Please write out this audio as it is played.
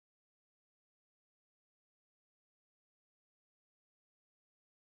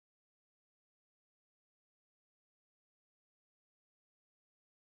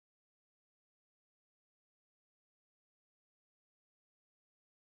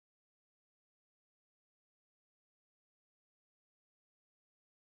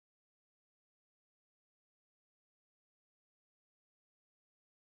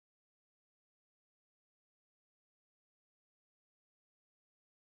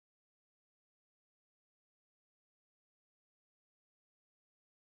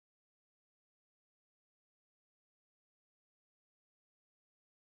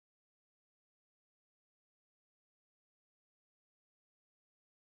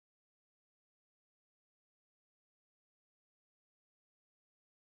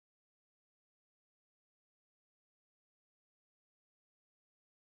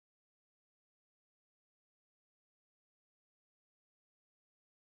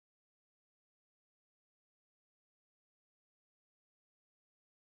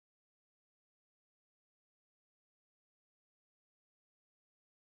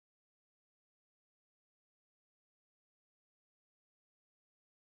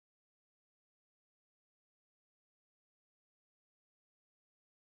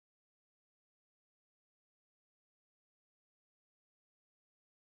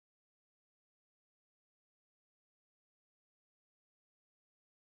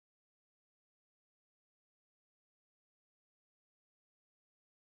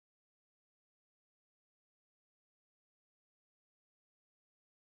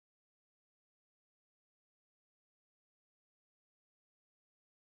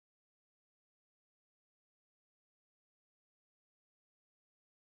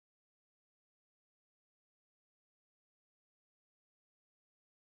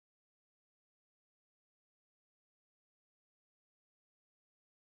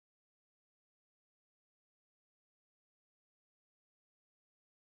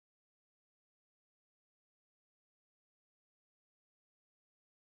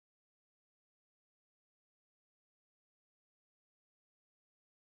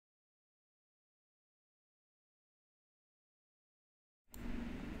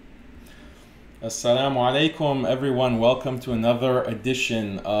Assalamu alaikum, everyone. Welcome to another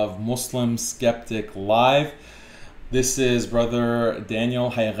edition of Muslim Skeptic Live. This is Brother Daniel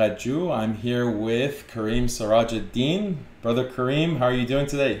Haqiqatjou. I'm here with Karim Serageldin. Brother Karim, how are you doing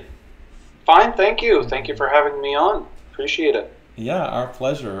today? Fine, thank you. Thank you for having me on. Appreciate it. Yeah, our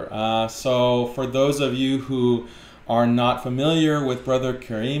pleasure. So for those of you who are not familiar with Brother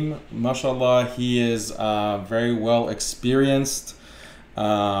Karim, mashallah, he is very well experienced.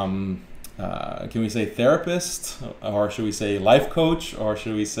 Can we say therapist, or should we say life coach, or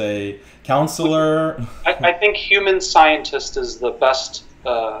should we say counselor? I think human scientist is the best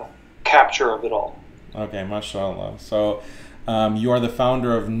capture of it all. Okay, mashallah. So you are the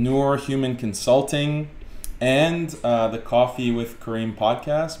founder of Noor Human Consulting and the Coffee with Karim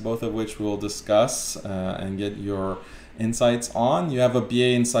podcast, both of which we'll discuss and get your insights on. You have a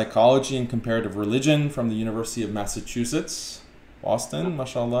BA in psychology and comparative religion from the University of Massachusetts, Boston,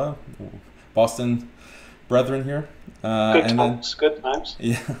 mashallah. Boston brethren here. Good times.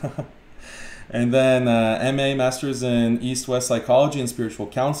 Yeah. And then MA, Masters in East-West Psychology and Spiritual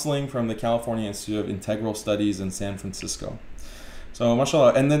Counseling from the California Institute of Integral Studies in San Francisco. So,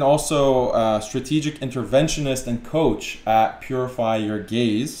 mashallah. And then also strategic interventionist and coach at Purify Your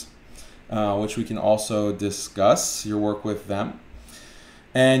Gaze, which we can also discuss your work with them.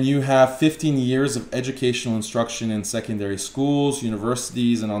 And you have 15 years of educational instruction in secondary schools,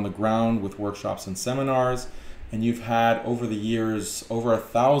 universities, and on the ground with workshops and seminars. And you've had, over the years, over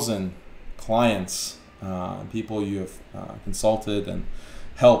 1,000 clients, people you have consulted and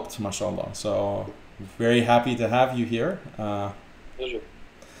helped, mashallah. So very happy to have you here. Pleasure.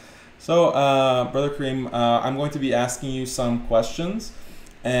 So, Brother Karim, I'm going to be asking you some questions.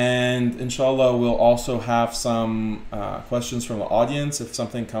 And inshallah, we'll also have some questions from the audience. If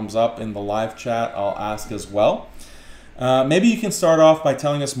something comes up in the live chat, I'll ask as well. Maybe you can start off by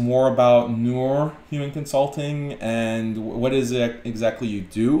telling us more about Noor Human Consulting and what is it exactly you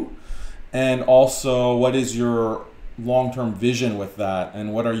do, and also what is your long-term vision with that,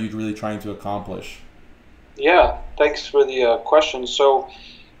 and what are you really trying to accomplish? Yeah, thanks for the question. So,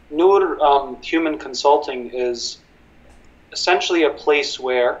 Noor Human Consulting is essentially a place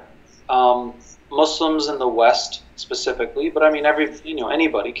where Muslims in the West specifically, but I mean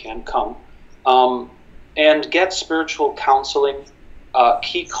anybody can come and get spiritual counseling,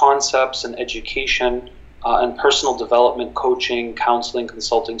 key concepts and education and personal development coaching, counseling,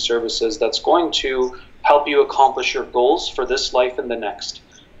 consulting services that's going to help you accomplish your goals for this life and the next.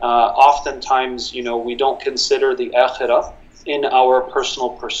 Oftentimes, we don't consider the akhirah in our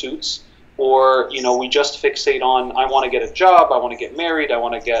personal pursuits. Or, we just fixate on, I want to get a job, I want to get married, I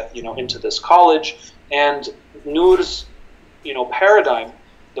want to get, into this college. And Noor's, paradigm,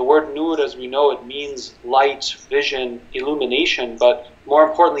 the word Noor, as we know, it means light, vision, illumination, but more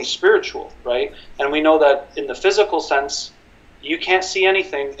importantly, spiritual, right? And we know that in the physical sense, you can't see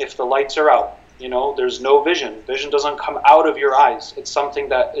anything if the lights are out. There's no vision. Vision doesn't come out of your eyes. It's something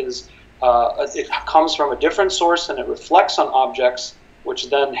that is, it comes from a different source and it reflects on objects,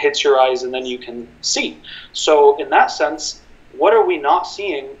 which then hits your eyes and then you can see. So in that sense, what are we not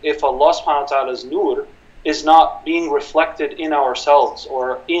seeing if Allah subhanahu wa ta'ala's nur is not being reflected in ourselves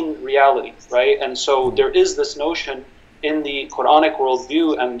or in reality, right? And so there is this notion in the Quranic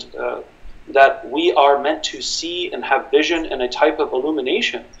worldview and that we are meant to see and have vision and a type of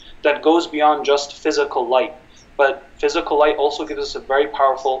illumination that goes beyond just physical light. But physical light also gives us a very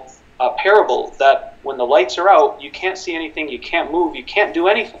powerful parable that when the lights are out, you can't see anything, you can't move, you can't do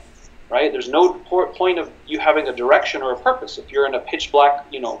anything, right? There's no point of you having a direction or a purpose. If you're in a pitch black,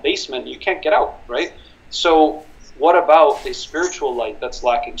 basement, you can't get out, right? So what about a spiritual light that's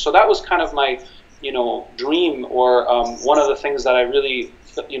lacking? So that was kind of my, dream, or one of the things that I really,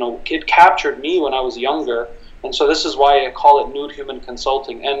 it captured me when I was younger. And so this is why I call it Noor Human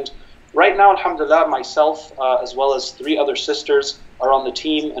Consulting. And right now, alhamdulillah, myself, as well as 3 other sisters, are on the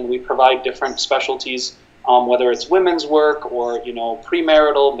team, and we provide different specialties, whether it's women's work or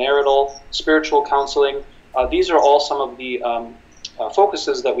premarital, marital, spiritual counseling. These are all some of the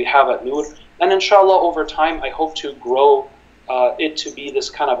focuses that we have at Noor. And inshallah, over time, I hope to grow it to be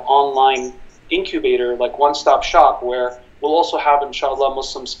this kind of online incubator, like one-stop shop, where we'll also have, inshallah,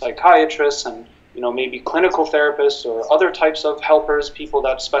 Muslim psychiatrists and maybe clinical therapists or other types of helpers, people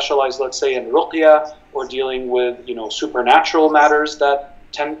that specialize, let's say, in ruqya or dealing with, supernatural matters that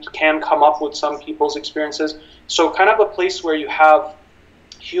can come up with some people's experiences. So kind of a place where you have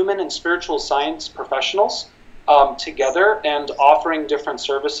human and spiritual science professionals together and offering different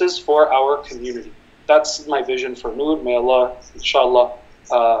services for our community. That's my vision for Noor. May Allah, inshallah,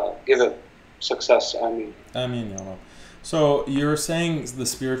 give it success. Ameen. Ameen, ya Rab. So you're saying the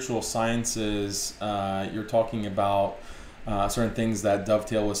spiritual sciences, you're talking about certain things that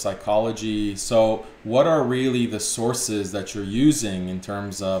dovetail with psychology. So what are really the sources that you're using in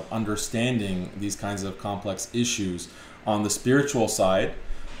terms of understanding these kinds of complex issues on the spiritual side,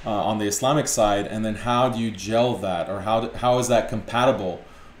 on the Islamic side, and then how do you gel that, or how is that compatible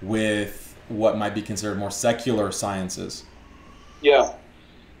with what might be considered more secular sciences? Yeah.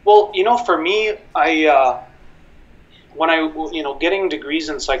 Well, for me, when I getting degrees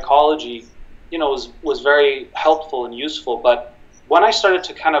in psychology, was very helpful and useful. But when I started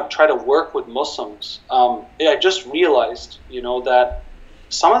to kind of try to work with Muslims, I just realized, that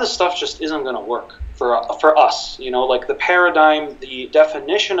some of this stuff just isn't going to work for us. Like the paradigm, the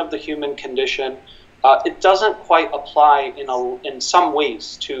definition of the human condition, it doesn't quite apply in some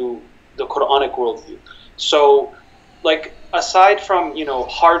ways to the Quranic worldview. So, like, aside from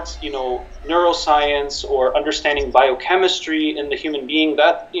hard neuroscience or understanding biochemistry in the human being,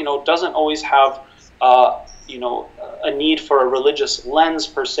 that doesn't always have a need for a religious lens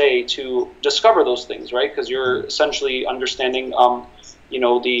per se to discover those things, right? Because you're essentially understanding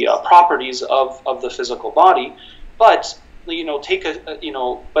the properties of the physical body. But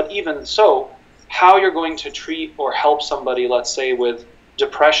but even so, how you're going to treat or help somebody, let's say, with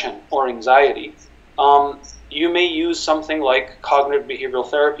depression or anxiety, you may use something like cognitive behavioral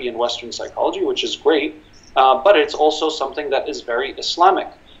therapy in Western psychology, which is great, but it's also something that is very Islamic,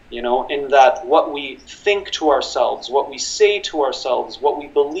 in that what we think to ourselves, what we say to ourselves, what we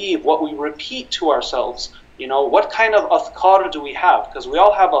believe, what we repeat to ourselves, what kind of afkar do we have? Because we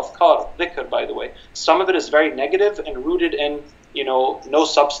all have afkar, dhikr, by the way. Some of it is very negative and rooted in, no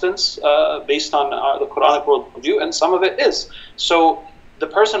substance based on the Quranic worldview, and some of it is. So the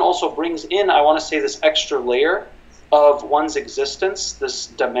person also brings in, I want to say, this extra layer of one's existence, this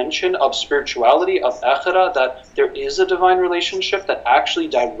dimension of spirituality, of akhirah, that there is a divine relationship that actually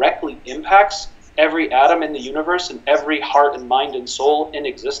directly impacts every atom in the universe and every heart and mind and soul in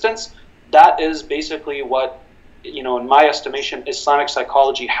existence. That is basically what, in my estimation, Islamic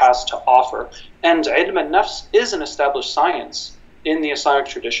psychology has to offer. And ilm al-nafs is an established science in the Islamic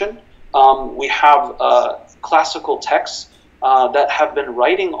tradition. We have classical texts that have been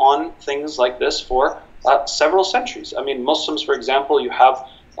writing on things like this for several centuries. I mean, Muslims, for example, you have,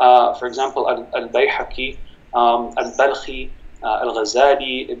 al-Bayhaqi, al-Balkhi,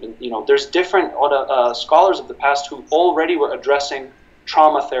 al-Ghazali. There's different scholars of the past who already were addressing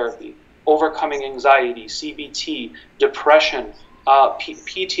trauma therapy, overcoming anxiety, CBT, depression,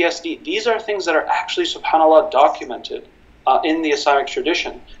 PTSD. These are things that are actually, subhanAllah, documented in the Islamic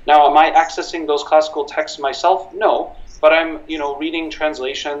tradition. Now, am I accessing those classical texts myself? No. But I'm, reading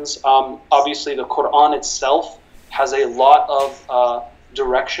translations. Obviously, the Quran itself has a lot of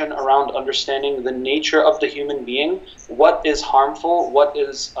direction around understanding the nature of the human being, what is harmful, what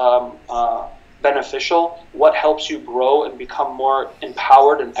is beneficial, what helps you grow and become more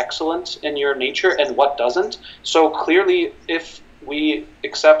empowered and excellent in your nature, and what doesn't. So clearly, if we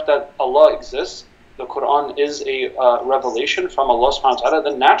accept that Allah exists, the Quran is a revelation from Allah subhanahu wa ta'ala,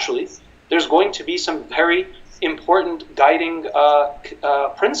 then naturally there's going to be some very important guiding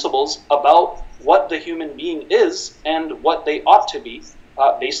principles about what the human being is and what they ought to be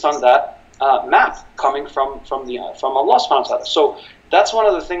based on that map coming from Allah subhanahu wa ta'ala. So that's one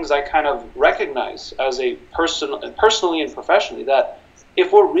of the things I kind of recognize as a personally and professionally, that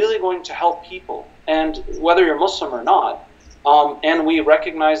if we're really going to help people, and whether you're Muslim or not, and we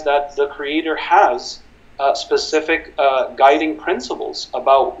recognize that the Creator has specific guiding principles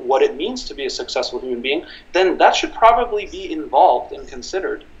about what it means to be a successful human being, then that should probably be involved and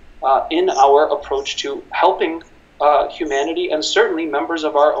considered in our approach to helping humanity, and certainly members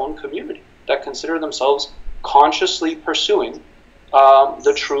of our own community that consider themselves consciously pursuing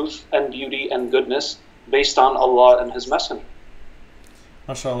the truth and beauty and goodness based on Allah and His Messenger.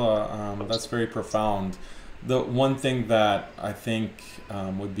 MashaAllah, that's very profound. The one thing that I think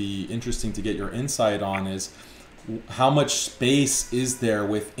would be interesting to get your insight on is how much space is there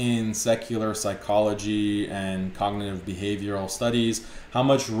within secular psychology and cognitive behavioral studies? How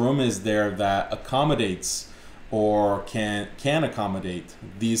much room is there that accommodates or can accommodate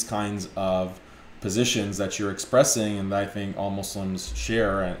these kinds of positions that you're expressing, and that I think all Muslims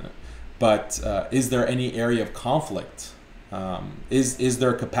share? But is there any area of conflict? Is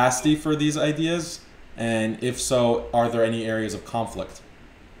there capacity for these ideas? And if so, are there any areas of conflict?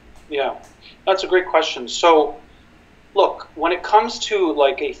 Yeah, that's a great question. So, look, when it comes to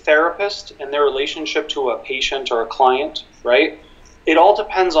like a therapist and their relationship to a patient or a client, right, it all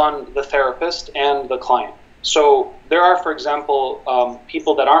depends on the therapist and the client. So there are, for example,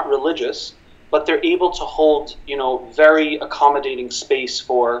 people that aren't religious, but they're able to hold, very accommodating space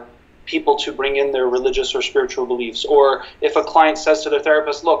for people to bring in their religious or spiritual beliefs. Or if a client says to their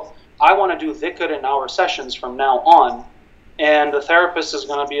therapist, look, I want to do dhikr in our sessions from now on, and the therapist is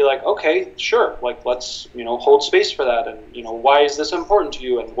going to be like, okay, sure, like let's, hold space for that. And, why is this important to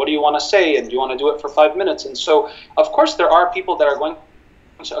you? And what do you want to say? And do you want to do it for 5 minutes? And so, of course, there are people that are going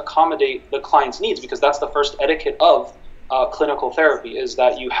to accommodate the client's needs, because that's the first etiquette of clinical therapy, is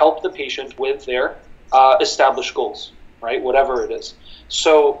that you help the patient with their established goals, right? Whatever it is.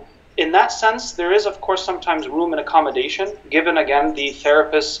 So in that sense, there is, of course, sometimes room and accommodation, given, again, the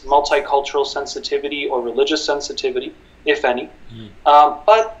therapist's multicultural sensitivity or religious sensitivity, if any.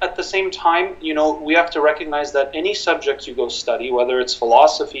 But at the same time, we have to recognize that any subject you go study, whether it's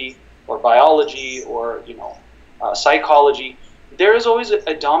philosophy or biology or, psychology, there is always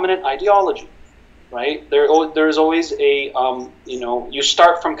a dominant ideology, right? There is always a, you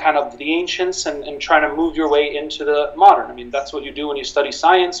start from kind of the ancients and trying to move your way into the modern. I mean, that's what you do when you study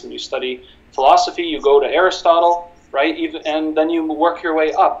science. When you study philosophy, you go to Aristotle, right? And then you work your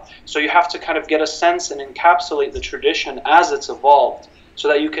way up. So you have to kind of get a sense and encapsulate the tradition as it's evolved, so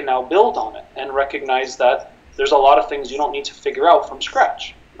that you can now build on it and recognize that there's a lot of things you don't need to figure out from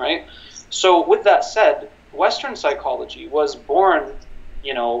scratch, right? So with that said, Western psychology was born,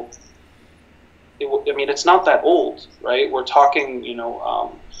 it's not that old, right? We're talking,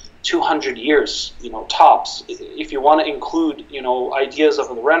 200 years, tops. If you want to include, ideas of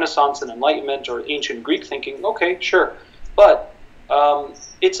the Renaissance and Enlightenment or ancient Greek thinking, okay, sure. But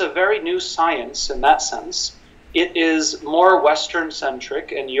it's a very new science in that sense. It is more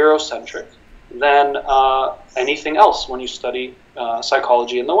Western-centric and Eurocentric than anything else when you study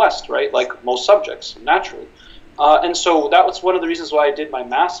psychology in the West, right? Like most subjects, naturally. And so that was one of the reasons why I did my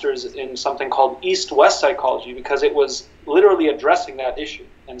master's in something called East-West psychology, because it was literally addressing that issue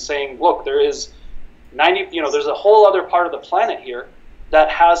and saying, look, there's a whole other part of the planet here that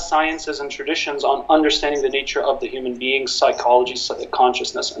has sciences and traditions on understanding the nature of the human being, psychology,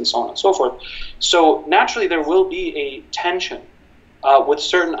 consciousness, and so on and so forth. So naturally, there will be a tension with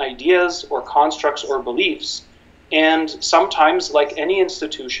certain ideas or constructs or beliefs. And sometimes, like any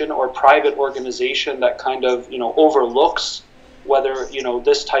institution or private organization that kind of, overlooks whether,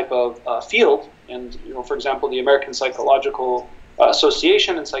 this type of field, and, for example, the American Psychological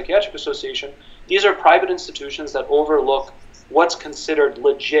Association and Psychiatric Association, these are private institutions that overlook what's considered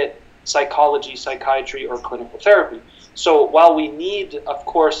legit psychology, psychiatry, or clinical therapy. So while we need, of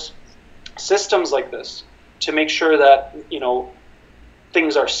course, systems like this to make sure that,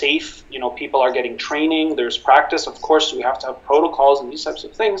 things are safe, people are getting training, there's practice, of course, we have to have protocols and these types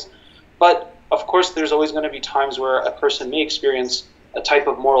of things. But of course, there's always going to be times where a person may experience a type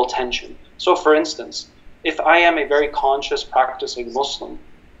of moral tension. So for instance, if I am a very conscious practicing Muslim,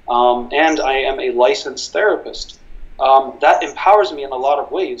 and I am a licensed therapist, that empowers me in a lot of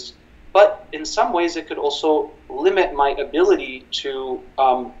ways. But in some ways, it could also limit my ability to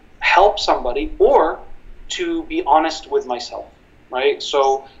help somebody or to be honest with myself. Right?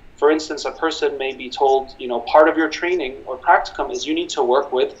 So, for instance, a person may be told, part of your training or practicum is you need to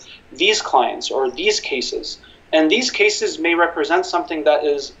work with these clients or these cases. And these cases may represent something that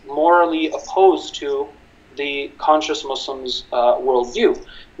is morally opposed to the conscious Muslim's worldview.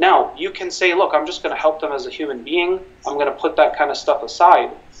 Now, you can say, look, I'm just going to help them as a human being. I'm going to put that kind of stuff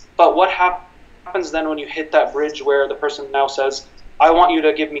aside. But what happens then when you hit that bridge where the person now says, I want you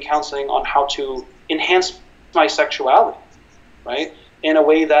to give me counseling on how to enhance my sexuality, right, in a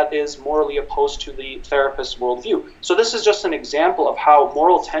way that is morally opposed to the therapist's worldview. So this is just an example of how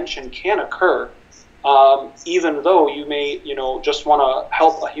moral tension can occur, even though you may, just want to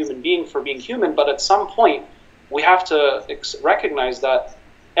help a human being for being human, but at some point we have to recognize that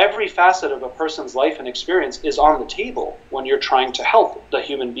every facet of a person's life and experience is on the table when you're trying to help the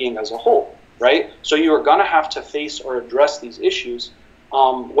human being as a whole, right? So you are going to have to face or address these issues,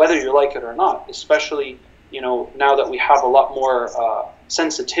 whether you like it or not, especially now that we have a lot more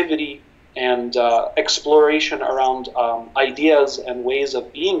sensitivity and exploration around ideas and ways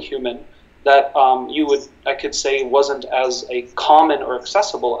of being human that I could say wasn't as common or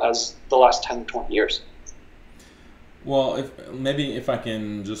accessible as the last 10, 20 years. Well, if I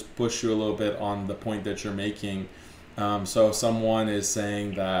can just push you a little bit on the point that you're making. So someone is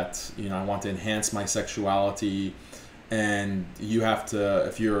saying that, I want to enhance my sexuality, and you have to,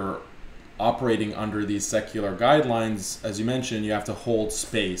 if you're operating under these secular guidelines, as you mentioned, you have to hold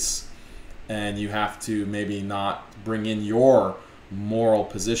space, and you have to maybe not bring in your moral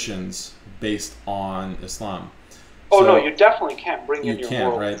positions based on Islam. Oh, so, no, you definitely can't bring in your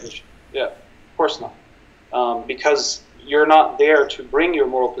moral position. Yeah, of course not. Because, you're not there to bring your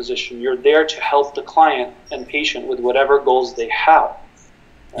moral position. You're there to help the client and patient with whatever goals they have.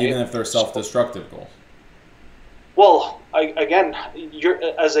 Right? Even if they're self-destructive goals. Well, again,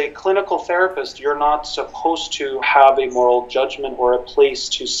 as a clinical therapist, you're not supposed to have a moral judgment or a place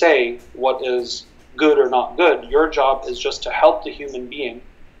to say what is good or not good. Your job is just to help the human being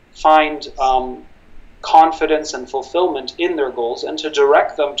find confidence and fulfillment in their goals and to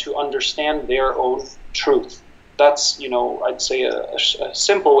direct them to understand their own truth. That's, I'd say a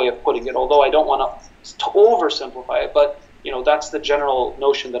simple way of putting it, although I don't want to oversimplify it, but, that's the general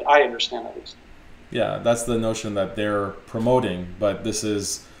notion that I understand at least. Yeah, that's the notion that they're promoting, but this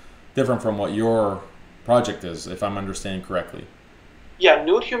is different from what your project is, if I'm understanding correctly. Yeah,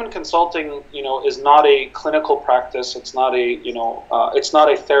 nude human consulting, is not a clinical practice. It's not a, it's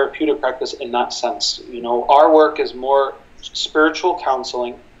not a therapeutic practice in that sense. Our work is more spiritual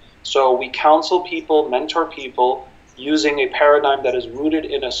counseling. So we counsel people, mentor people, using a paradigm that is rooted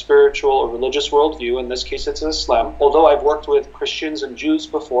in a spiritual or religious worldview. In this case, it's Islam. Although I've worked with Christians and Jews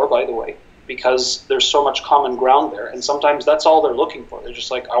before, by the way, because there's so much common ground there. And sometimes that's all they're looking for. They're just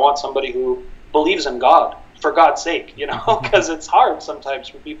like, I want somebody who believes in God, for God's sake, because it's hard sometimes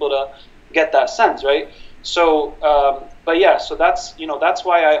for people to get that sense, right? So, but yeah, so that's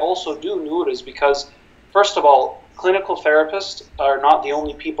why I also do nude, is because, first of all, clinical therapists are not the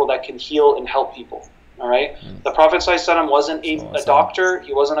only people that can heal and help people, all right? The Prophet ﷺ wasn't a doctor,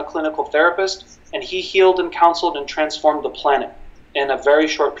 he wasn't a clinical therapist, and he healed and counseled and transformed the planet in a very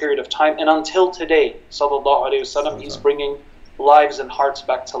short period of time, and until today, sallallahu alaihi wasallam, he's bringing lives and hearts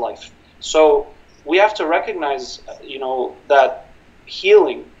back to life. So we have to recognize, that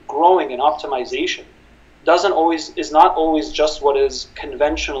healing, growing, and optimization is not always just what is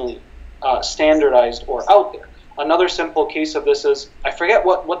conventionally standardized or out there. Another simple case of this is, I forget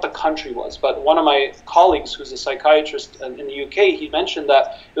what the country was, but one of my colleagues who's a psychiatrist in the UK, he mentioned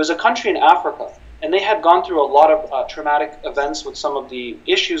that it was a country in Africa, and they had gone through a lot of traumatic events with some of the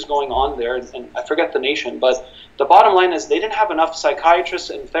issues going on there, and I forget the nation, but the bottom line is they didn't have enough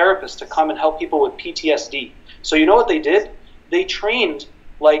psychiatrists and therapists to come and help people with PTSD. So you know what they did? They trained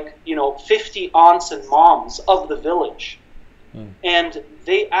 50 aunts and moms of the village. And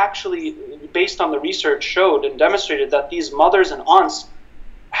they actually, based on the research, showed and demonstrated that these mothers and aunts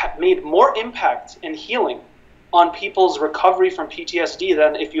have made more impact in healing on people's recovery from PTSD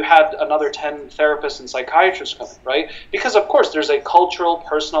than if you had another 10 therapists and psychiatrists coming, right? Because, of course, there's a cultural,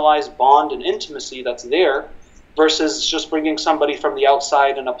 personalized bond and intimacy that's there versus just bringing somebody from the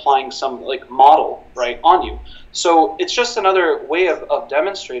outside and applying some model, right, on you. So it's just another way of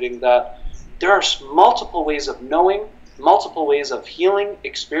demonstrating that there are multiple ways of knowing, multiple ways of healing,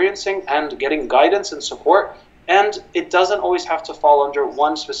 experiencing, and getting guidance and support. And it doesn't always have to fall under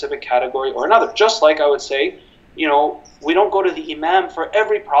one specific category or another. Just like I would say, we don't go to the imam for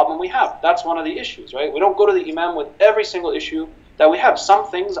every problem we have. That's one of the issues, right? We don't go to the imam with every single issue that we have. Some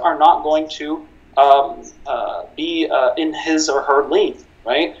things are not going to be in his or her lane,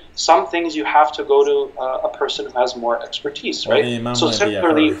 right? Some things you have to go to a person who has more expertise, right? So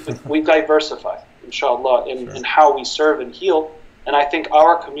similarly, we diversify, inshallah, in how we serve and heal. And I think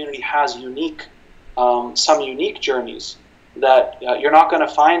our community has some unique journeys that you're not going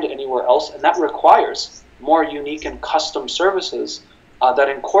to find anywhere else, and that requires more unique and custom services that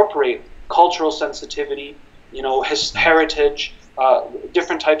incorporate cultural sensitivity, his heritage,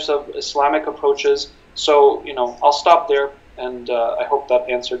 different types of Islamic approaches. So, I'll stop there, and I hope that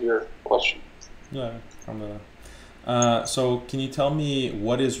answered your question. Yeah, so can you tell me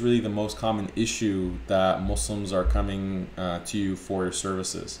what is really the most common issue that Muslims are coming to you for your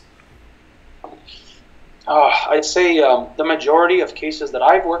services? I'd say the majority of cases that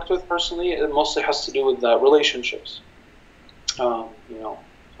I've worked with personally, it mostly has to do with relationships,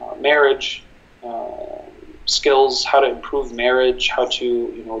 marriage, skills, how to improve marriage, how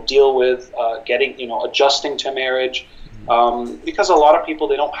to deal with adjusting to marriage, because a lot of people,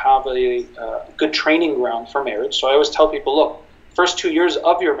 they don't have a good training ground for marriage. So I always tell people, look, first 2 years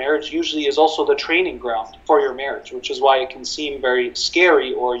of your marriage usually is also the training ground for your marriage, which is why it can seem very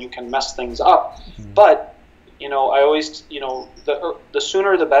scary or you can mess things up. But I always, the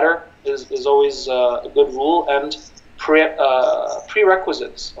sooner the better is always a good rule, and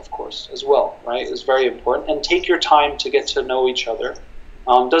prerequisites, of course, as well, right, is very important. And take your time to get to know each other.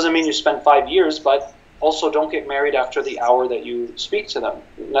 Doesn't mean you spend 5 years, but also don't get married after the hour that you speak to them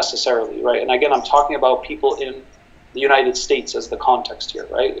necessarily, right? And again, I'm talking about people in the United States as the context here,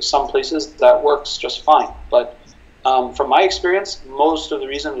 right? Some places that works just fine, but from my experience, most of the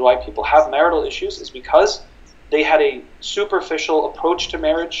reasons why people have marital issues is because they had a superficial approach to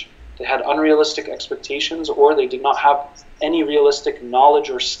marriage. they had unrealistic expectations, or they did not have any realistic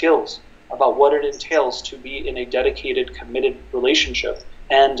knowledge or skills about what it entails to be in a dedicated, committed relationship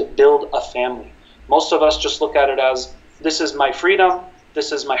and build a family. Most of us just look at it as, this is my freedom,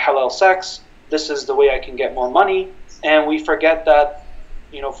 this is my halal sex, this is the way I can get more money, and we forget that,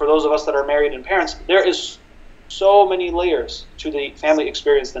 for those of us that are married and parents, there is so many layers to the family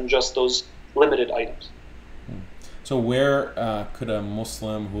experience than just those limited items. So where could a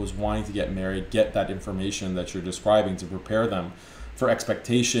Muslim who's wanting to get married get that information that you're describing to prepare them for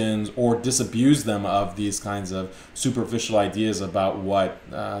expectations or disabuse them of these kinds of superficial ideas about what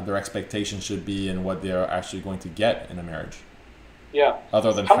their expectations should be and what they're actually going to get in a marriage? Yeah.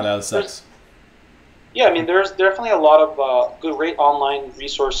 Other than halal sex. Yeah, I mean, there's definitely a lot of great online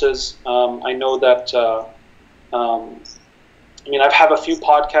resources. I know that, I have a few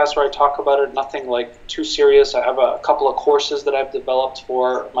podcasts where I talk about it, nothing like too serious. I have a couple of courses that I've developed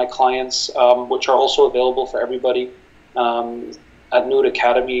for my clients, which are also available for everybody at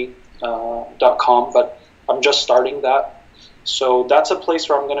nooracademy.com, but I'm just starting that. So that's a place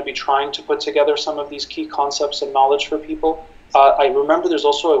where I'm going to be trying to put together some of these key concepts and knowledge for people. I remember there's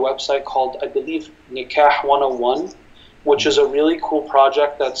also a website called, I believe, Nikah 101, which is a really cool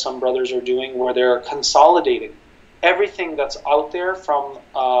project that some brothers are doing where they're consolidating everything that's out there from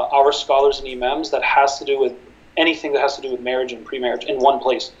our scholars and imams that has to do with anything that has to do with marriage and pre-marriage in one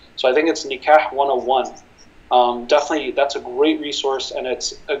place. So I think it's Nikah 101. Definitely, that's a great resource, and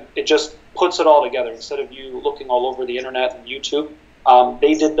it just puts it all together. Instead of you looking all over the internet and YouTube,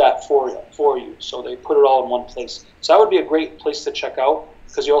 they did that for you. So they put it all in one place. So that would be a great place to check out,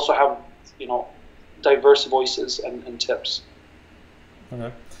 because you also have, diverse voices and tips.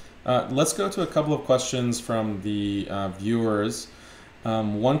 Okay. Let's go to a couple of questions from the viewers.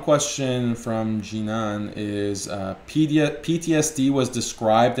 One question from Jinan is, PTSD was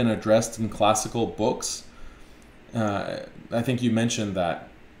described and addressed in classical books. I think you mentioned that.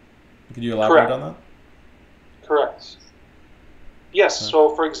 Could you elaborate on that? Correct. Yes.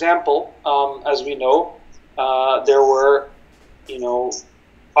 So, for example, as we know, there were,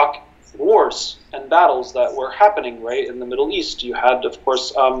 wars and battles that were happening right in the Middle East. You had, of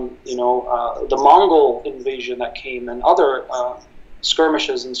course, the Mongol invasion that came, and other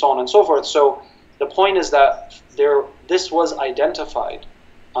skirmishes and so on and so forth. So the point is that this was identified.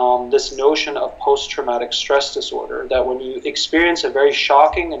 This notion of post-traumatic stress disorder, that when you experience a very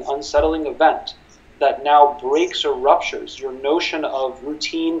shocking and unsettling event that now breaks or ruptures your notion of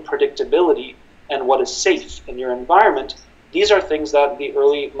routine, predictability, and what is safe in your environment, these are things that the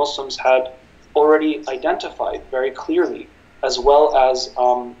early Muslims had already identified very clearly, as well as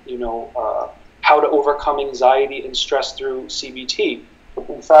how to overcome anxiety and stress through CBT.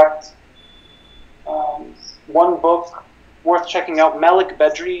 In fact, one book worth checking out, Malik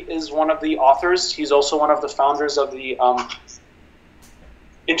Bedri is one of the authors. He's also one of the founders of the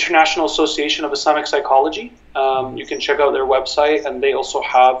International Association of Islamic Psychology. You can check out their website, and they also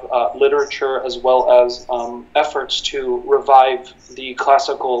have literature as well as efforts to revive the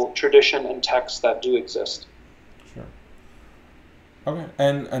classical tradition and texts that do exist. Sure. Okay.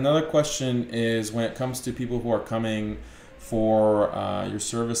 And another question is, when it comes to people who are coming for your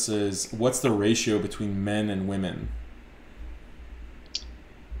services, what's the ratio between men and women?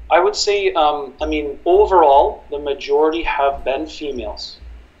 I would say, overall, the majority have been females.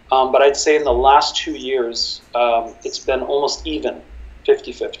 But I'd say in the last 2 years, it's been almost even,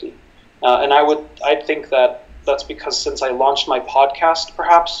 50-50. And I think that that's because since I launched my podcast,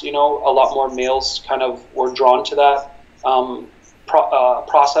 perhaps, a lot more males kind of were drawn to that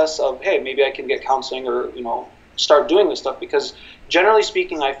process of, hey, maybe I can get counseling or, start doing this stuff. Because generally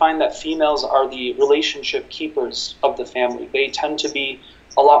speaking, I find that females are the relationship keepers of the family. They tend to be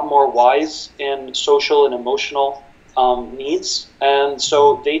a lot more wise in social and emotional needs, and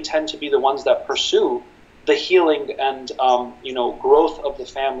so they tend to be the ones that pursue the healing and growth of the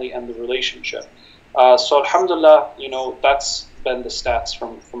family and the relationship. So alhamdulillah, that's been the stats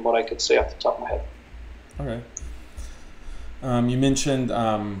from what I could say off the top of my head. Okay. You mentioned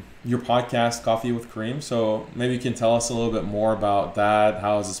your podcast, Coffee with Karim, so maybe you can tell us a little bit more about that.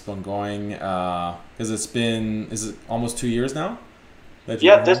 How has this been going? Because is it almost 2 years now?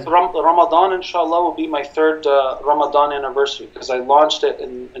 Yeah, this Ramadan, inshallah, will be my third Ramadan anniversary, because I launched it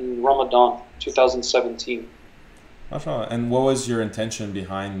in Ramadan 2017. MashaAllah. And what was your intention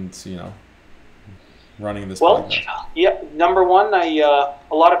behind, running this podcast? Well, yeah, number one, a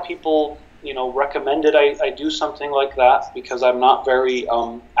lot of people, recommended I do something like that, because I'm not very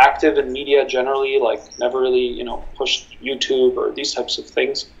active in media generally, like never really, pushed YouTube or these types of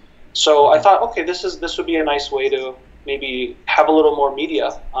things. So I thought, okay, this would be a nice way to maybe have a little more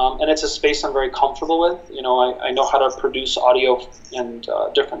media, and it's a space I'm very comfortable with. You know, I know how to produce audio and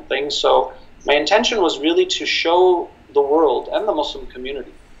different things. So my intention was really to show the world and the Muslim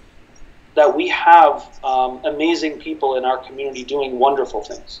community that we have amazing people in our community doing wonderful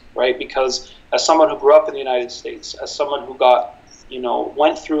things, right? Because as someone who grew up in the United States, as someone who got, you know,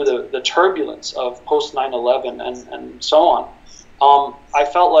 went through the turbulence of post 9/11 and so on, I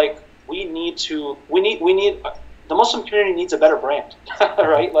felt like the Muslim community needs a better brand,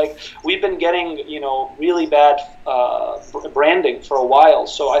 right? Like, we've been getting, you know, really bad branding for a while.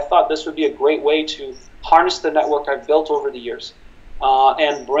 So I thought this would be a great way to harness the network I've built over the years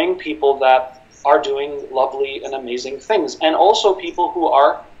and bring people that are doing lovely and amazing things. And also people who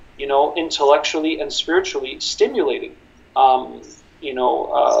are, you know, intellectually and spiritually stimulating, you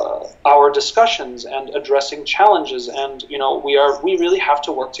know, our discussions and addressing challenges. And, you know, we really have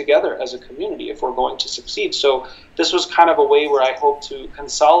to work together as a community if we're going to succeed. So this was kind of a way where I hope to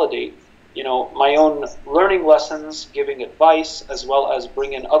consolidate, you know, my own learning lessons, giving advice, as well as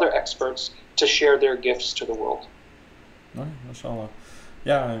bring in other experts to share their gifts to the world. All right, mashallah.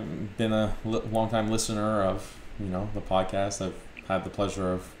 Yeah, I've been a long-time listener of, you know, the podcast. I've had the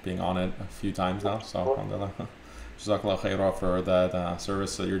pleasure of being on it a few times now. So, alhamdulillah. Jazakallah khairah for that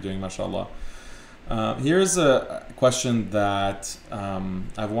service that you're doing, mashallah. Here's a question that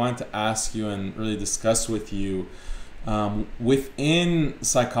I wanted to ask you and really discuss with you. Within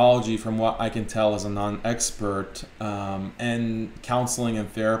psychology, from what I can tell as a non-expert, and counseling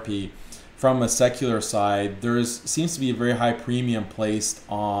and therapy, from a secular side, there seems to be a very high premium placed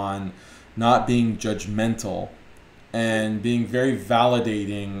on not being judgmental and being very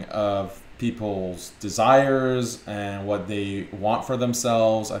validating of people's desires and what they want for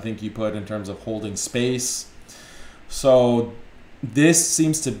themselves. I think you put in terms of holding space. So this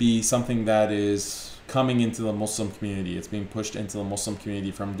seems to be something that is coming into the Muslim community. It's being pushed into the Muslim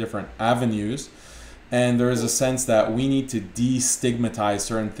community from different avenues. And there is a sense that we need to destigmatize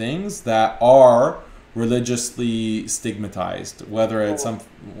certain things that are religiously stigmatized, whether it's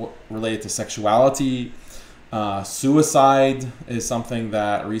related to sexuality. Suicide is something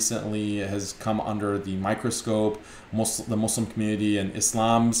that recently has come under the microscope. The Muslim community and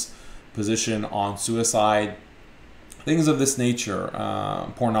Islam's position on suicide, things of this nature,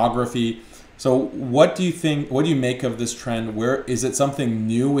 pornography. So what do you think, what do you make of this trend? Where is it something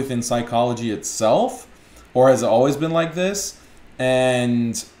new within psychology itself, or has it always been like this?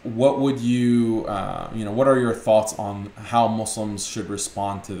 And what would you, you know, what are your thoughts on how Muslims should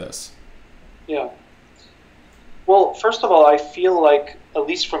respond to this? Yeah. Well, first of all, I feel like, at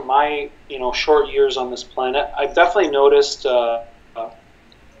least from my, you know, short years on this planet, I've definitely noticed,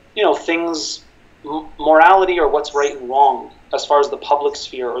 you know, things, morality or what's right and wrong as far as the public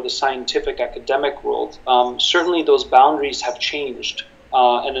sphere or the scientific academic world. Certainly those boundaries have changed,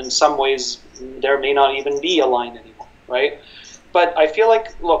 and in some ways there may not even be a line anymore, right? But I feel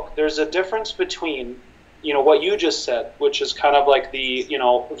like, look, there's a difference between, you know, what you just said, which is kind of like the, you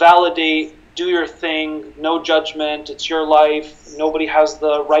know, validate, do your thing, no judgment, it's your life, nobody has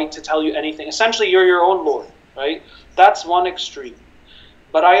the right to tell you anything. Essentially, you're your own Lord, right? That's one extreme.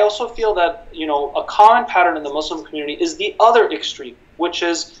 But I also feel that, you know, a common pattern in the Muslim community is the other extreme, which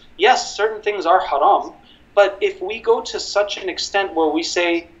is, yes, certain things are haram, but if we go to such an extent where we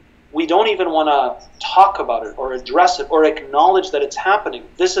say we don't even want to talk about it or address it or acknowledge that it's happening,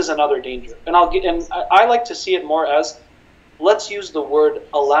 this is another danger. And I like to see it more as, let's use the word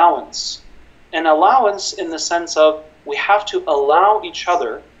allowance. An allowance in the sense of we have to allow each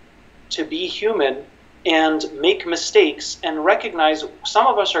other to be human and make mistakes and recognize some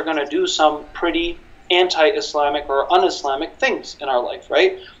of us are going to do some pretty anti-Islamic or un-Islamic things in our life,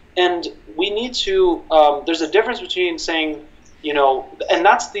 right? And we need to, there's a difference between saying, you know, and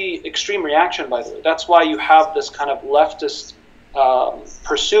that's the extreme reaction, by the way. That's why you have this kind of leftist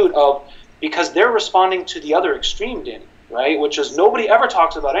pursuit of, because they're responding to the other extreme, Danny, right? Which is nobody ever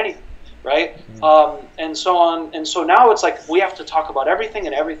talks about anything. Right? And so on. And so now it's like we have to talk about everything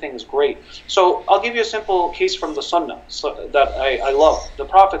and everything is great. So I'll give you a simple case from the Sunnah that I love. The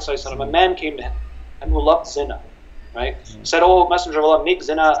Prophet ﷺ, a man came to him and who loved zina, right? Said, oh, Messenger of Allah, make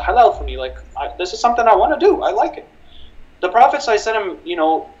zina halal for me. Like, this is something I want to do. I like it. The Prophet ﷺ, you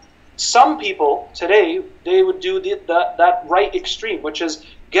know, some people today, they would do that right extreme, which is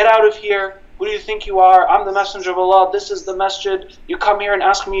get out of here. Who do you think you are? I'm the Messenger of Allah. This is the masjid. You come here and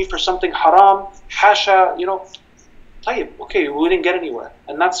ask me for something haram, hasha, you know. Okay, we didn't get anywhere.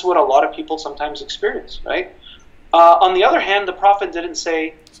 And that's what a lot of people sometimes experience, right? On the other hand, the Prophet didn't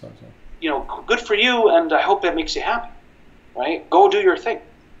say, you know, good for you and I hope it makes you happy, right? Go do your thing.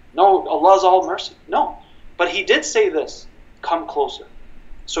 No, Allah's all mercy. No. But he did say this, come closer.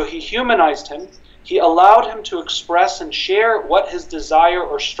 So he humanized him. He allowed him to express and share what his desire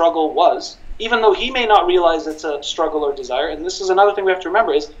or struggle was, even though he may not realize it's a struggle or desire. And this is another thing we have to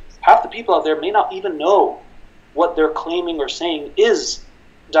remember, is half the people out there may not even know what they're claiming or saying is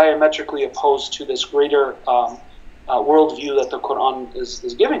diametrically opposed to this greater worldview that the Quran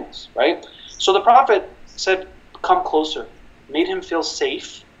is giving us, right? So the Prophet said, come closer, made him feel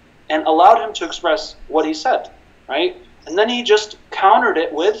safe, and allowed him to express what he said, right? And then he just countered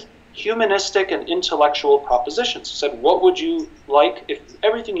it with humanistic and intellectual propositions. He said, what would you like if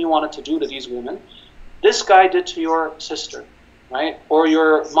everything you wanted to do to these women, this guy did to your sister, right? Or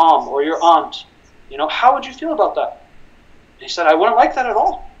your mom, or your aunt, you know, how would you feel about that? And he said, I wouldn't like that at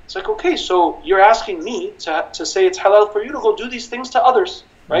all. It's like, okay, so you're asking me to say it's halal for you to go do these things to others,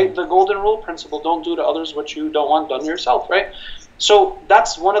 right? The golden rule principle, don't do to others what you don't want done to yourself, right? So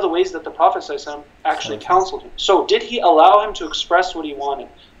that's one of the ways that the Prophet ﷺ actually counseled him. So did he allow him to express what he wanted?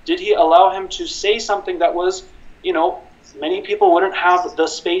 Did he allow him to say something that was, you know, many people wouldn't have the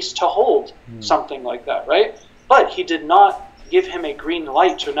space to hold something like that, right? But he did not give him a green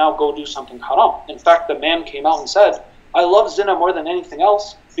light to now go do something haram. In fact, the man came out and said, I love zina more than anything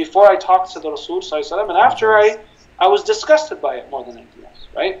else before I talked to the Rasul ﷺ, and after I was disgusted by it more than anything else,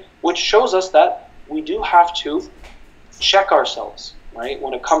 right? Which shows us that we do have to check ourselves, right,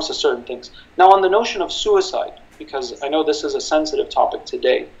 when it comes to certain things. Now, on the notion of suicide, because I know this is a sensitive topic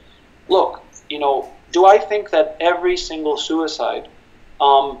today, look, you know, do I think that every single suicide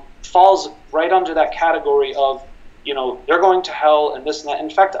falls right under that category of, you know, they're going to hell and this and that? In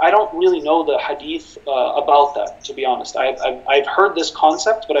fact, I don't really know the hadith about that, to be honest. I've heard this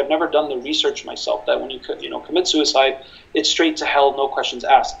concept, but I've never done the research myself, that when you commit suicide, it's straight to hell, no questions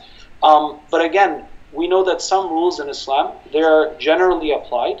asked. But again, we know that some rules in Islam, they're generally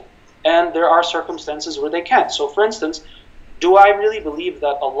applied, and there are circumstances where they can't. So for instance, do I really believe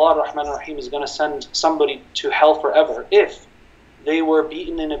that Allah Rahman Rahim is going to send somebody to hell forever if they were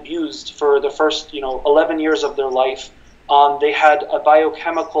beaten and abused for the first 11 years of their life? They had a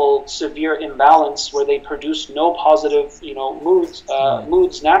biochemical severe imbalance where they produced no positive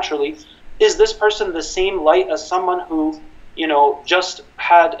moods naturally. Is this person the same light as someone who just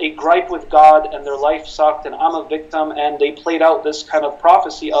had a gripe with God and their life sucked and I'm a victim, and they played out this kind of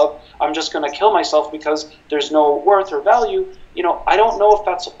prophecy of, I'm just going to kill myself because there's no worth or value? I don't know if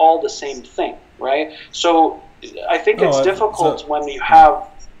that's all the same thing, right? So I think it's difficult when you have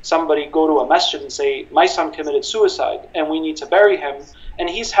somebody go to a masjid and say, my son committed suicide and we need to bury him, and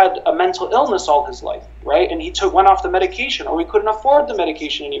he's had a mental illness all his life, right? And he went off the medication, or we couldn't afford the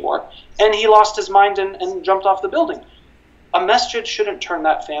medication anymore, and he lost his mind and jumped off the building. A masjid shouldn't turn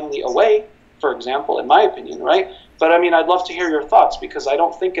that family away, for example, in my opinion, right? But I mean, I'd love to hear your thoughts, because I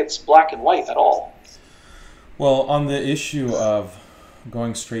don't think it's black and white at all. Well, on the issue of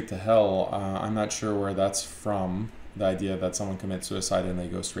going straight to hell, I'm not sure where that's from, the idea that someone commits suicide and they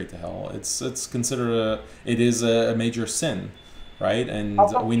go straight to hell. It's considered it is a major sin, right? And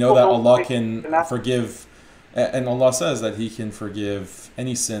we know that Allah can forgive, and Allah says that He can forgive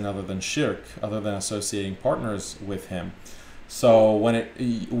any sin other than shirk, other than associating partners with Him. So when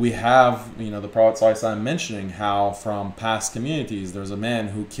we have the Prophet ﷺ mentioning how from past communities there's a man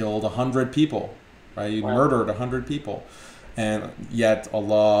who killed 100 people, right? He murdered 100 people, and yet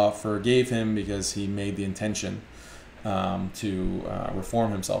Allah forgave him because he made the intention to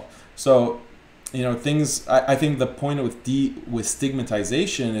reform himself. So things. I think the point with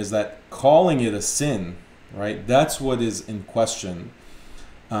stigmatization is that calling it a sin, right? That's what is in question.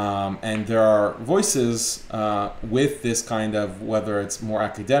 And there are voices with this kind of, whether it's more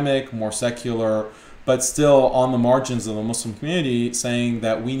academic, more secular, but still on the margins of the Muslim community, saying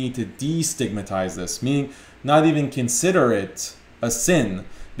that we need to destigmatize this, meaning not even consider it a sin.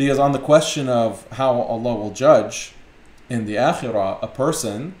 Because on the question of how Allah will judge in the akhirah a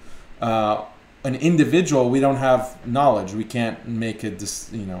person, an individual, we don't have knowledge. We can't make a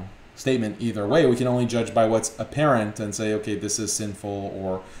statement either way. We can only judge by what's apparent and say, okay, this is sinful,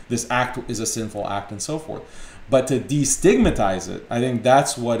 or this act is a sinful act, and so forth. But to destigmatize it, I think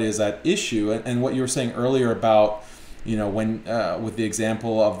that's what is at issue. And what you were saying earlier about, when with the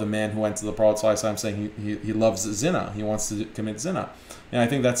example of the man who went to the Prophet ﷺ saying he loves zina, he wants to commit zina. And I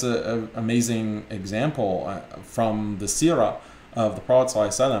think that's an amazing example from the seerah of the Prophet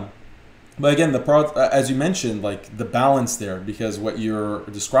ﷺ. But again, the Prophet, as you mentioned, like the balance there, because what you're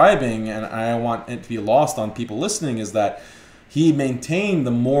describing, and I want it to be lost on people listening, is that he maintained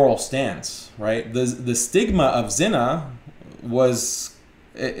the moral stance, right? The stigma of zina was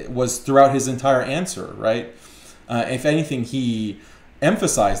throughout his entire answer, right? If anything, he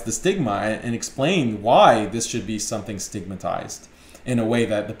emphasized the stigma and explained why this should be something stigmatized in a way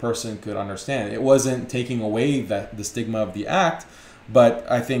that the person could understand. It wasn't taking away the stigma of the act, but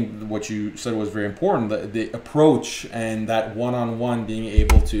I think what you said was very important, the approach and that one-on-one being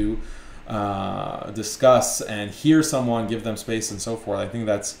able to discuss and hear someone, give them space and so forth. I think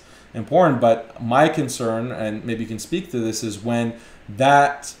that's important. But my concern, and maybe you can speak to this, is when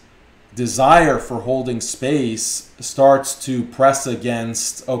that desire for holding space starts to press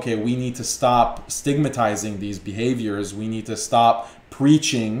against, okay, we need to stop stigmatizing these behaviors. We need to stop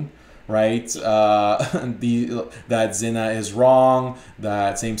preaching, right? That zina is wrong,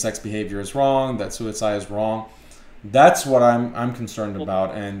 that same-sex behavior is wrong, that suicide is wrong. That's what I'm concerned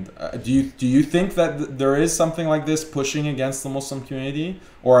about. And do you think that there is something like this pushing against the Muslim community,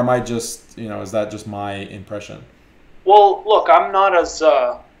 or am I just, is that just my impression? Well, look, I'm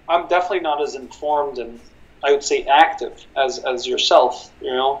definitely not as informed and I would say active as yourself,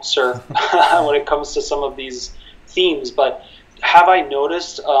 sir, when it comes to some of these themes. But have I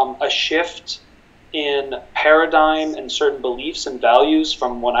noticed a shift in paradigm and certain beliefs and values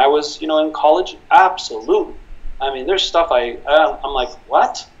from when I was, in college? Absolutely. I mean, there's stuff I'm like,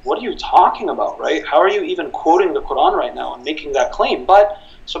 what? What are you talking about, right? How are you even quoting the Quran right now and making that claim? But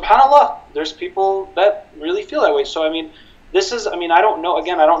subhanAllah, there's people that really feel that way. So, I mean, I don't know,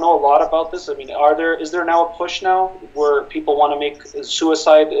 again, I don't know a lot about this. I mean, is there now a push now where people want to make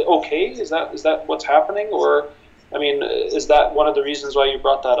suicide okay? Is that what's happening? Or, I mean, is that one of the reasons why you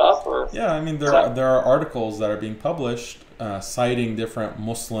brought that up? Or yeah, I mean, there are articles that are being published citing different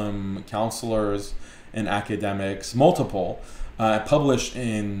Muslim counselors and academics, multiple, published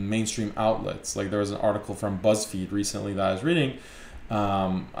in mainstream outlets. Like there was an article from BuzzFeed recently that I was reading.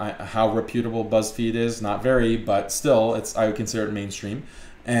 How reputable BuzzFeed is, not very, but still, I would consider it mainstream.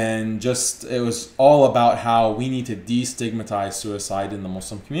 And it was all about how we need to destigmatize suicide in the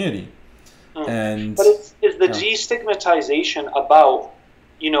Muslim community. And but is the destigmatization about,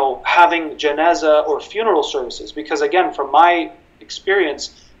 having janazah or funeral services? Because again, from my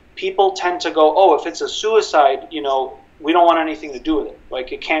experience, people tend to go, oh, if it's a suicide, we don't want anything to do with it.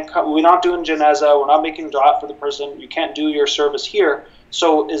 Like it can't come. We're not doing janazah. We're not making dua for the person. You can't do your service here.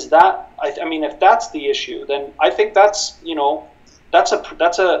 So is that? I mean, if that's the issue, then I think that's that's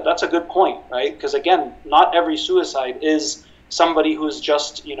a good point, right? Because again, not every suicide is somebody who's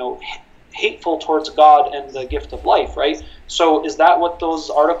just hateful towards God and the gift of life, right? So is that what those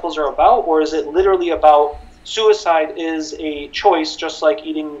articles are about, or is it literally about suicide is a choice, just like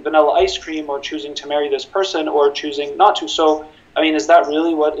eating vanilla ice cream or choosing to marry this person or choosing not to? So, I mean, is that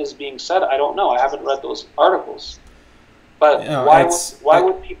really what is being said? I don't know. I haven't read those articles. But why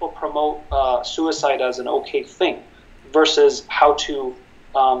would people promote suicide as an okay thing versus how to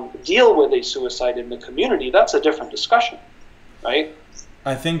deal with a suicide in the community? That's a different discussion, right?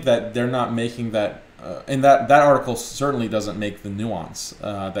 I think that they're not making that, and that article certainly doesn't make the nuance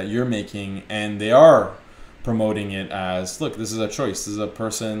that you're making, and they are promoting it as, look, this is a choice. This is a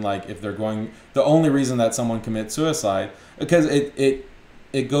person, like, if they're going, the only reason that someone commits suicide, because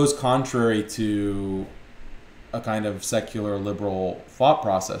it goes contrary to a kind of secular liberal thought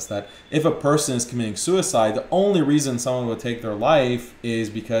process, that if a person is committing suicide, the only reason someone would take their life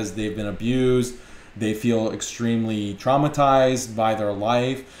is because they've been abused, they feel extremely traumatized by their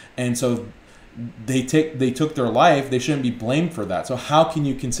life, and so they took their life. They shouldn't be blamed for that. So how can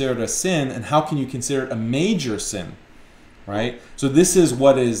you consider it a sin, and how can you consider it a major sin, right? So this is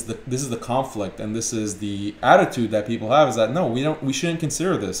the conflict, and this is the attitude that people have, is that no, we shouldn't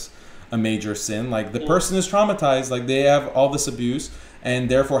consider this a major sin. Like the person is traumatized, like they have all this abuse, and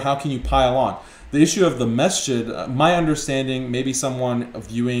therefore how can you pile on? The issue of the masjid, my understanding, maybe someone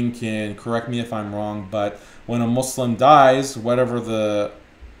viewing can correct me if I'm wrong, but when a Muslim dies, whatever the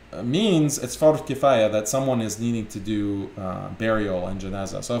means, it's fard kifaya, that someone is needing to do burial and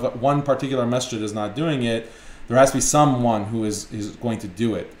janazah. So if one particular masjid is not doing it, there has to be someone who is going to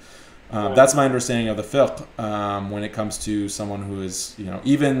do it. That's my understanding of the fiqh when it comes to someone who is,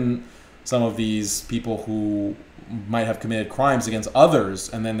 even some of these people who might have committed crimes against others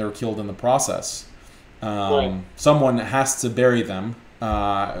and then they're killed in the process. Someone has to bury them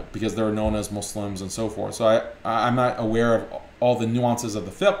because they're known as Muslims and so forth. So I'm not aware of all the nuances of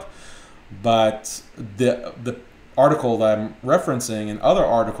the fiqh, but the article that I'm referencing and other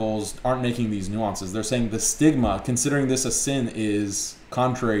articles aren't making these nuances. They're saying the stigma, considering this a sin, is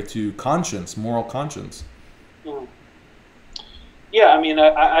contrary to conscience, moral conscience. Yeah, I mean,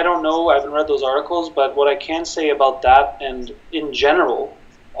 I don't know, I haven't read those articles, but what I can say about that, and in general,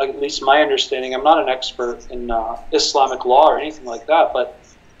 at least my understanding, I'm not an expert in Islamic law or anything like that, but,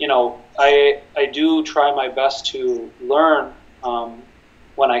 I do try my best to learn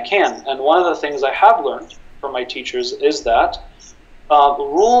when I can. And one of the things I have learned from my teachers is that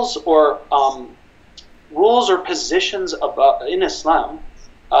rules or positions about in Islam,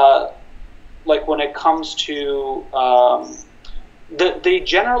 like when it comes to they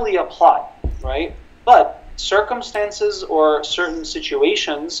generally apply, right? But circumstances or certain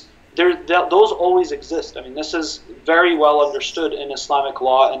situations, those always exist. I mean, this is very well understood in Islamic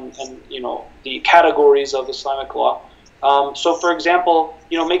law and the categories of Islamic law. So, for example,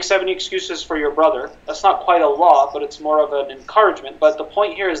 make 70 excuses for your brother. That's not quite a law, but it's more of an encouragement. But the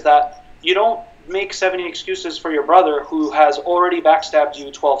point here is that you don't make 70 excuses for your brother who has already backstabbed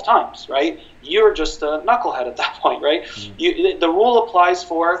you 12 times, right? You're just a knucklehead at that point, right? The rule applies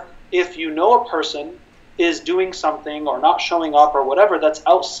for if you know a person is doing something or not showing up or whatever that's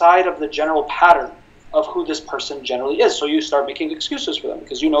outside of the general pattern of who this person generally is. So you start making excuses for them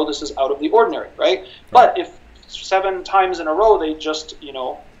because this is out of the ordinary, right? But if 7 times in a row they just,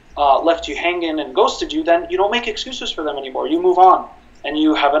 left you hanging and ghosted you, then you don't make excuses for them anymore. You move on and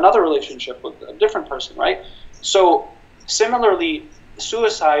you have another relationship with a different person, right? So similarly,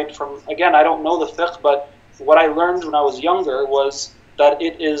 suicide again, I don't know the fiqh, but what I learned when I was younger was that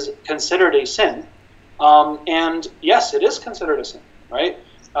it is considered a sin. And yes, it is considered a sin, right?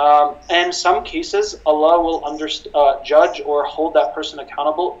 And some cases, Allah will judge or hold that person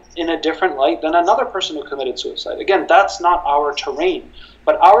accountable in a different light than another person who committed suicide. Again, that's not our terrain.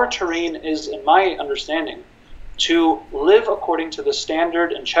 But our terrain is, in my understanding, to live according to the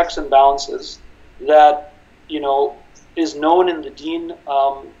standard and checks and balances that, is known in the deen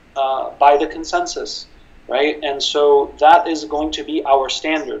by the consensus, right? And so that is going to be our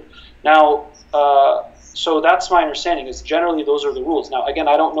standard. Now, so that's my understanding, is generally those are the rules. Now, again,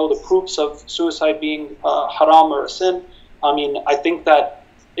 I don't know the proofs of suicide being haram or a sin. I mean, I think that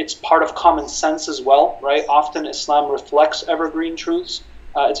it's part of common sense as well, right? Often Islam reflects evergreen truths.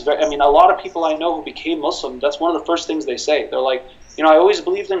 A lot of people I know who became Muslim, that's one of the first things they say. They're like, I always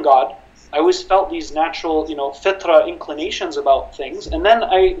believed in God. I always felt these natural, fitra inclinations about things. And then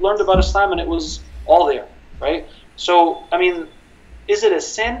I learned about Islam and it was all there, right? So, I mean, is it a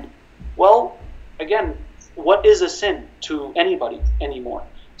sin? Well, again, what is a sin to anybody anymore?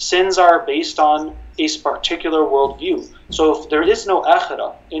 Sins are based on a particular worldview. So if there is no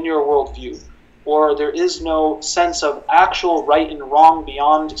akhirah in your worldview, or there is no sense of actual right and wrong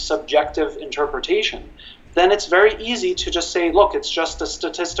beyond subjective interpretation, then it's very easy to just say, look, it's just a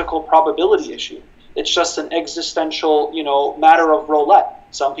statistical probability issue. It's just an existential, matter of roulette.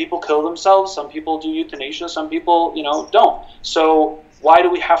 Some people kill themselves, some people do euthanasia, some people, don't. So why do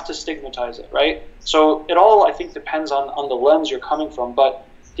we have to stigmatize it, right? So it all, I think, depends on the lens you're coming from. But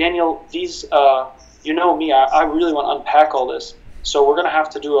Daniel, these, me, I really want to unpack all this. So we're going to have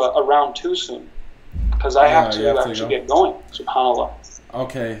to do a round 2 soon, because I have to actually get going, subhanAllah.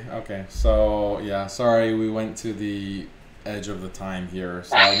 Okay. So, yeah, sorry we went to the edge of the time here.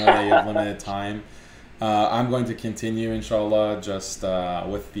 So I know that you have limited time. I'm going to continue, inshallah, just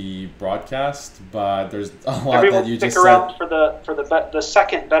with the broadcast, but there's a lot Everyone that you just just around for the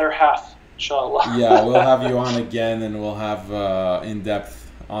second better half, inshallah. Yeah, we'll have you on again, and we'll have in-depth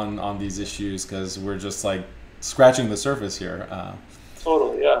on these issues, because we're just like scratching the surface here.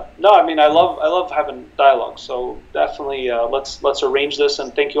 Totally, yeah. No, I mean, I love having dialogue. So definitely, let's arrange this.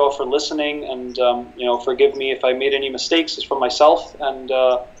 And thank you all for listening. And forgive me if I made any mistakes. It's from myself. And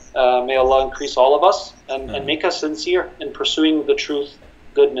may Allah increase all of us and make us sincere in pursuing the truth,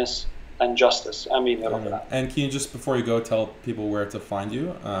 goodness, and justice. Ameen. And can you just, before you go, tell people where to find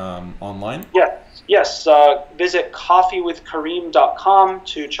you online? Yes. Visit coffeewithkarim.com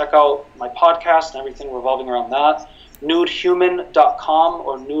to check out my podcast and everything revolving around that. nudehuman.com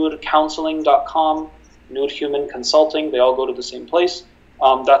or nudecounseling.com, Nude Human Consulting, they all go to the same place.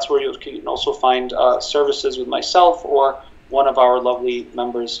 That's where you can also find services with myself or one of our lovely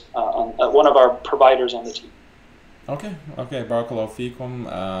members, one of our providers on the team. Okay, barakallahu feekum.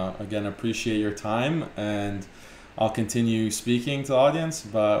 Again, appreciate your time, and I'll continue speaking to the audience,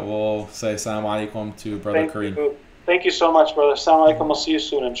 but we'll say assalamu alaikum to Brother Karim. Thank you so much, brother. Assalamu alaikum. We'll see you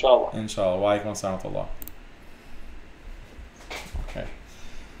soon, inshallah. Inshallah. Wa alaikum assalam wa rahmatullah. Okay.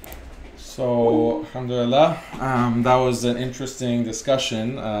 So, alhamdulillah, that was an interesting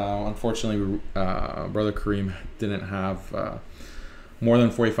discussion. Unfortunately, Brother Karim didn't have more than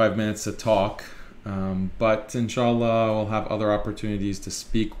 45 minutes to talk, but inshallah, we'll have other opportunities to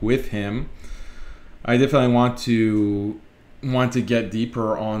speak with him. I definitely want to get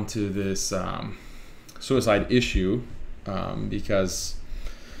deeper onto this suicide issue, because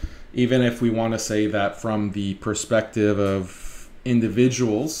even if we want to say that from the perspective of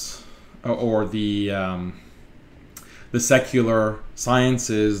individuals or the the secular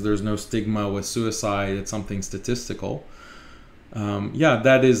sciences, there's no stigma with suicide, it's something statistical. Yeah,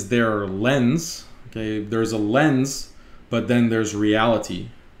 that is their lens. Okay, there's a lens, but then there's reality,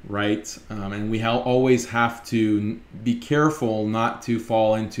 right? And we always have to be careful not to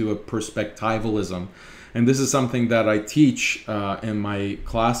fall into a perspectivalism. And this is something that I teach in my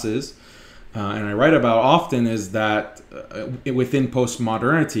classes, and I write about often, is that within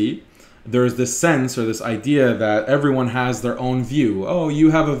postmodernity, there's this sense or this idea that everyone has their own view. Oh, you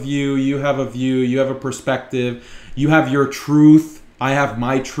have a view, you have a view, you have a perspective, you have your truth, I have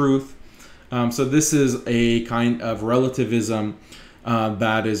my truth. So this is a kind of relativism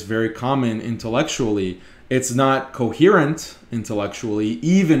that is very common intellectually. It's not coherent intellectually,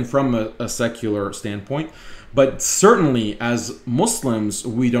 even from a secular standpoint. But certainly as Muslims,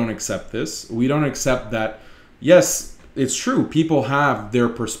 we don't accept this. We don't accept that, yes, it's true, people have their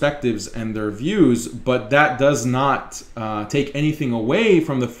perspectives and their views, but that does not take anything away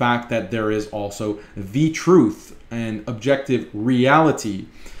from the fact that there is also the truth and objective reality.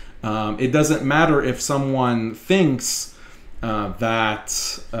 It doesn't matter if someone thinks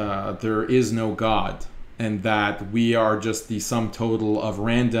that there is no God, and that we are just the sum total of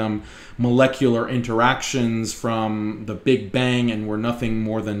random molecular interactions from the Big Bang and we're nothing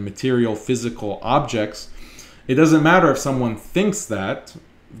more than material physical objects. It doesn't matter if someone thinks that.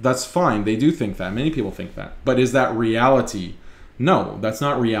 That's fine. They do think that. Many people think that. But is that reality? No, that's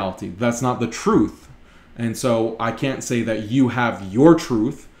not reality. That's not the truth. And so I can't say that you have your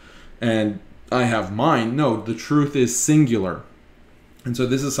truth and I have mine. No, the truth is singular. And so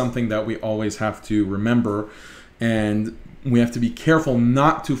this is something that we always have to remember, and we have to be careful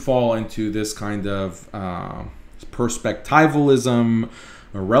not to fall into this kind of perspectivalism,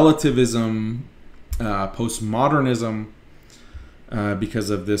 relativism, postmodernism, because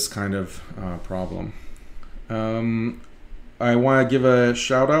of this kind of problem. I want to give a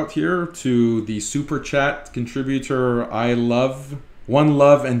shout out here to the super chat contributor One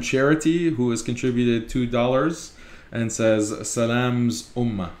Love and Charity, who has contributed $2 and says Salams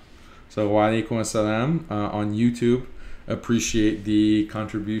Ummah. So wa alaikum assalam on YouTube. Appreciate the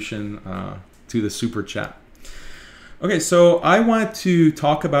contribution to the super chat. Okay, so I want to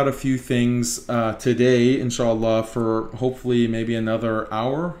talk about a few things today, inshallah, for hopefully maybe another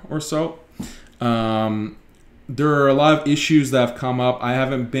hour or so. There are a lot of issues that have come up. I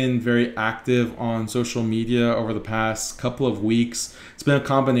haven't been very active on social media over the past couple of weeks. It's been a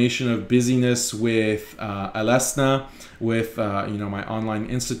combination of busyness with Alesna, with my online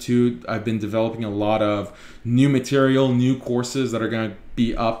institute. I've been developing a lot of new material, new courses that are going to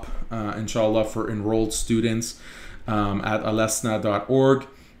be up, inshallah, for enrolled students at alesna.org.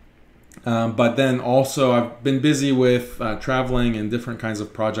 But then also I've been busy with traveling and different kinds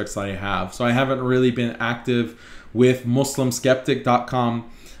of projects that I have. So I haven't really been active with muslimskeptic.com.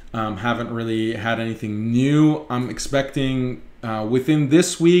 Haven't really had anything new. I'm expecting within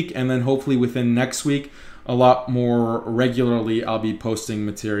this week and then hopefully within next week, a lot more regularly I'll be posting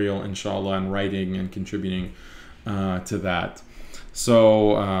material, inshallah, and writing and contributing to that.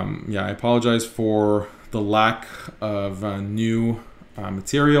 So I apologize for the lack of new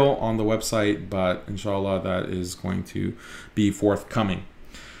material on the website, but inshallah that is going to be forthcoming.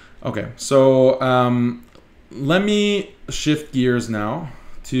 Okay, so let me shift gears now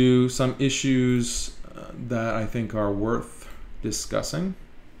to some issues that I think are worth discussing.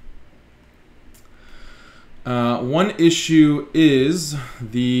 One issue is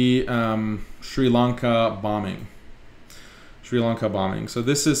the Sri Lanka bombing. So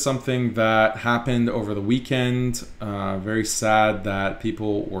this is something that happened over the weekend. Very sad that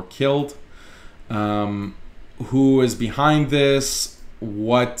people were killed. Who is behind this?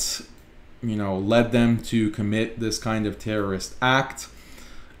 What led them to commit this kind of terrorist act?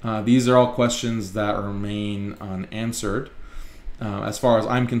 These are all questions that remain unanswered. As far as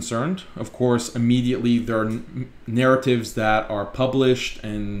I'm concerned, of course, immediately there are narratives that are published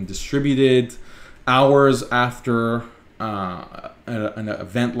and distributed hours after an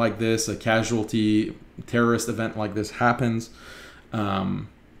event like this, a casualty terrorist event like this happens.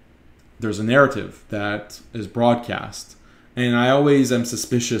 There's a narrative that is broadcast. And I always am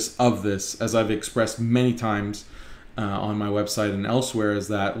suspicious of this, as I've expressed many times on my website and elsewhere, is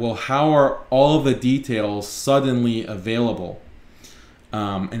that, well, how are all of the details suddenly available?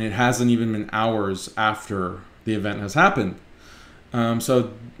 And it hasn't even been hours after the event has happened.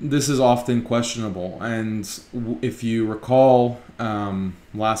 So this is often questionable. And if you recall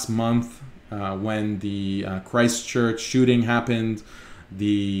last month when the Christchurch shooting happened,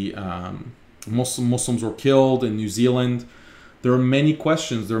 the Muslims were killed in New Zealand. there are many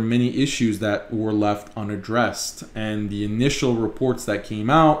questions, there are many issues that were left unaddressed. And the initial reports that came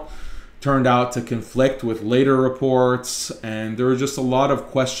out turned out to conflict with later reports. And there were just a lot of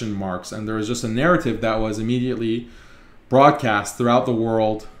question marks. And there was just a narrative that was immediately broadcast throughout the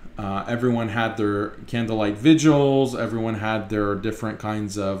world. Everyone had their candlelight vigils. Everyone had their different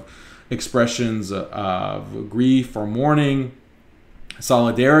kinds of expressions of grief or mourning,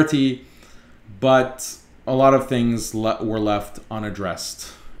 solidarity. But a lot of things were left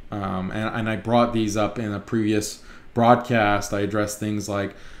unaddressed. And I brought these up in a previous broadcast. I addressed things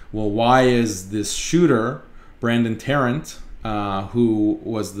like, well, why is this shooter, Brandon Tarrant, who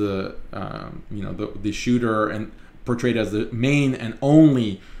was the shooter and portrayed as the main and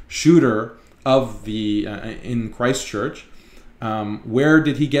only shooter of the in Christchurch, where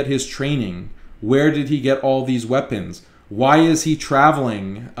did he get his training? Where did he get all these weapons? Why is he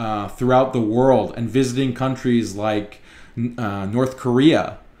traveling throughout the world and visiting countries like North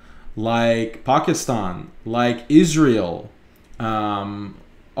Korea, like Pakistan, like Israel,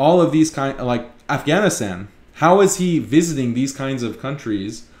 all of these like Afghanistan? How is he visiting these kinds of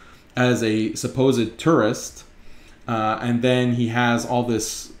countries as a supposed tourist? And then he has all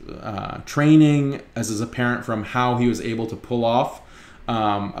this training, as is apparent from how he was able to pull off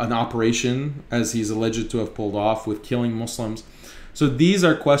an operation, as he's alleged to have pulled off, with killing Muslims. So these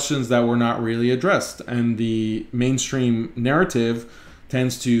are questions that were not really addressed, and the mainstream narrative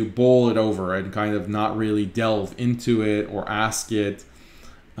tends to bowl it over and kind of not really delve into it or ask it.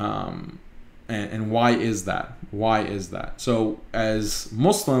 And why is that? Why is that? So as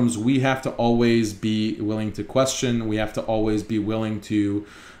Muslims, we have to always be willing to question. We have to always be willing to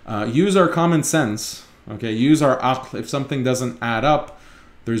use our common sense. Okay, use our aql. If something doesn't add up,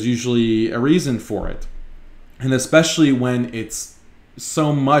 there's usually a reason for it. And especially when it's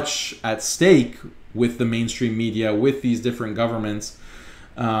so much at stake with the mainstream media, with these different governments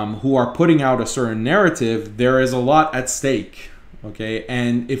who are putting out a certain narrative, there is a lot at stake. Okay,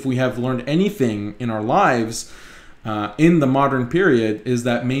 and if we have learned anything in our lives in the modern period, is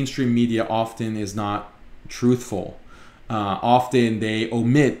that mainstream media often is not truthful. Often they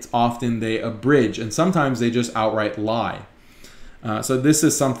omit, often they abridge, and sometimes they just outright lie. So this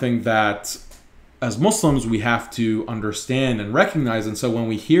is something that as Muslims we have to understand and recognize. And so when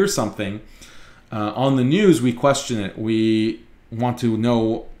we hear something on the news, we question it. We want to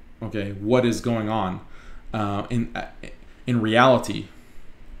know, okay, what is going on in reality,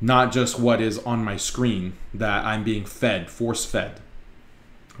 not just what is on my screen that I'm being fed, force-fed,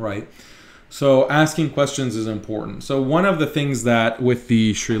 right? So asking questions is important. So one of the things that with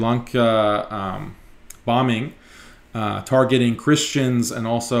the Sri Lanka bombing, targeting Christians and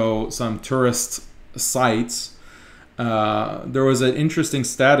also some tourist sites, there was an interesting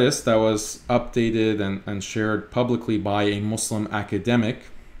status that was updated and shared publicly by a Muslim academic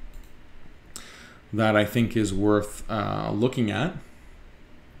that I think is worth looking at.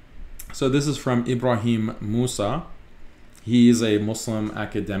 So this is from Ibrahim Musa. He is a Muslim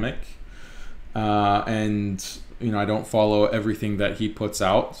academic, and I don't follow everything that he puts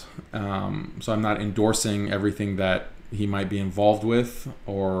out, so I'm not endorsing everything that he might be involved with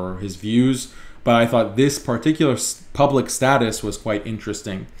or his views, but I thought this particular public status was quite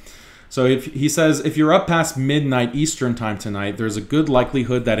interesting. So he says, if you're up past midnight Eastern time tonight, there's a good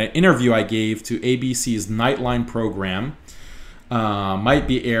likelihood that an interview I gave to ABC's Nightline program might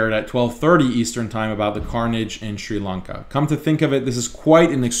be aired at 12:30 Eastern time about the carnage in Sri Lanka. Come to think of it, this is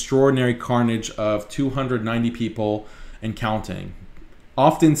quite an extraordinary carnage of 290 people and counting.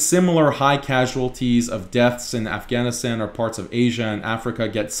 Often similar high casualties of deaths in Afghanistan or parts of Asia and Africa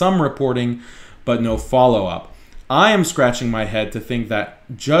get some reporting, but no follow-up. I am scratching my head to think that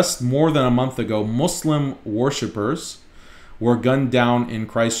just more than a month ago, Muslim worshippers were gunned down in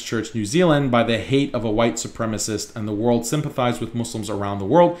Christchurch, New Zealand by the hate of a white supremacist, and the world sympathized with Muslims around the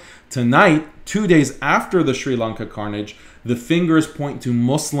world. Tonight, 2 days after the Sri Lanka carnage, the fingers point to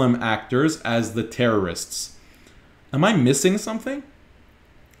Muslim actors as the terrorists. Am I missing something?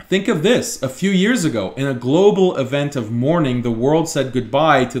 Think of this. A few years ago, in a global event of mourning, the world said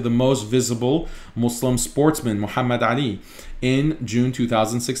goodbye to the most visible Muslim sportsman, Muhammad Ali, in June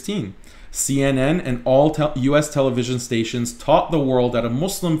 2016. CNN and all U.S. television stations taught the world that a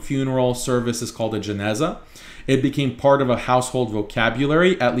Muslim funeral service is called a janazah. It became part of a household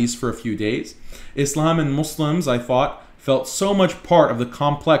vocabulary, at least for a few days. Islam and Muslims, I thought, felt so much part of the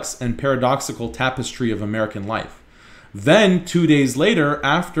complex and paradoxical tapestry of American life. Then, 2 days later,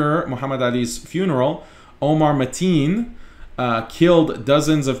 after Muhammad Ali's funeral, Omar Mateen killed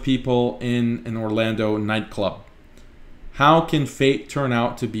dozens of people in an Orlando nightclub. How can fate turn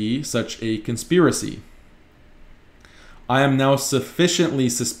out to be such a conspiracy? I am now sufficiently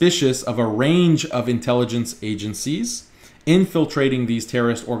suspicious of a range of intelligence agencies infiltrating these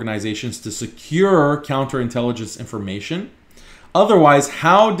terrorist organizations to secure counterintelligence information. Otherwise,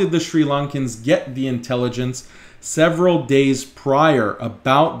 how did the Sri Lankans get the intelligence several days prior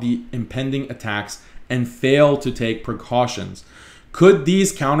about the impending attacks and fail to take precautions? Could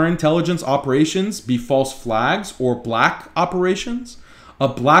these counterintelligence operations be false flags or black operations? A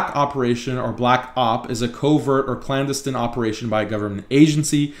black operation or black op is a covert or clandestine operation by a government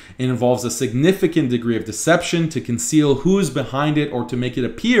agency. It involves a significant degree of deception to conceal who is behind it or to make it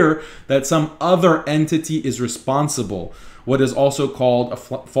appear that some other entity is responsible. What is also called a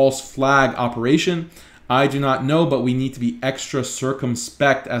false flag operation. I do not know, but we need to be extra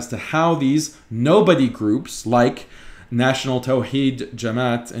circumspect as to how these nobody groups like National Tawheed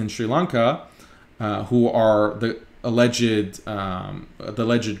Jamaat in Sri Lanka, who are the alleged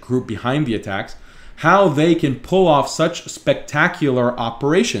group behind the attacks, how they can pull off such spectacular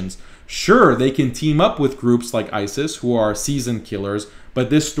operations. Sure, they can team up with groups like ISIS, who are seasoned killers,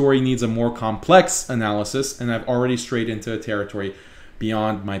 but this story needs a more complex analysis, and I've already strayed into a territory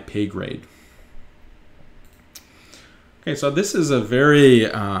beyond my pay grade. Okay, so this is a very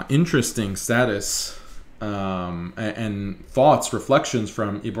interesting status and thoughts, reflections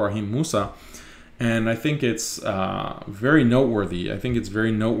from Ibrahim Musa. And I think it's very noteworthy. I think it's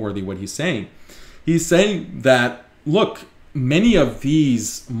very noteworthy what he's saying. He's saying that, look, many of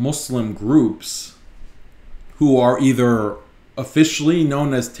these Muslim groups who are either officially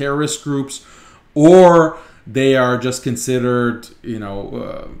known as terrorist groups or they are just considered,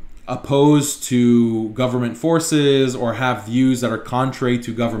 opposed to government forces or have views that are contrary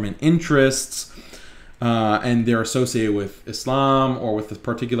to government interests, and they're associated with Islam or with a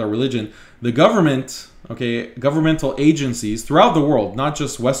particular religion. The government, governmental agencies throughout the world, not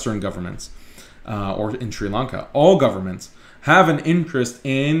just Western governments or in Sri Lanka, all governments have an interest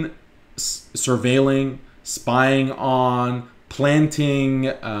in surveilling, spying on,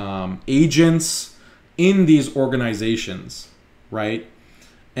 planting agents in these organizations, right?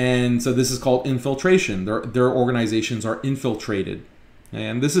 And so this is called infiltration. Their organizations are infiltrated.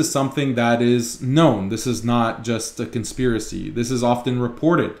 And this is something that is known. This is not just a conspiracy. This is often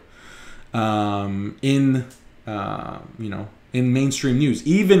reported in mainstream news,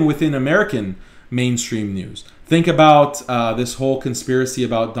 even within American mainstream news. Think about this whole conspiracy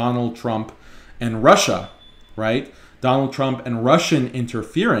about Donald Trump and Russia, right? Donald Trump and Russian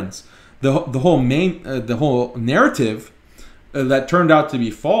interference. The whole narrative that turned out to be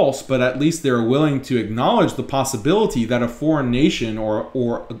false, but at least they're willing to acknowledge the possibility that a foreign nation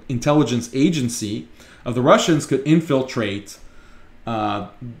or intelligence agency of the Russians could infiltrate the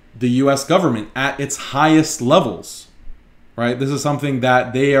U.S. government at its highest levels, right? This is something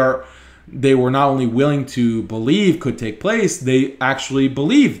that they were not only willing to believe could take place, they actually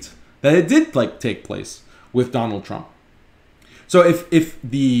believed that it did take place with Donald Trump. So if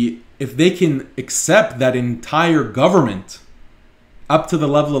they can accept that entire government up to the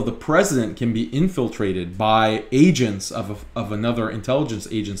level of the president can be infiltrated by agents of another intelligence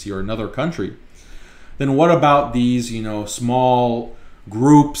agency or another country, then what about these, small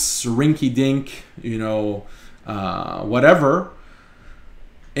groups, rinky-dink, whatever,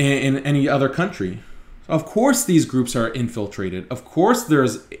 in any other country? Of course these groups are infiltrated. Of course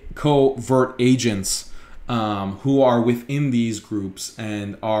there's covert agents who are within these groups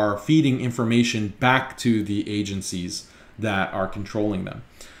and are feeding information back to the agencies that are controlling them.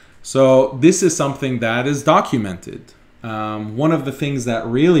 So this is something that is documented. One of the things that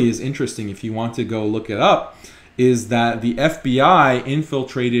really is interesting, if you want to go look it up, is that the FBI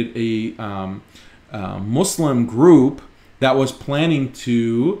infiltrated a Muslim group that was planning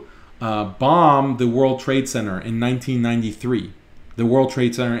to bomb the World Trade Center in 1993. The World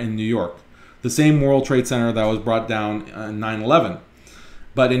Trade Center in New York. The same World Trade Center that was brought down in 9/11.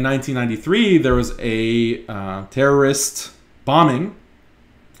 But in 1993, there was a terrorist bombing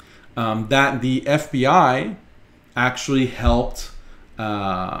that the FBI actually helped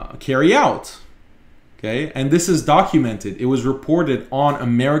carry out. Okay, and this is documented. It was reported on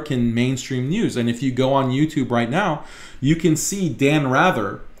American mainstream news. And if you go on YouTube right now, you can see Dan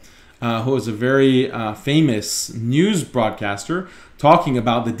Rather, who is a very famous news broadcaster, talking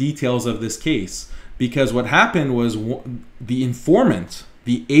about the details of this case. Because what happened was the informant,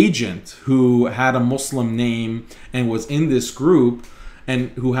 the agent who had a Muslim name and was in this group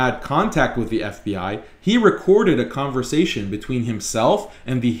and who had contact with the FBI, he recorded a conversation between himself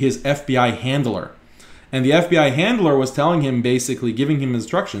and his FBI handler. And the FBI handler was telling him, basically giving him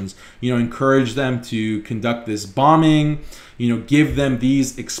instructions, encourage them to conduct this bombing, give them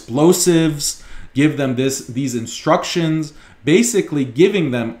these explosives, give them these instructions, basically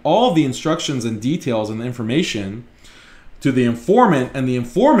giving them all the instructions and details and information to the informant. And the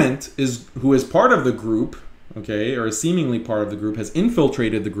informant is who is part of the group, okay, or is seemingly part of the group, has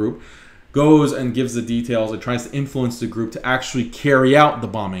infiltrated the group, goes and gives the details and tries to influence the group to actually carry out the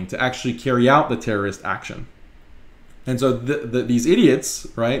bombing, to actually carry out the terrorist action. And so these idiots,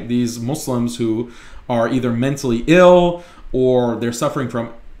 right, these Muslims who are either mentally ill or they're suffering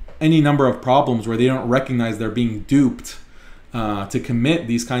from any number of problems where they don't recognize they're being duped to commit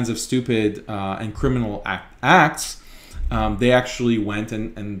these kinds of stupid and criminal acts, they actually went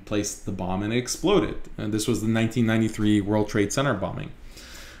and placed the bomb and it exploded. And this was the 1993 World Trade Center bombing.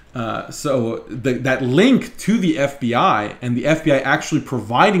 So that link to the FBI and the FBI actually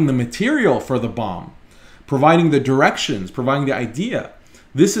providing the material for the bomb, providing the directions, providing the idea,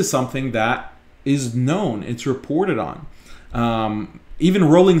 this is something that is known. It's reported on. Even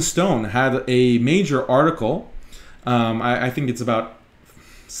Rolling Stone had a major article. I think it's about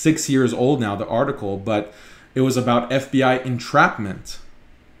 6 years old now, the article, but it was about FBI entrapment.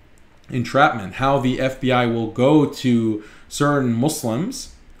 How the FBI will go to certain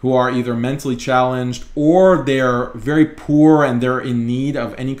Muslims who are either mentally challenged or they're very poor and they're in need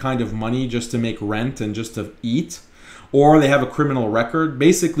of any kind of money just to make rent and just to eat, or they have a criminal record,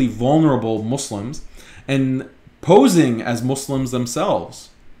 basically vulnerable Muslims, and posing as Muslims themselves,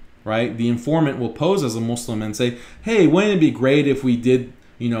 right? The informant will pose as a Muslim and say, hey, wouldn't it be great if we did,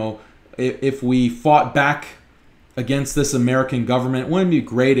 if we fought back against this American government? Wouldn't it be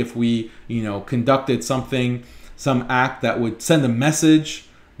great if we, conducted some act that would send a message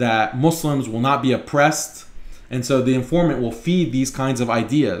that Muslims will not be oppressed? And so the informant will feed these kinds of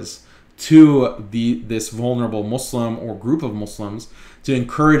ideas to this vulnerable Muslim or group of Muslims to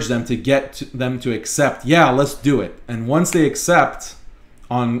encourage them to them to accept, yeah, let's do it. And once they accept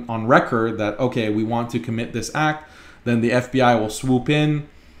on record that, okay, we want to commit this act, then the FBI will swoop in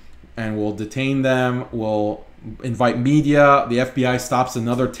and will detain them, will invite media. The FBI stops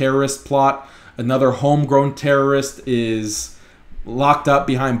another terrorist plot. Another homegrown terrorist is locked up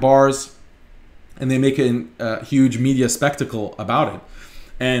behind bars, and they make a huge media spectacle about it.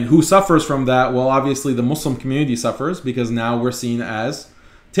 And who suffers from that? Well, obviously the Muslim community suffers, because now we're seen as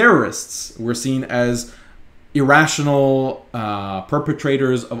terrorists. We're seen as irrational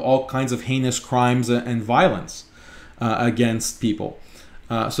perpetrators of all kinds of heinous crimes and violence against people.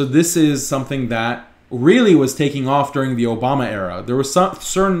 So this is something that really was taking off during the Obama era. There were some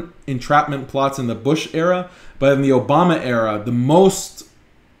certain entrapment plots in the Bush era, but in the Obama era, the most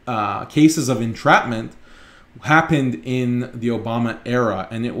cases of entrapment happened in the Obama era,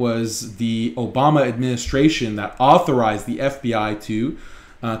 and it was the Obama administration that authorized the FBI to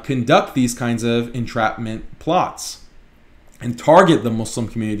conduct these kinds of entrapment plots and target the Muslim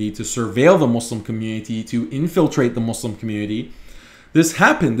community, to surveil the Muslim community, to infiltrate the Muslim community. This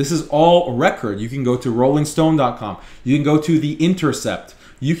happened. This is all record. You can go to rollingstone.com. You can go to The Intercept.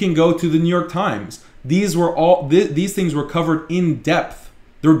 You can go to the New York Times. These things were covered in depth.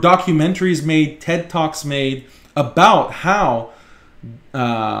 There were documentaries made, TED Talks made about how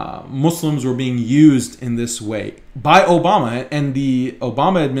Muslims were being used in this way by Obama, and the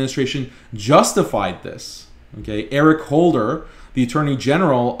Obama administration justified this. Okay, Eric Holder, the Attorney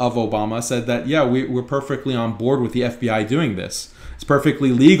General of Obama, said that, yeah, we're perfectly on board with the FBI doing this. It's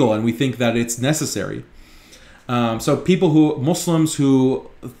perfectly legal, and we think that it's necessary. So Muslims who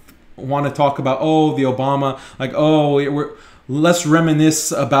want to talk about, the Obama, let's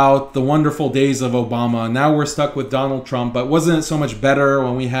reminisce about the wonderful days of Obama. Now we're stuck with Donald Trump, but wasn't it so much better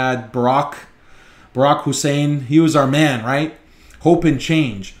when we had Barack Hussein? He was our man, right? Hope and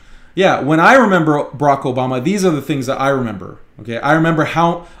change. Yeah, when I remember Barack Obama, these are the things that I remember. Okay, I remember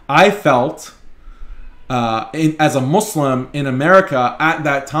how I felt as a Muslim in America at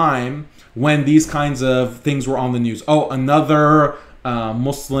that time when these kinds of things were on the news. Another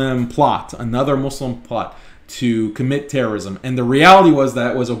Muslim plot to commit terrorism. And the reality was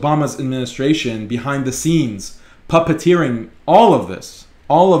that it was Obama's administration behind the scenes puppeteering all of this,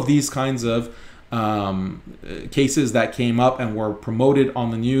 all of these kinds of cases that came up and were promoted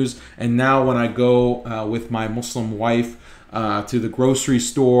on the news. And now when I go with my Muslim wife to the grocery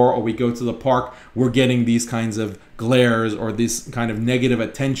store, or we go to the park, we're getting these kinds of glares or this kind of negative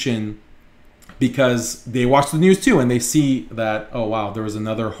attention, because they watch the news too and they see that, oh wow, there was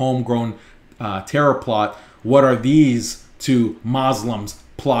another homegrown terror plot. What are these two Muslims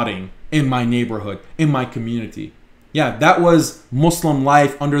plotting in my neighborhood, in my community? Yeah, that was Muslim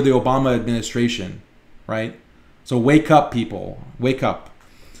life under the Obama administration, right? So wake up, people, wake up.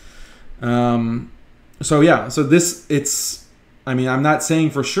 So I mean, I'm not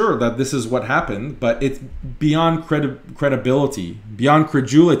saying for sure that this is what happened, but it's beyond credibility, beyond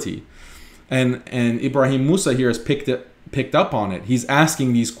credulity. And Ibrahim Musa here has picked up on it. He's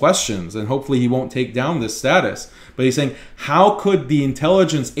asking these questions, and hopefully he won't take down this status. But he's saying, how could the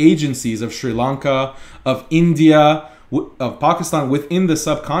intelligence agencies of Sri Lanka, of India, of Pakistan, within the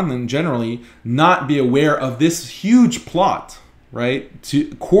subcontinent generally, not be aware of this huge plot, right?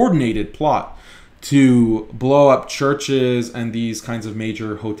 Coordinated plot to blow up churches and these kinds of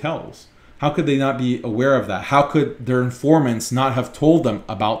major hotels. How could they not be aware of that? How could their informants not have told them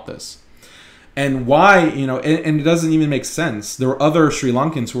about this? And why, you know, and it doesn't even make sense. There were other Sri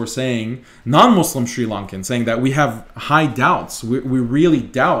Lankans who were saying, non-Muslim Sri Lankans, saying that we have high doubts. We really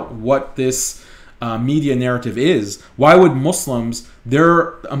doubt what this media narrative is. Why would Muslims,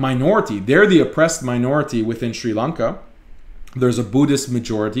 they're a minority. They're the oppressed minority within Sri Lanka. There's a Buddhist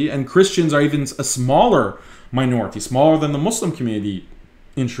majority, and Christians are even a smaller minority, smaller than the Muslim community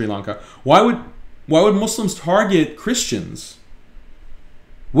in Sri Lanka. Why would Muslims target Christians?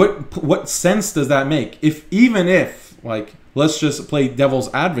 What sense does that make? Even if, like, let's just play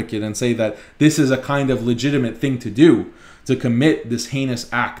devil's advocate and say that this is a kind of legitimate thing to do, to commit this heinous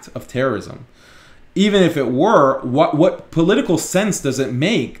act of terrorism. Even if it were, what political sense does it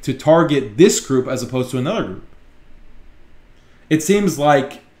make to target this group as opposed to another group? It seems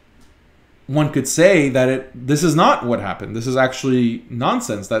like one could say that this is not what happened. This is actually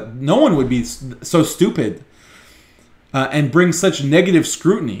nonsense, that no one would be so stupid and bring such negative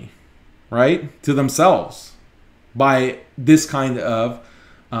scrutiny, right, to themselves by this kind of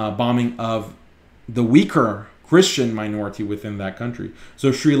bombing of the weaker Christian minority within that country.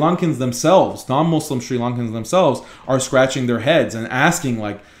 So Sri Lankans themselves, non-Muslim Sri Lankans themselves, are scratching their heads and asking,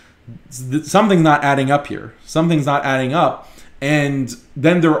 like, something's not adding up here. Something's not adding up. And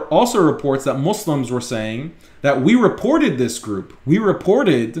then there are also reports that Muslims were saying that we reported this group. We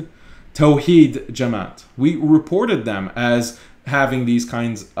reported Tawheed Jamaat. We reported them as having these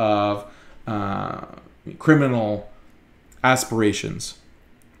kinds of criminal aspirations.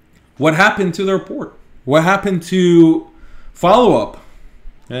 What happened to the report? What happened to follow-up?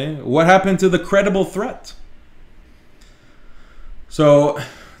 Okay? What happened to the credible threat? So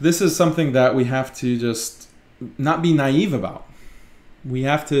this is something that we have to just not be naive about. We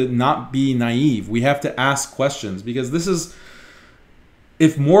have to not be naive. We have to ask questions, because this is,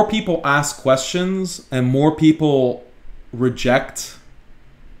 if more people ask questions and more people reject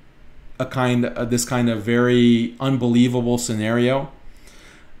this kind of very unbelievable scenario,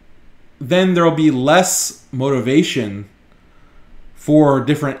 then there'll be less motivation for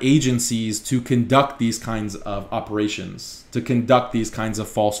different agencies to conduct these kinds of operations, to conduct these kinds of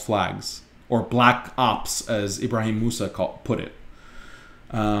false flags, or black ops, as Ibrahim Musa put it.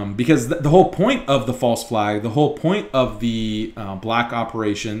 Because the whole point of the false flag, the whole point of the black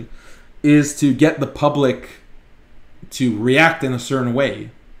operation, is to get the public to react in a certain way.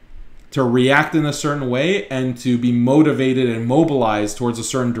 To react in a certain way and to be motivated and mobilized towards a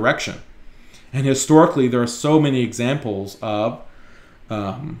certain direction. And historically, there are so many examples of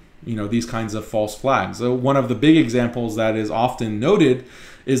these kinds of false flags. So one of the big examples that is often noted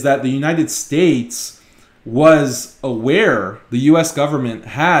is that the United States was aware, the US government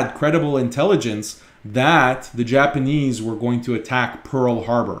had credible intelligence that the Japanese were going to attack Pearl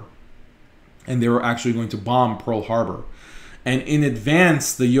Harbor. And they were actually going to bomb Pearl Harbor. And in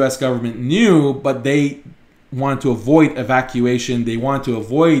advance, the US government knew, but they wanted to avoid evacuation. They wanted to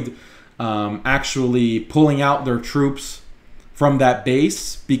avoid actually pulling out their troops from that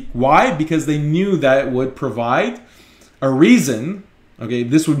base. Why? Because they knew that it would provide a reason. Okay,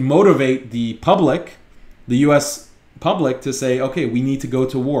 this would motivate the public, the U.S. public, to say, okay, we need to go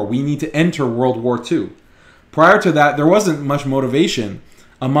to war. We need to enter World War II. Prior to that, there wasn't much motivation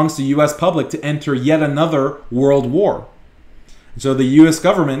amongst the U.S. public to enter yet another world war. So the U.S.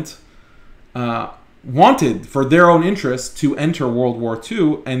 government wanted, for their own interest, to enter World War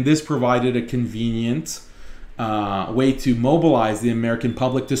II, and this provided a convenient way to mobilize the American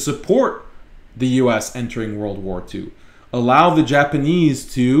public to support the U.S. entering World War II. Allow the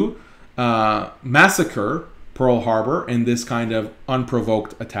Japanese to massacre Pearl Harbor in this kind of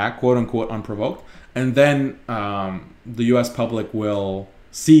unprovoked attack, quote-unquote unprovoked, and then the U.S. public will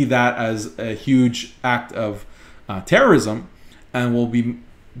see that as a huge act of terrorism, and will be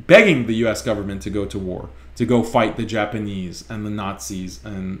begging the U.S. government to go to war, to go fight the Japanese and the Nazis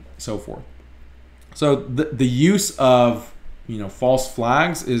and so forth. So the use of false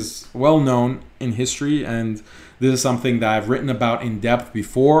flags is well known in history, and this is something that I've written about in depth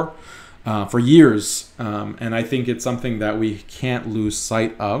before for years, and I think it's something that we can't lose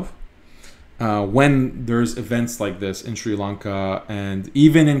sight of. when there's events like this in Sri Lanka and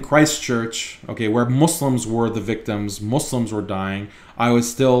even in Christchurch, okay, where Muslims were the victims, Muslims were dying, I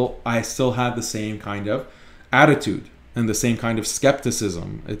still had the same kind of attitude and the same kind of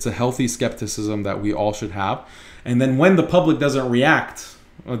skepticism. It's a healthy skepticism that we all should have. And then when the public doesn't react,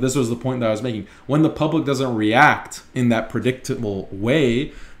 this was the point that I was making, when the public doesn't react in that predictable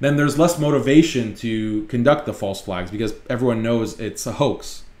way, then there's less motivation to conduct the false flags because everyone knows it's a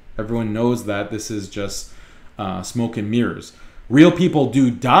hoax. Everyone knows that this is just smoke and mirrors. Real people do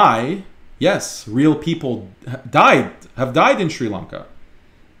die. Yes, real people have died in Sri Lanka.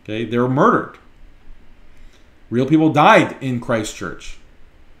 Okay, they were murdered. Real people died in Christchurch.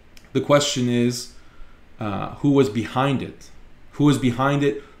 The question is, who was behind it? Who was behind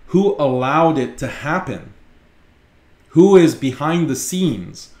it? Who allowed it to happen? Who is behind the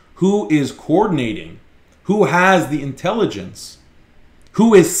scenes? Who is coordinating? Who has the intelligence?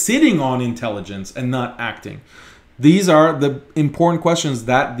 Who is sitting on intelligence and not acting? These are the important questions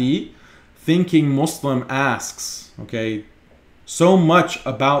that the thinking Muslim asks. Okay, so much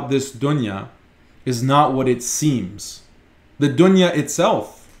about this dunya is not what it seems. The dunya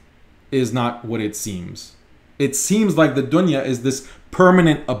itself is not what it seems. It seems like the dunya is this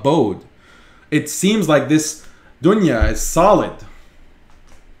permanent abode. It seems like this dunya is solid,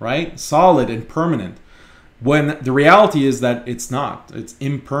 right? Solid and permanent. When the reality is that it's not. It's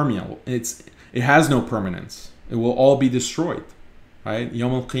impermeable. It has no permanence. It will all be destroyed, right?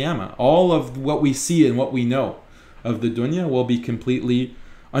 Yawm al-Qiyamah. All of what we see and what we know of the dunya will be completely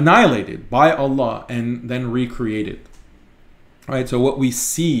annihilated by Allah and then recreated, right? So what we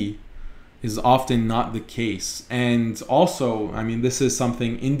see is often not the case. And also, I mean, this is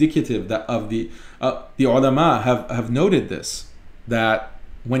something indicative that of the ulama have noted this, that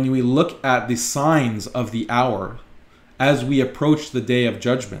when we look at the signs of the hour as we approach the day of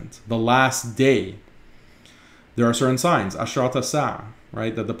judgment, the last day, there are certain signs, Ashrat as-Sa'a,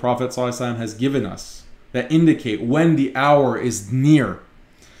 right, that the Prophet ﷺ has given us that indicate when the hour is near.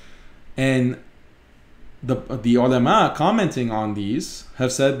 And the ulama commenting on these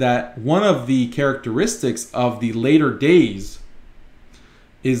have said that one of the characteristics of the later days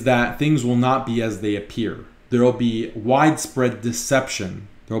is that things will not be as they appear. There will be widespread deception.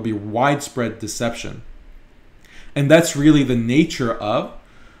 There will be widespread deception. And that's really the nature of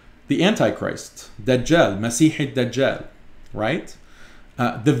the Antichrist, Dajjal, Masih al-Dajjal, right?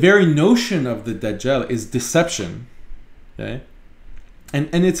 The very notion of the Dajjal is deception, okay? And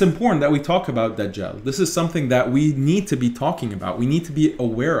it's important that we talk about Dajjal. This is something that we need to be talking about. We need to be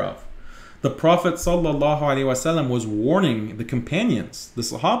aware of. The Prophet ﷺ was warning the companions, the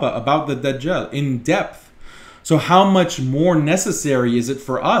Sahaba, about the Dajjal in depth. So how much more necessary is it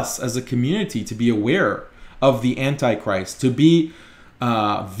for us as a community to be aware of the Antichrist, to be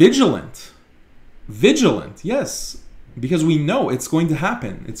vigilant? Vigilant, yes, because we know it's going to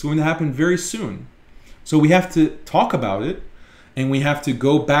happen. It's going to happen very soon. So we have to talk about it. And we have to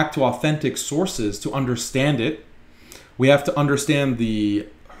go back to authentic sources to understand it. We have to understand the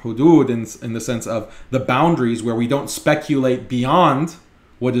hudud in the sense of the boundaries where we don't speculate beyond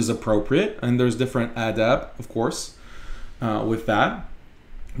what is appropriate. And there's different adab, of course, with that.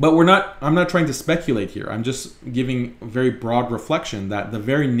 But I'm not trying to speculate here. I'm just giving a very broad reflection that the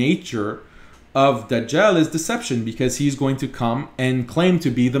very nature of Dajjal is deception, because he's going to come and claim to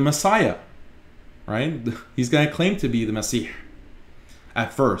be the Messiah, right? He's going to claim to be the Masih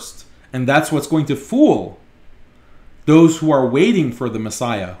at first. And that's what's going to fool those who are waiting for the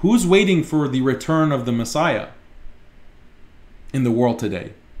Messiah. Who's waiting for the return of the Messiah in the world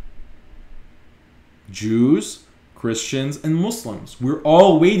today? Jews, Christians, and Muslims. We're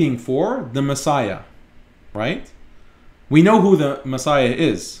all waiting for the Messiah, right? We know who the Messiah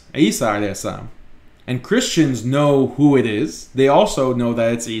is, Isa alayhi salam. And Christians know who it is. They also know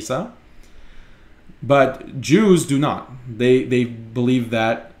that it's Isa. But Jews do not. They believe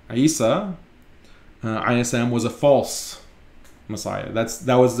that Isa alayhi salam was a false Messiah.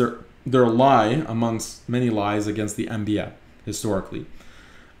 That was their lie amongst many lies against the Anbiya historically.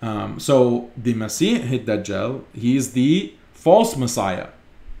 So the Masih al-Dajjal, he's the false Messiah.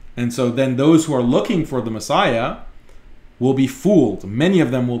 And so then those who are looking for the Messiah will be fooled. Many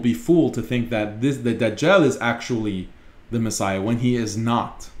of them will be fooled to think that the Dajjal is actually the Messiah when he is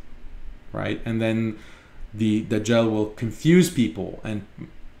not. Right? And then the Dajjal will confuse people and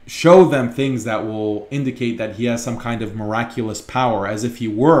show them things that will indicate that he has some kind of miraculous power, as if he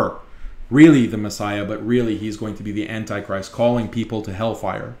were really the Messiah, but really he's going to be the Antichrist, calling people to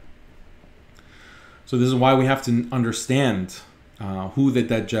hellfire. So this is why we have to understand who the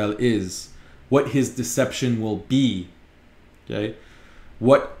Dajjal is, what his deception will be. Okay,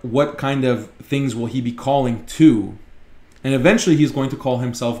 what kind of things will he be calling to? And eventually he's going to call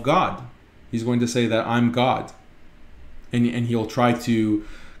himself God. He's going to say that I'm God. And he'll try to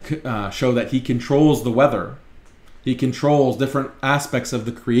show that he controls the weather. He controls different aspects of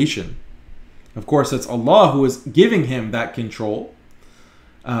the creation. Of course, it's Allah who is giving him that control,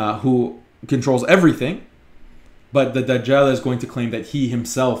 who controls everything. But the Dajjal is going to claim that he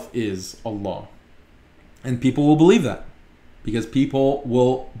himself is Allah. And people will believe that. Because people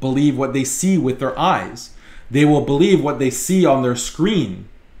will believe what they see with their eyes. They will believe what they see on their screen.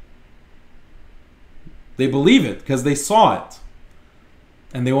 They believe it because they saw it.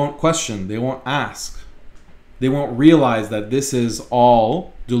 And they won't question. They won't ask. They won't realize that this is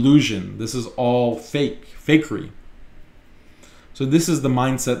all delusion. This is all fakery. So this is the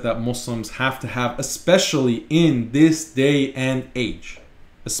mindset that Muslims have to have, especially in this day and age.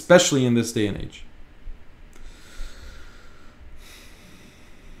 Especially in this day and age.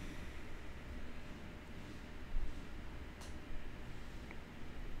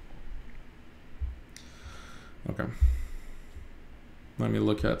 Okay. Let me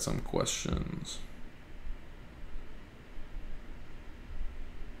look at some questions.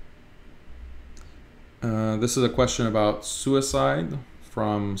 This is a question about suicide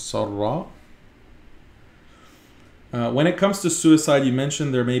from Sarra. When it comes to suicide, you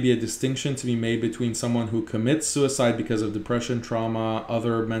mentioned there may be a distinction to be made between someone who commits suicide because of depression, trauma,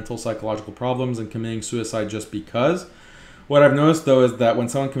 other mental psychological problems, and committing suicide just because. What I've noticed, though, is that when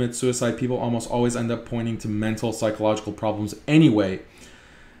someone commits suicide, people almost always end up pointing to mental psychological problems anyway,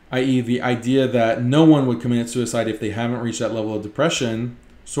 i.e. the idea that no one would commit suicide if they haven't reached that level of depression.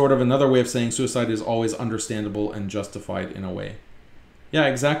 Sort of another way of saying suicide is always understandable and justified in a way. Yeah,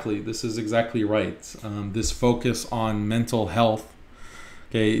 exactly. This is exactly right. This focus on mental health.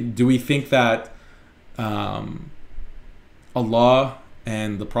 Okay, do we think that Allah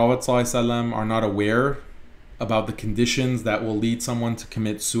and the Prophet ﷺ are not aware about the conditions that will lead someone to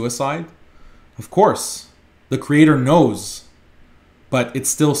commit suicide? Of course. The Creator knows. But it's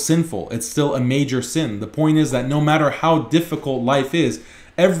still sinful. It's still a major sin. The point is that no matter how difficult life is,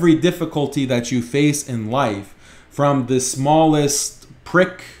 every difficulty that you face in life, from the smallest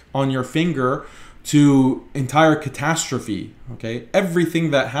prick on your finger to entire catastrophe, okay,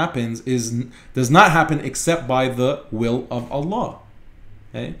 everything that happens does not happen except by the will of Allah.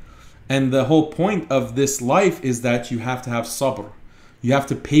 Okay, and the whole point of this life is that you have to have sabr. You have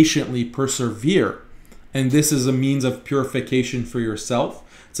to patiently persevere, and this is a means of purification for yourself.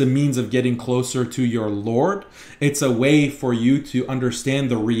 It's a means of getting closer to your Lord. It's a way for you to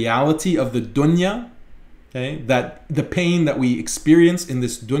understand the reality of the dunya. Okay? That the pain that we experience in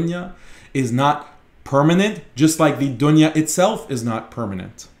this dunya is not permanent, just like the dunya itself is not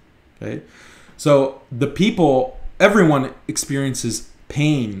permanent. Okay? So the people, everyone experiences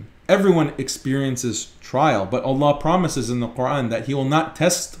pain. Everyone experiences trial. But Allah promises in the Quran that He will not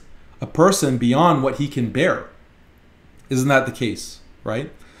test a person beyond what he can bear. Isn't that the case?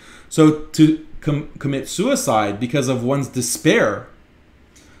 Right? So to commit suicide because of one's despair,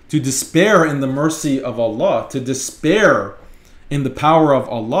 to despair in the mercy of Allah, to despair in the power of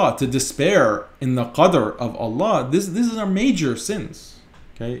Allah, to despair in the qadr of Allah, these are major sins.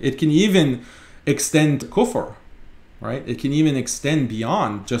 Okay? It can even extend to kufr, right? It can even extend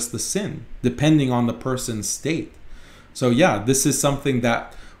beyond just the sin, depending on the person's state. So yeah, this is something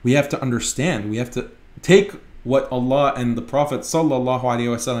that we have to understand. We have to take what Allah and the Prophet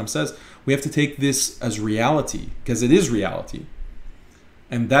ﷺ says. We have to take this as reality, because it is reality.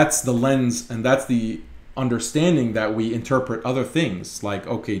 And that's the lens, and that's the understanding that we interpret other things, like,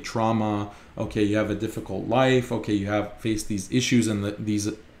 okay, trauma, okay, you have a difficult life, okay, you have faced these issues and these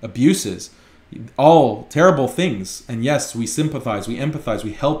abuses, all terrible things. And yes, we sympathize, we empathize,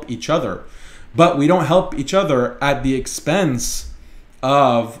 we help each other, but we don't help each other at the expense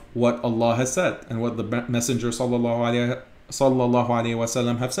of what Allah has said and what the Messenger sallallahu alaihi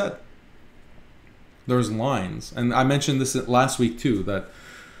wasallam have said. There's lines, and I mentioned this last week too, that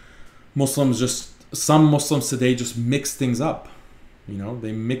some Muslims today just mix things up. You know,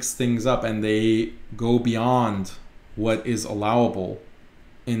 they mix things up and they go beyond what is allowable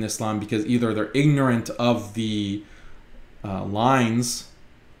in Islam, because either they're ignorant of the lines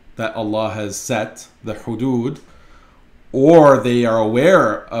that Allah has set, the hudud, or they are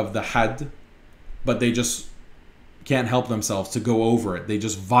aware of the had, but they just can't help themselves to go over it. They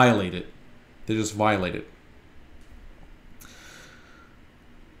just violate it. They just violate it.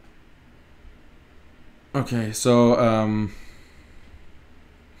 Okay, so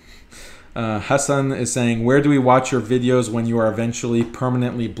Hassan is saying, where do we watch your videos when you are eventually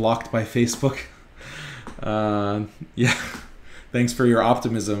permanently blocked by Facebook? Yeah, Thanks for your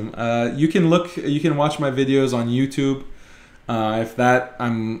optimism. You can watch my videos on YouTube. If that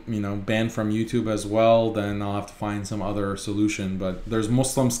I'm banned from YouTube as well, then I'll have to find some other solution. But there's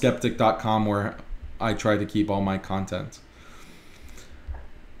muslimskeptic.com where I try to keep all my content.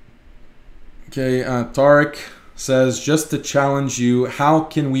 Okay, Tariq says, just to challenge you, how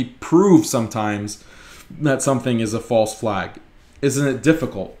can we prove sometimes that something is a false flag? Isn't it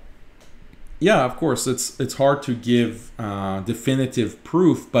difficult? Yeah, of course, it's hard to give definitive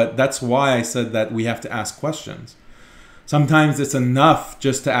proof, but that's why I said that we have to ask questions. Sometimes it's enough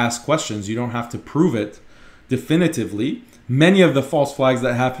just to ask questions. You don't have to prove it definitively. Many of the false flags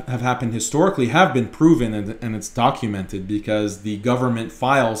that have happened historically have been proven, and it's documented because the government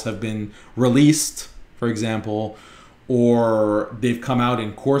files have been released, for example, or they've come out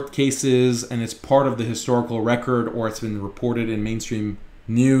in court cases and it's part of the historical record, or it's been reported in mainstream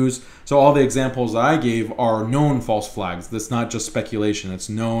news. So all the examples I gave are known false flags. That's not just speculation. It's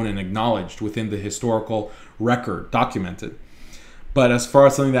known and acknowledged within the historical record, documented. But as far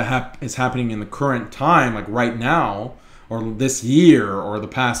as something that is happening in the current time, like right now, or this year, or the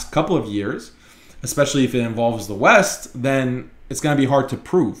past couple of years, especially if it involves the West, then it's going to be hard to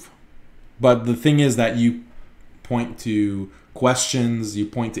prove. But the thing is that you point to questions, you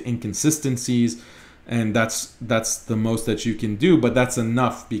point to inconsistencies, and that's the most that you can do. But that's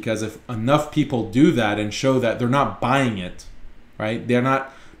enough, because if enough people do that and show that they're not buying it, right? They're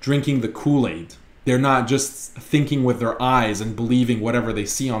not drinking the Kool-Aid. They're not just thinking with their eyes and believing whatever they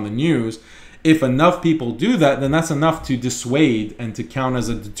see on the news. If enough people do that, then that's enough to dissuade and to count as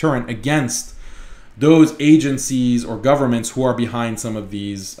a deterrent against those agencies or governments who are behind some of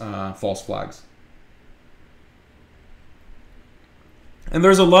these false flags. And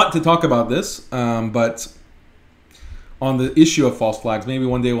there's a lot to talk about this, but on the issue of false flags, maybe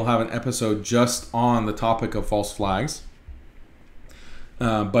one day we'll have an episode just on the topic of false flags.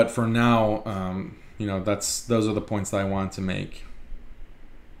 But for now, those are the points that I wanted to make.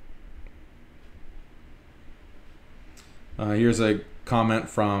 Here's a comment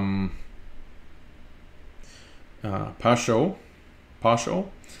from Pasho.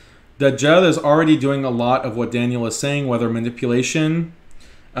 Dajjal is already doing a lot of what Daniel is saying, whether manipulation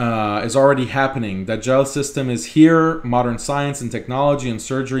is already happening. Dajjal's system is here. Modern science and technology and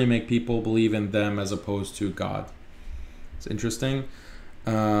surgery make people believe in them as opposed to God. It's interesting.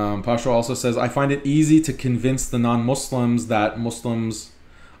 Pasho also says, I find it easy to convince the non-Muslims that Muslims...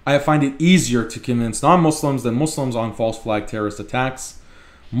 I find it easier to convince non-Muslims than Muslims on false flag terrorist attacks.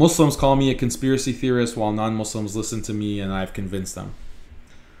 Muslims call me a conspiracy theorist while non-Muslims listen to me and I've convinced them.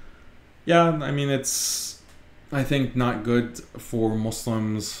 Yeah, I mean, it's, I think, not good for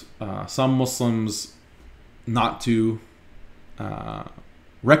Muslims, some Muslims, not to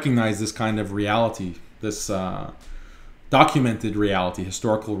recognize this kind of reality, this documented reality,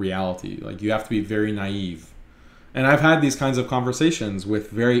 historical reality. Like, you have to be very naive. And I've had these kinds of conversations with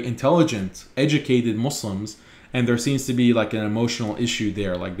very intelligent, educated Muslims, and there seems to be like an emotional issue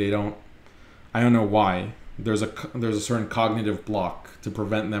there. Like, I don't know why. There's a certain cognitive block to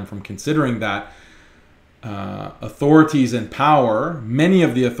prevent them from considering that authorities in power, many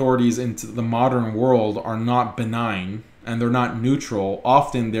of the authorities in the modern world, are not benign and they're not neutral.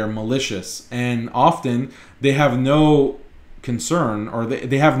 Often they're malicious, and often they have no concern, or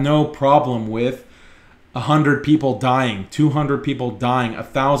they have no problem with 100 people dying, 200 people dying,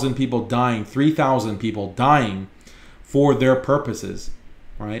 1,000 people dying, 3,000 people dying for their purposes,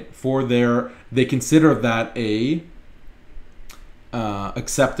 right? They consider that a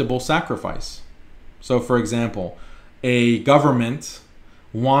acceptable sacrifice. So, for example, a government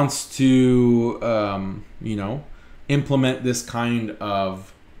wants to, implement this kind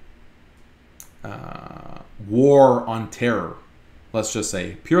of war on terror. Let's just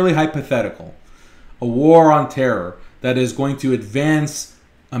say, purely hypothetical. A war on terror that is going to advance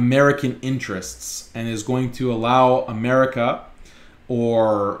American interests and is going to allow America,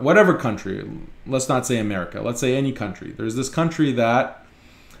 or whatever country, let's not say America, let's say any country. There's this country that,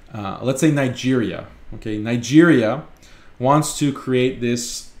 let's say Nigeria. Okay, Nigeria wants to create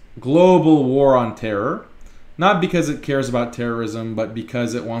this global war on terror, not because it cares about terrorism, but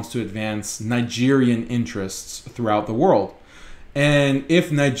because it wants to advance Nigerian interests throughout the world. And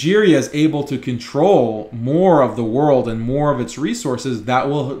if Nigeria is able to control more of the world and more of its resources, that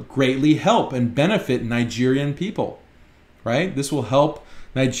will greatly help and benefit Nigerian people, right? This will help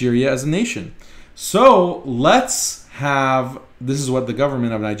Nigeria as a nation. So let's have, this is what the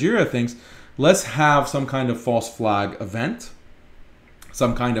government of Nigeria thinks, let's have some kind of false flag event,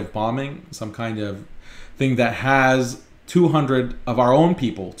 some kind of bombing, some kind of thing that has 200 of our own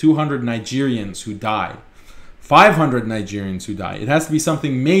people, 200 Nigerians who die. 500 Nigerians who die. It has to be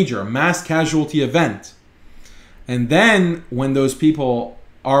something major, a mass casualty event. And then when those people,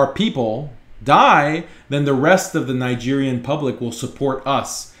 our people, die, then the rest of the Nigerian public will support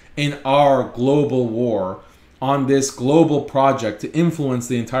us in our global war on this global project to influence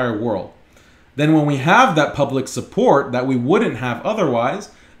the entire world. Then when we have that public support that we wouldn't have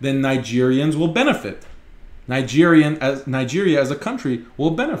otherwise, then Nigerians will benefit. Nigeria as a country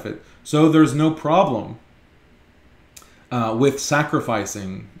will benefit. So there's no problem with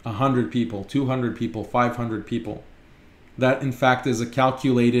sacrificing 100 people, 200 people, 500 people. That in fact is a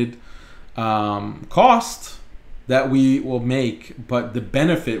calculated cost that we will make, but the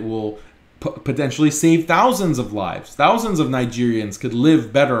benefit will potentially save thousands of lives. Thousands of Nigerians could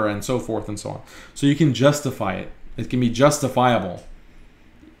live better and so forth and so on. So you can justify it. It can be justifiable.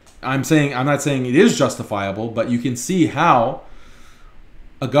 I'm not saying it is justifiable, but you can see how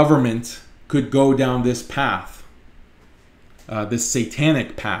a government could go down this path, this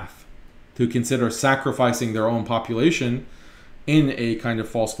satanic path, to consider sacrificing their own population in a kind of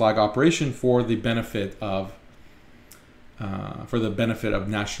false flag operation for the benefit of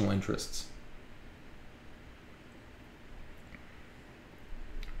national interests.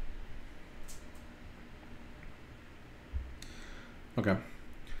 Okay,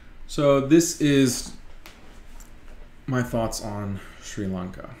 so this is my thoughts on Sri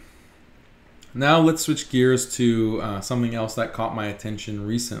Lanka. Now let's switch gears to something else that caught my attention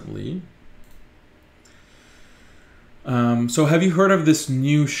recently. So have you heard of this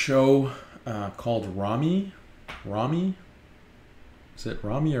new show called Ramy? Ramy? Is it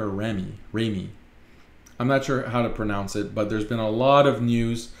Ramy or Ramy? Ramy. I'm not sure how to pronounce it, but there's been a lot of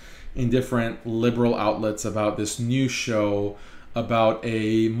news in different liberal outlets about this new show about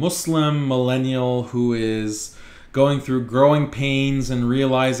a Muslim millennial who is going through growing pains and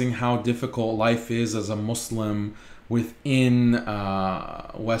realizing how difficult life is as a Muslim within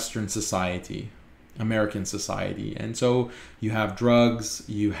Western society, American society. And so you have drugs,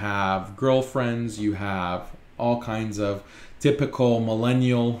 you have girlfriends, you have all kinds of typical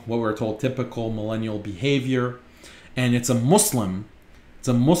millennial, what we're told typical millennial behavior. And it's a Muslim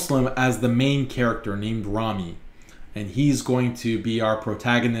as the main character named Ramy. And he's going to be our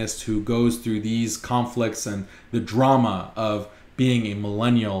protagonist who goes through these conflicts and the drama of being a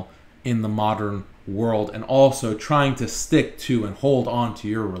millennial in the modern world, and also trying to stick to and hold on to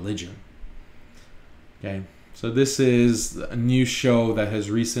your religion. Okay, so this is a new show that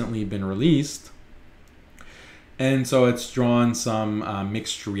has recently been released. And so it's drawn some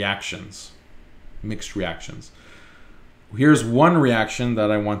mixed reactions. Here's one reaction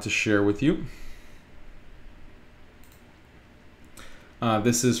that I want to share with you.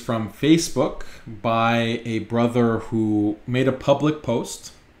 This is from Facebook by a brother who made a public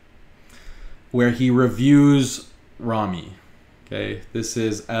post where he reviews Ramy. Okay, this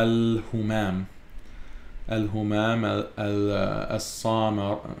is Al-Humam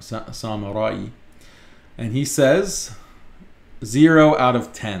As-Samarai. And he says 0 out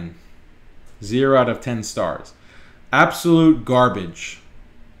of 10. 0 out of 10 stars. Absolute garbage.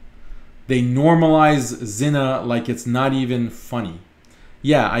 They normalize zina like it's not even funny.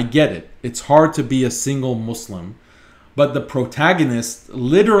 Yeah, I get it. It's hard to be a single Muslim. But the protagonist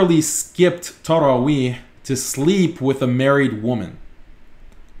literally skipped Taraweeh to sleep with a married woman.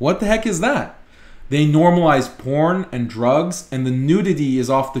 What the heck is that? They normalize porn and drugs, and the nudity is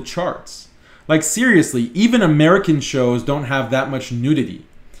off the charts. Like seriously, even American shows don't have that much nudity.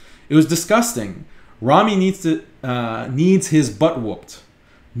 It was disgusting. Ramy needs his butt whooped.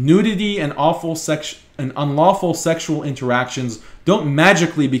 Nudity and unlawful sexual interactions don't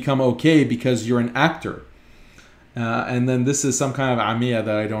magically become okay because you're an actor. And then this is some kind of amiyah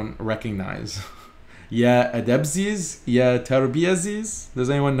that I don't recognize. Ya adabziz, ya tarbiyaziz. Does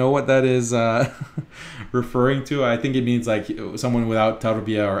anyone know what that is referring to? I think it means like someone without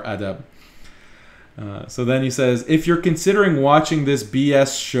tarbiyah or adab. So then he says, if you're considering watching this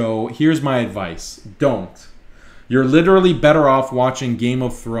BS show, here's my advice. Don't. You're literally better off watching Game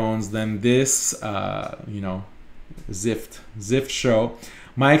of Thrones than this, Zift show.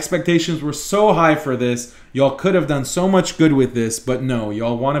 My expectations were so high for this. Y'all could have done so much good with this, but no.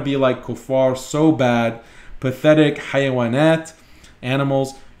 Y'all want to be like kuffar so bad. Pathetic hayawanat,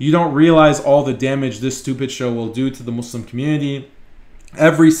 animals. You don't realize all the damage this stupid show will do to the Muslim community.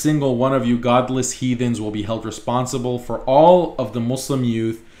 Every single one of you godless heathens will be held responsible for all of the Muslim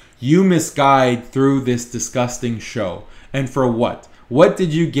youth you misguide through this disgusting show. And for what? What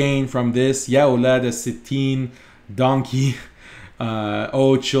did you gain from this? Ya ulad as-sittin, donkey.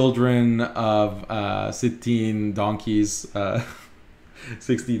 Oh, children of 16 donkeys.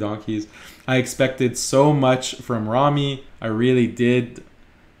 60 donkeys. I expected so much from Ramy. I really didn't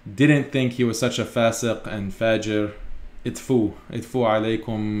think he was such a fasiq and fajr. Itfu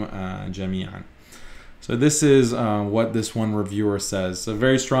alaykum jami'an. So this is what this one reviewer says. A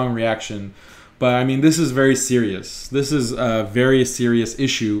very strong reaction. But I mean, this is very serious. This is a very serious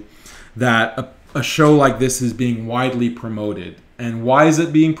issue that a show like this is being widely promoted. And why is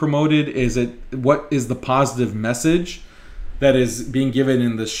it being promoted? What is the positive message that is being given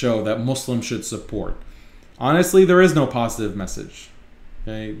in this show that Muslims should support? Honestly, there is no positive message.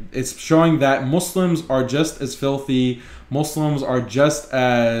 Okay? It's showing that Muslims are just as filthy, Muslims are just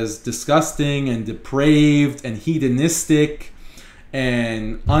as disgusting and depraved and hedonistic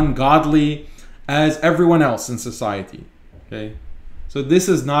and ungodly as everyone else in society. Okay? So this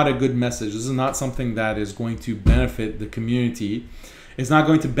is not a good message. This is not something that is going to benefit the community. It's not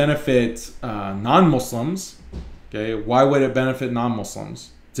going to benefit non-Muslims. Okay? Why would it benefit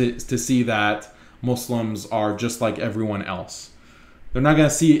non-Muslims to see that Muslims are just like everyone else? They're not going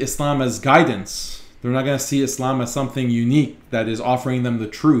to see Islam as guidance. They're not going to see Islam as something unique that is offering them the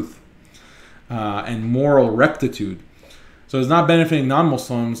truth and moral rectitude. So it's not benefiting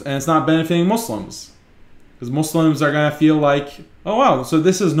non-Muslims, and it's not benefiting Muslims. Because Muslims are going to feel like, oh wow, so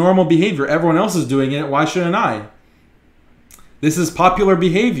this is normal behavior. Everyone else is doing it. Why shouldn't I? This is popular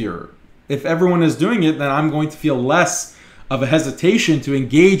behavior. If everyone is doing it, then I'm going to feel less of a hesitation to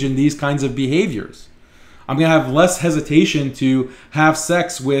engage in these kinds of behaviors. I'm going to have less hesitation to have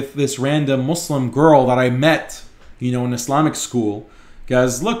sex with this random Muslim girl that I met, in Islamic school.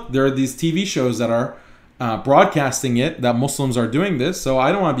 Because look, there are these TV shows that are broadcasting it, that Muslims are doing this, so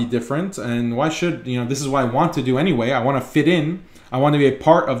I don't want to be different. And why should, this is what I want to do anyway. I want to fit in. I want to be a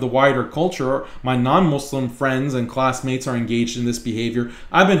part of the wider culture. My non-Muslim friends and classmates are engaged in this behavior.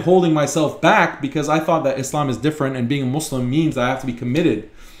 I've been holding myself back because I thought that Islam is different, and being a Muslim means I have to be committed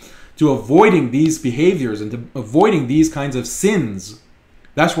to avoiding these behaviors and to avoiding these kinds of sins.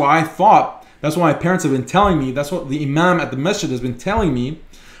 That's why I thought, that's what my parents have been telling me, that's what the imam at the masjid has been telling me.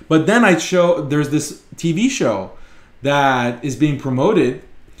 But then there's this TV show that is being promoted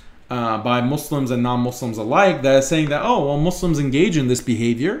by Muslims and non-Muslims alike that is saying that, oh, well, Muslims engage in this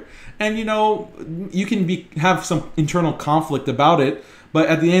behavior, and you can have some internal conflict about it, but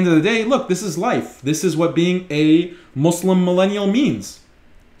at the end of the day, look, this is life. This is what being a Muslim millennial means.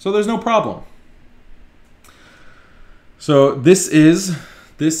 So there's no problem. So this is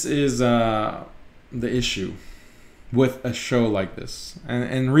the issue with a show like this,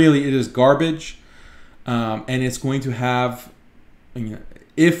 and really it is garbage, and it's going to have,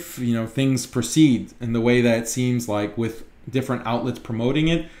 if things proceed in the way that it seems like with different outlets promoting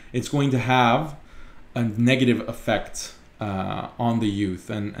it, it's going to have a negative effect on the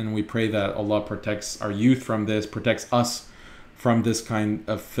youth, and we pray that Allah protects our youth from this, protects us from this kind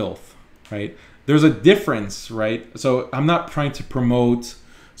of filth, right? There's a difference, right? So I'm not trying to promote,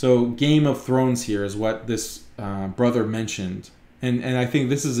 so Game of Thrones here is what this brother mentioned, and I think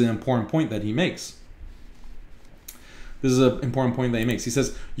this is an important point that he makes. This is an important point that he makes. He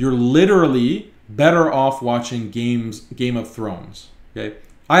says, you're literally better off watching Game of Thrones, okay?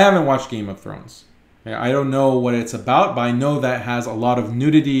 I haven't watched Game of Thrones. Okay? I don't know what it's about, but I know that it has a lot of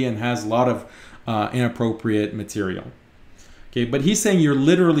nudity and has a lot of inappropriate material. Okay, but he's saying you're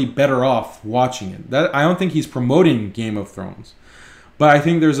literally better off watching it. I don't think he's promoting Game of Thrones. But I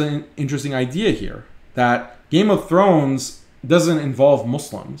think there's an interesting idea here that Game of Thrones doesn't involve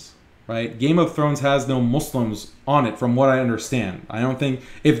Muslims, right? Game of Thrones has no Muslims on it, from what I understand. I don't think,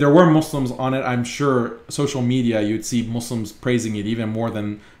 if there were Muslims on it, I'm sure social media, you'd see Muslims praising it even more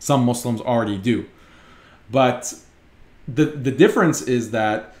than some Muslims already do. But the difference is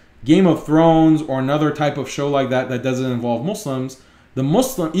that Game of Thrones or another type of show like that that doesn't involve Muslims,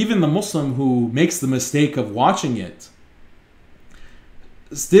 even the Muslim who makes the mistake of watching it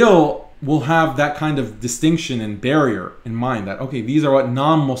still will have that kind of distinction and barrier in mind that, okay, these are what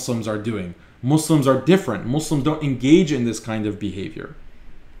non-Muslims are doing. Muslims are different. Muslims don't engage in this kind of behavior,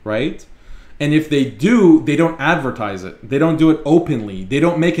 right? And if they do, they don't advertise it. They don't do it openly. They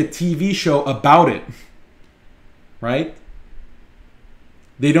don't make a TV show about it, right?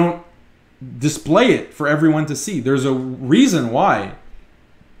 They don't display it for everyone to see. There's a reason why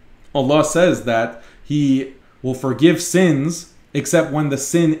Allah says that He will forgive sins except when the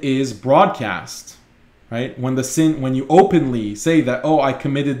sin is broadcast, right? When you openly say that, oh, I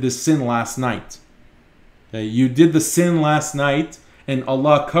committed this sin last night. Okay? You did the sin last night and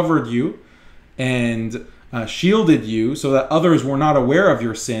Allah covered you and shielded you so that others were not aware of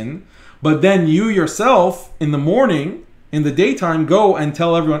your sin. But then you yourself in the morning, in the daytime, go and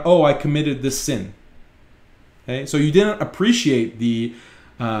tell everyone, oh, I committed this sin. Okay? So you didn't appreciate the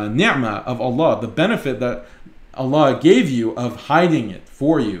ni'mah of Allah, the benefit that Allah gave you of hiding it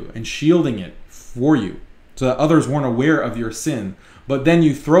for you and shielding it for you so that others weren't aware of your sin. But then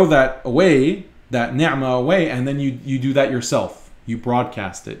you throw that away, that ni'mah away, and then you do that yourself. You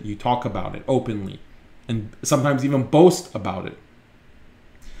broadcast it. You talk about it openly and sometimes even boast about it.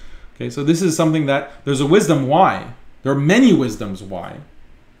 Okay, so this is something that there's a wisdom why. There are many wisdoms why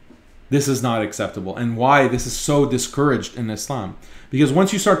this is not acceptable and why this is so discouraged in Islam. Because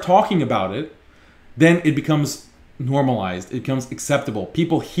once you start talking about it, then it becomes normalized. It becomes acceptable.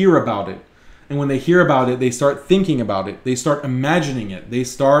 People hear about it. And when they hear about it, they start thinking about it. They start imagining it.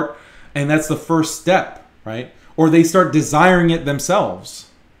 And that's the first step, right? Or they start desiring it themselves.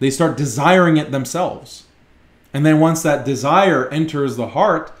 They start desiring it themselves. And then once that desire enters the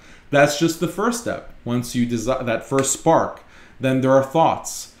heart, that's just the first step. Once you desire that first spark, then there are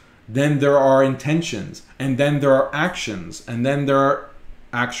thoughts, then there are intentions, and then there are actions, and then there are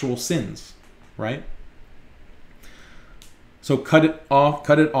actual sins, right? So cut it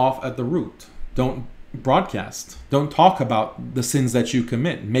off at the root. Don't broadcast. Don't talk about the sins that you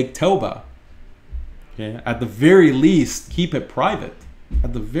commit. Make tawbah. Okay? At the very least, keep it private.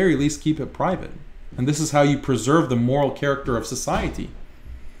 At the very least, keep it private. And this is how you preserve the moral character of society.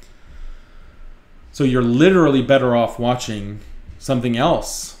 So you're literally better off watching something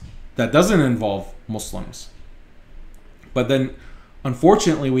else that doesn't involve Muslims. But then,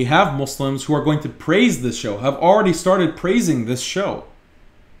 unfortunately, we have Muslims who are going to praise this show, have already started praising this show.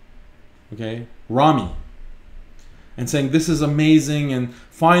 Okay, Ramy, and saying this is amazing, and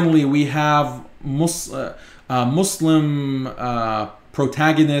finally we have Muslim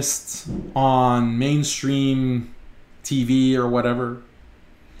protagonists on mainstream TV or whatever.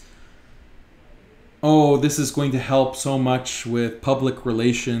 Oh, this is going to help so much with public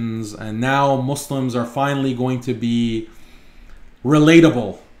relations, and now Muslims are finally going to be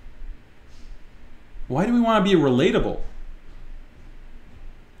relatable. Why do we want to be relatable?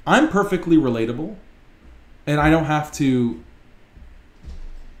 I'm perfectly relatable, and I don't have to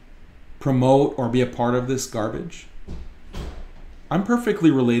promote or be a part of this garbage. I'm perfectly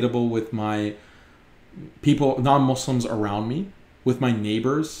relatable with my people, non-Muslims around me, with my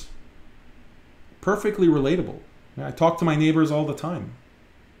neighbors. Perfectly relatable. I talk to my neighbors all the time.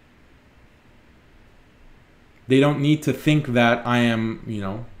 They don't need to think that I am,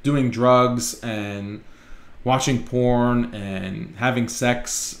 doing drugs and watching porn and having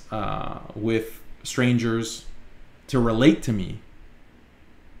sex with strangers to relate to me.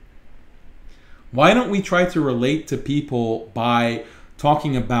 Why don't we try to relate to people by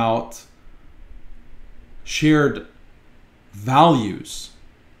talking about shared values?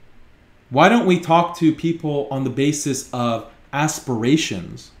 Why don't we talk to people on the basis of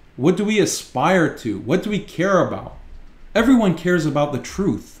aspirations? What do we aspire to? What do we care about? Everyone cares about the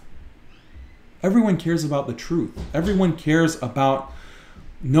truth. Everyone cares about the truth. Everyone cares about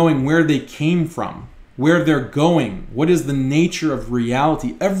knowing where they came from, where they're going, what is the nature of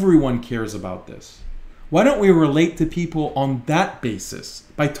reality. Everyone cares about this. Why don't we relate to people on that basis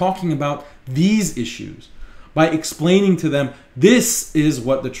by talking about these issues, by explaining to them, this is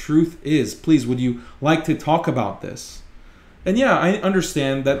what the truth is. Please, would you like to talk about this? And yeah, I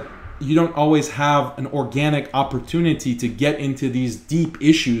understand that you don't always have an organic opportunity to get into these deep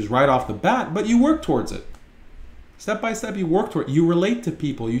issues right off the bat, but you work towards it. Step by step, you work toward it. You relate to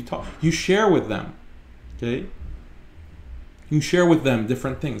people. You talk. You share with them. Okay? You share with them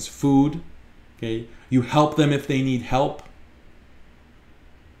different things. Food. Okay? You help them if they need help.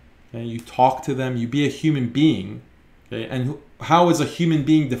 Okay? You talk to them. You be a human being. Okay? And how is a human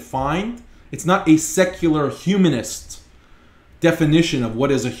being defined? It's not a secular humanist definition of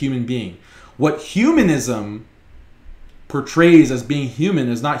what is a human being. What humanism portrays as being human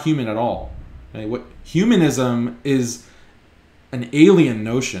is not human at all. Okay? What humanism is an alien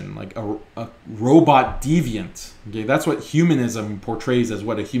notion, like a robot deviant. Okay? That's what humanism portrays as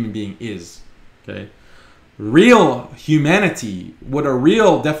what a human being is. Okay? Real humanity, what a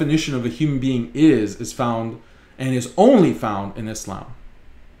real definition of a human being is found and is only found in Islam.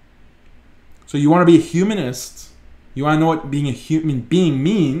 So you want to be a humanist, you want to know what being a human being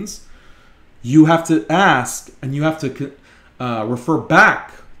means, you have to ask and you have to refer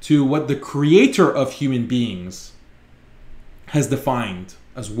back to what the creator of human beings has defined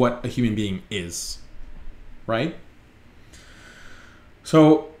as what a human being is. Right?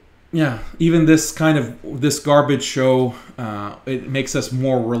 So, yeah, even this garbage show, it makes us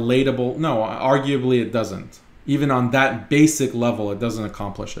more relatable. No, arguably it doesn't. Even on that basic level, it doesn't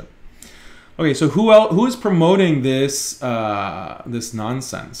accomplish it. Okay, so who is promoting this this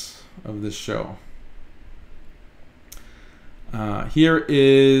nonsense of this show? Here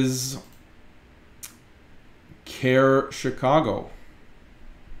is CAIR-Chicago.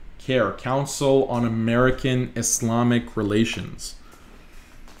 CAIR, Council on American Islamic Relations,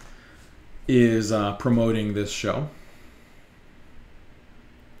 is promoting this show.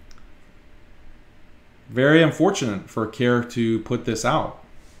 Very unfortunate for CAIR to put this out.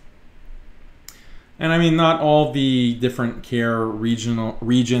 And I mean, not all the different CAIR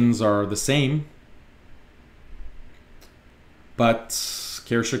regions are the same. But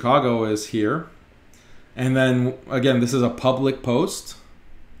CAIR-Chicago is here. And then, again, this is a public post.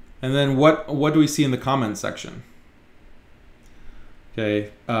 And then what do we see in the comment section? Okay,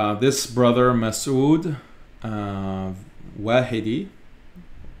 this brother, Masood Wahidi,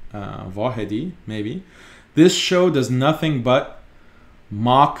 maybe. This show does nothing but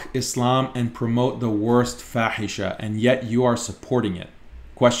mock Islam and promote the worst fahisha, and yet you are supporting it?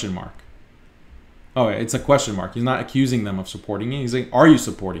 Question mark. Oh, it's a question mark. He's not accusing them of supporting it. He's saying, are you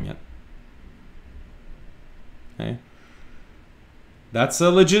supporting it? Okay. That's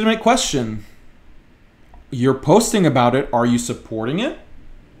a legitimate question. You're posting about it. Are you supporting it?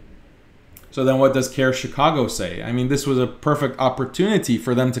 So then what does CAIR-Chicago say? I mean, this was a perfect opportunity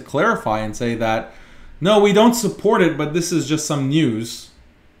for them to clarify and say that, no, we don't support it, but this is just some news.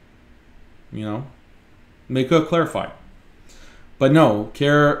 You know, they could have clarified. But no,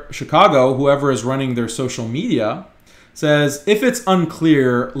 CAIR-Chicago, whoever is running their social media, says, if it's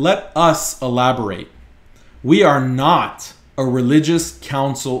unclear, let us elaborate. We are not a religious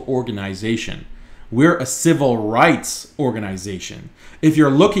council organization. We're a civil rights organization. If you're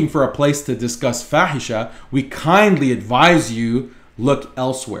looking for a place to discuss fahisha, we kindly advise you look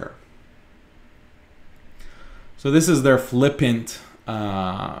elsewhere. So this is their flippant,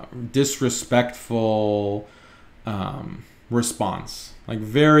 disrespectful response. Like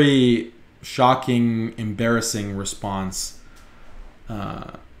very shocking, embarrassing response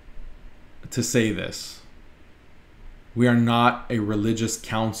to say this. We are not a religious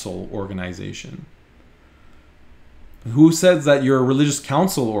council organization. Who says that you're a religious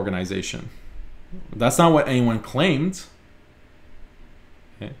council organization? That's not what anyone claimed.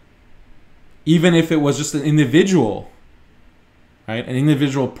 Okay. Even if it was just an individual, right? An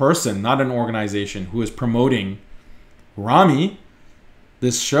individual person, not an organization, who is promoting Ramy,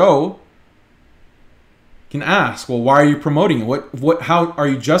 this show, can ask, well, why are you promoting it? How are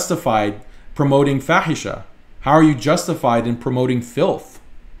you justified promoting fahisha? How are you justified in promoting filth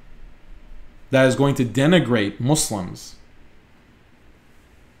that is going to denigrate Muslims?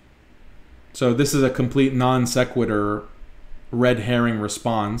 So this is a complete non sequitur, red herring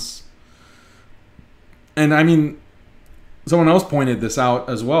response. And I mean, someone else pointed this out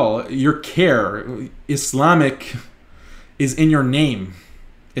as well. Your CAIR, Islamic, is in your name.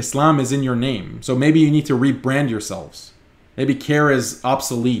 Islam is in your name. So maybe you need to rebrand yourselves. Maybe CAIR is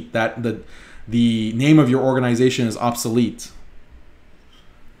obsolete. That the name of your organization is obsolete.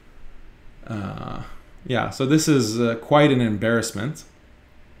 Yeah, so this is quite an embarrassment.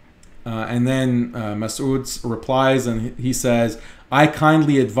 And then Masood replies and he says, I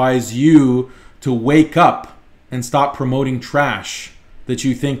kindly advise you to wake up and stop promoting trash that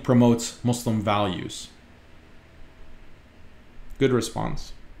you think promotes Muslim values. Good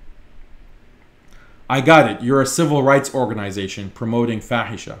response. I got it. You're a civil rights organization promoting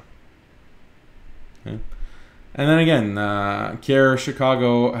fahisha. Okay. And then again,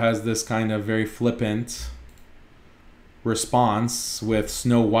 CAIR-Chicago has this kind of very flippant response with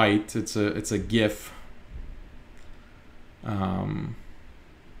Snow White. It's a GIF.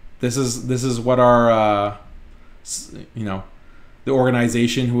 This is what our the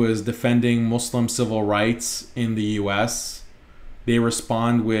organization who is defending Muslim civil rights in the U.S. They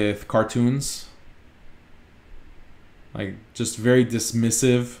respond with cartoons, like just very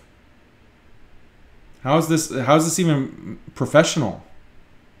dismissive. How is this even professional?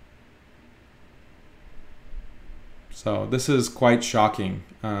 So this is quite shocking,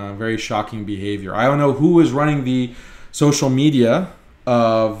 very shocking behavior. I don't know who is running the social media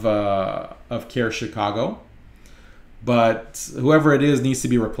of CAIR-Chicago, but whoever it is needs to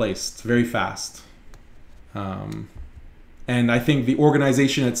be replaced very fast. And I think the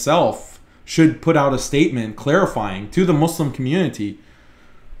organization itself should put out a statement clarifying to the Muslim community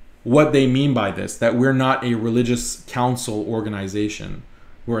what they mean by this, that we're not a religious council organization.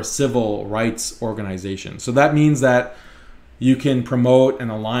 We're a civil rights organization. So that means that you can promote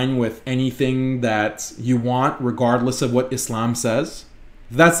and align with anything that you want, regardless of what Islam says.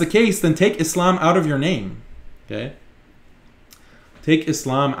 If that's the case, then take Islam out of your name. Okay? Take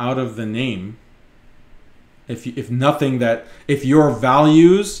Islam out of the name. If your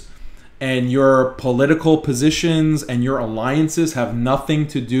values and your political positions and your alliances have nothing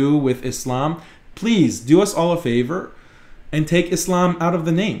to do with Islam, please do us all a favor and take Islam out of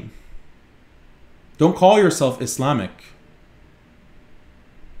the name. Don't call yourself Islamic.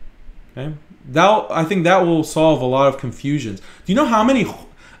 Okay? I think that will solve a lot of confusions. Do you know how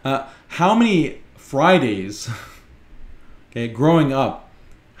many Fridays, okay, growing up,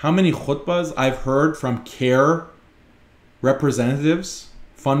 how many khutbahs I've heard from CAIR representatives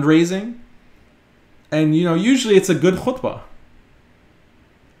fundraising? And usually it's a good khutbah.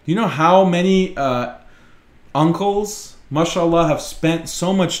 Do you know how many uncles, mashallah, have spent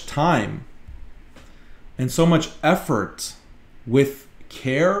so much time and so much effort with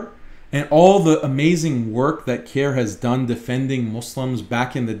CAIR and all the amazing work that CAIR has done defending Muslims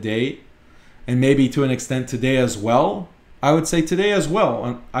back in the day, and maybe to an extent today as well? I would say today as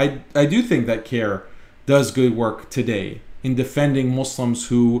well. I do think that CAIR does good work today in defending Muslims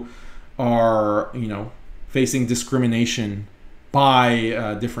who are, facing discrimination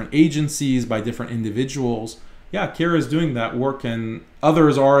by different agencies, by different individuals. Yeah, CAIR is doing that work, and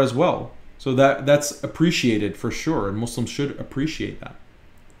others are as well. So that's appreciated for sure, and Muslims should appreciate that.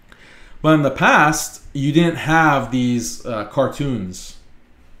 But in the past, you didn't have these cartoons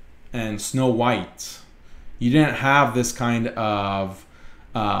and Snow White. You didn't have this kind of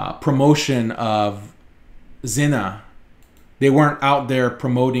promotion of zina. They weren't out there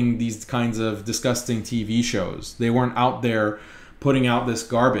promoting these kinds of disgusting TV shows. They weren't out there putting out this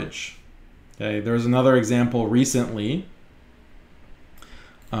garbage. Okay, there's another example recently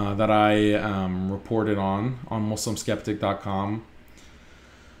that I reported on MuslimSkeptic.com,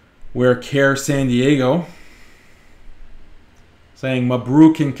 where CAIR San Diego saying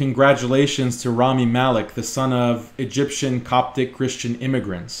Mabruk and congratulations to Ramy Malik, the son of Egyptian Coptic Christian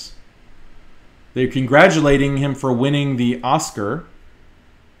immigrants. They're congratulating him for winning the Oscar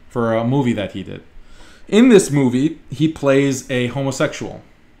for a movie that he did. In this movie, he plays a homosexual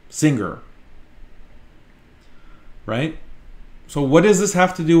singer. Right? So what does this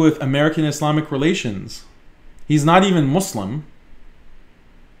have to do with American Islamic relations? He's not even Muslim.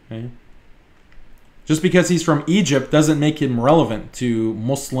 Okay. Just because he's from Egypt doesn't make him relevant to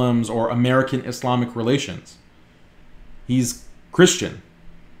Muslims or American Islamic relations. He's Christian.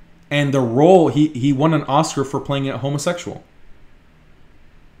 And the role, he won an Oscar for playing a homosexual.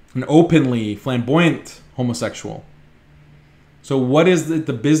 An openly flamboyant homosexual. So what is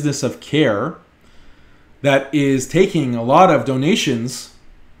the business of CAIR that is taking a lot of donations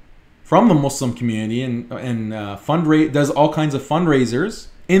from the Muslim community and does all kinds of fundraisers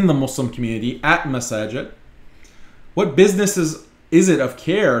in the Muslim community at Masajid? What business is it of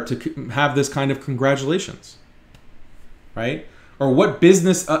CAIR to have this kind of congratulations? Right? Or what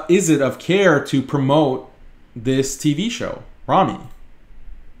business is it of CAIR to promote this TV show, Ramy?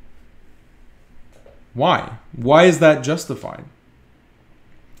 Why? Why is that justified?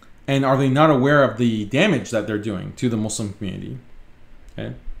 And are they not aware of the damage that they're doing to the Muslim community?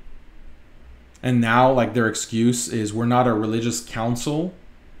 Okay. And now, like, their excuse is we're not a religious council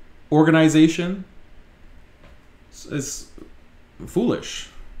organization. It's foolish.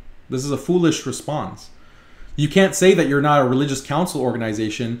 This is a foolish response. You can't say that you're not a religious council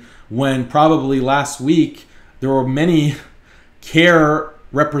organization when probably last week there were many CAIR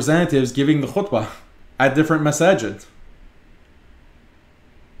representatives giving the khutbah at different masajid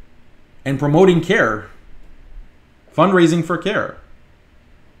and promoting CAIR, fundraising for CAIR.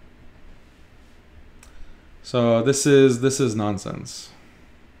 So this is nonsense.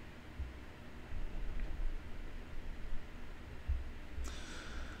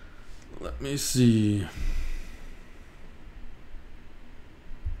 Let me see.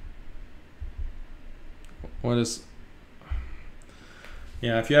 What is...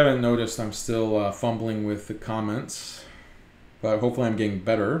 Yeah, if you haven't noticed, I'm still fumbling with the comments, but hopefully I'm getting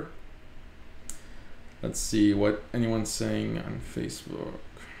better. Let's see what anyone's saying on Facebook.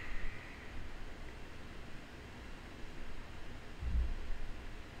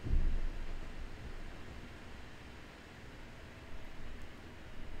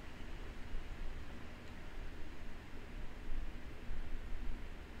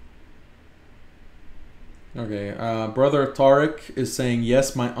 Okay, Brother Tariq is saying,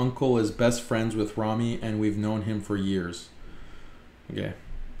 yes, my uncle is best friends with Ramy and we've known him for years. Okay.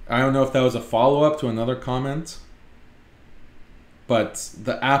 I don't know if that was a follow-up to another comment, but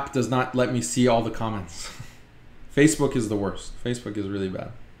the app does not let me see all the comments. Facebook is the worst. Facebook is really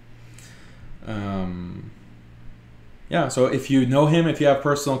bad. Yeah, so if you know him, if you have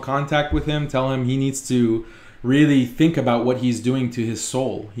personal contact with him, tell him he needs to really think about what he's doing to his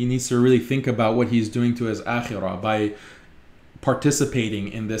soul. He needs to really think about what he's doing to his akhirah by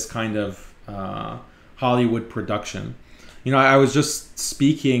participating in this kind of Hollywood production. You know, I was just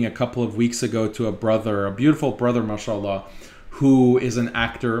speaking a couple of weeks ago to a brother, a beautiful brother, mashallah, who is an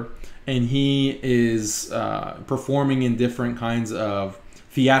actor, and he is performing in different kinds of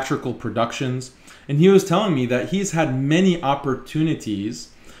theatrical productions. And he was telling me that he's had many opportunities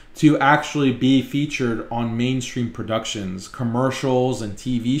to actually be featured on mainstream productions, commercials, and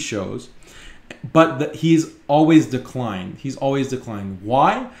TV shows, but that he's always declined. He's always declined.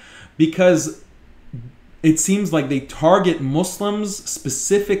 Why? Because it seems like they target Muslims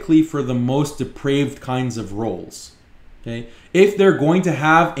specifically for the most depraved kinds of roles. Okay? If they're going to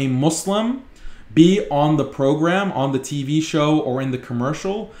have a Muslim be on the program, on the TV show, or in the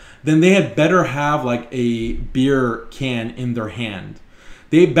commercial, then they had better have like a beer can in their hand.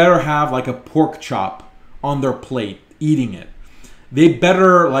 They better have like a pork chop on their plate, eating it. They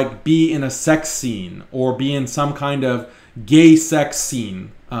better like be in a sex scene or be in some kind of gay sex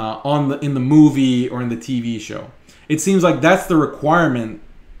scene in the movie or in the TV show. It seems like that's the requirement,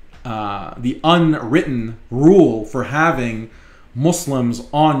 the unwritten rule for having Muslims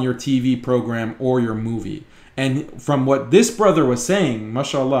on your TV program or your movie. And from what this brother was saying,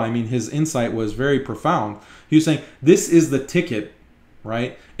 mashallah, I mean, his insight was very profound. He was saying, this is the ticket,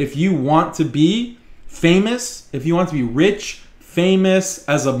 right? If you want to be famous, if you want to be rich, famous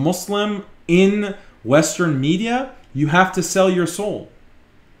as a Muslim in Western media, you have to sell your soul.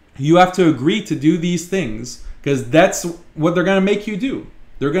 You have to agree to do these things because that's what they're going to make you do.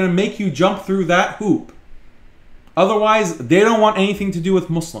 They're going to make you jump through that hoop. Otherwise, they don't want anything to do with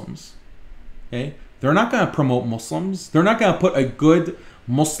Muslims. Okay? They're not going to promote Muslims. They're not going to put a good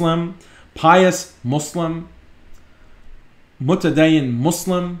Muslim, pious Muslim, mutadayin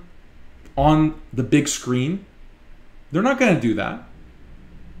Muslim on the big screen. They're not going to do that.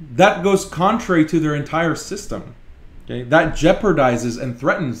 That goes contrary to their entire system. Okay? That jeopardizes and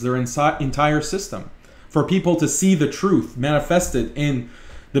threatens their entire system. For people to see the truth manifested in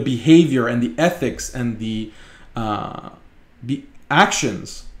the behavior and the ethics and the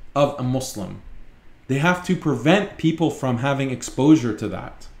actions of a Muslim. They have to prevent people from having exposure to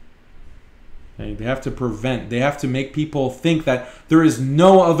that. Okay? They have to make people think that there is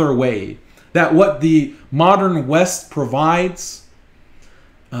no other way. That what the modern West provides,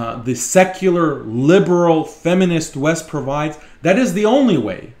 the secular, liberal, feminist West provides, that is the only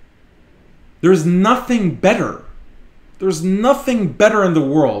way. There's nothing better. There's nothing better in the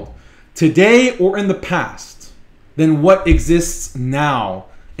world, today or in the past, than what exists now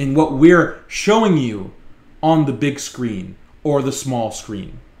in what we're showing you on the big screen or the small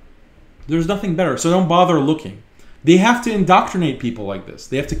screen. There's nothing better, so don't bother looking. They have to indoctrinate people like this.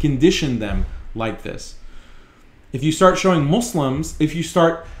 They have to condition them like this. If you start showing Muslims, if you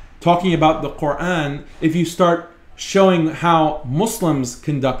start talking about the Quran, if you start showing how Muslims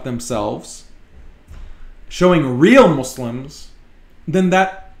conduct themselves, showing real Muslims, then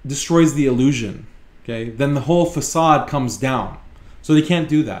that destroys the illusion. Okay? Then the whole facade comes down. So they can't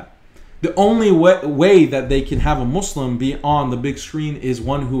do that. The only way that they can have a Muslim be on the big screen is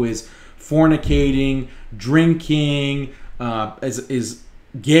one who is fornicating, drinking, is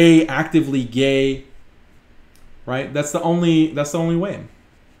gay, actively gay. Right? That's the only way.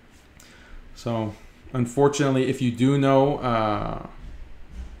 So, unfortunately, if you do know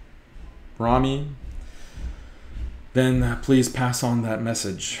Ramy, then please pass on that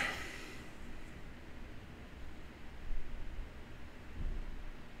message.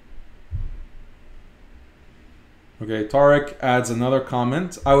 Okay, Tariq adds another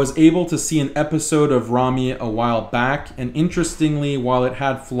comment. I was able to see an episode of Ramy a while back, and interestingly, while it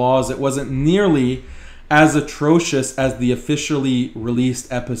had flaws, it wasn't nearly as atrocious as the officially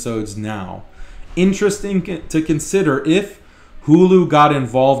released episodes now. Interesting to consider if Hulu got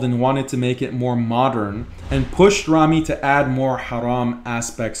involved and wanted to make it more modern and pushed Ramy to add more haram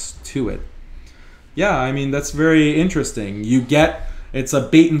aspects to it. Yeah, I mean, that's very interesting. It's a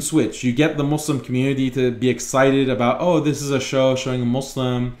bait and switch. You get the Muslim community to be excited about, oh, this is a show showing a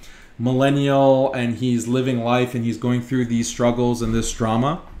Muslim millennial and he's living life and he's going through these struggles and this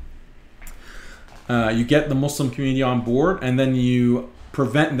drama. You get the Muslim community on board, and then you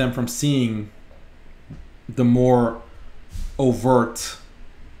prevent them from seeing the more overt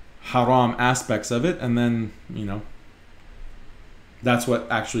haram aspects of it, and then, that's what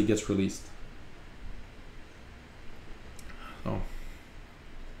actually gets released. So,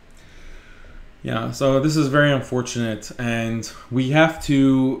 yeah, so this is very unfortunate, and we have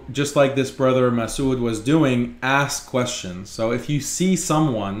to, just like this brother Masood was doing, ask questions. So if you see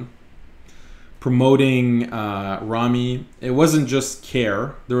someone promoting Ramy, it wasn't just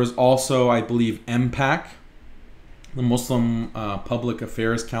CAIR. There was also, I believe, MPAC. the Muslim Public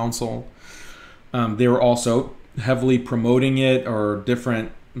Affairs Council. They were also heavily promoting it, or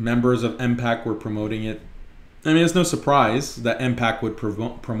different members of MPAC were promoting it. I mean, it's no surprise that MPAC would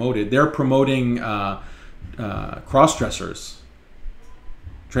promote it. They're promoting cross-dressers,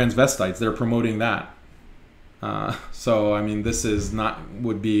 transvestites. They're promoting that. So, I mean, this is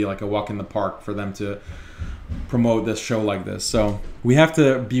would be like a walk in the park for them to promote this show like this. So we have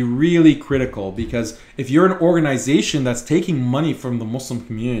to be really critical, because if you're an organization that's taking money from the Muslim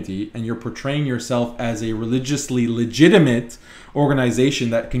community and you're portraying yourself as a religiously legitimate organization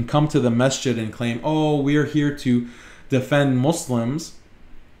that can come to the masjid and claim, oh, we're here to defend Muslims,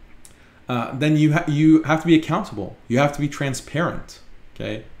 then you have to be accountable. You have to be transparent,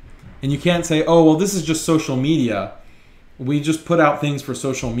 okay? And you can't say, oh, well, this is just social media. We just put out things for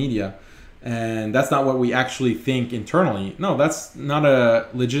social media, and that's not what we actually think internally. No, that's not a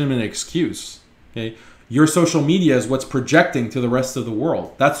legitimate excuse, okay? Your social media is what's projecting to the rest of the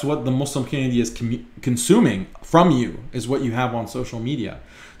world. That's what the Muslim community is consuming from you, is what you have on social media.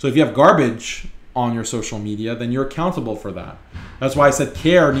 So if you have garbage on your social media, then you're accountable for that. That's why I said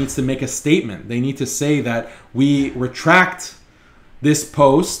CAIR needs to make a statement. They need to say that we retract this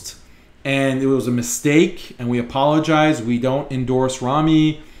post and it was a mistake and we apologize. We don't endorse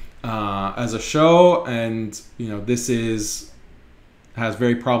Ramy as a show, and this has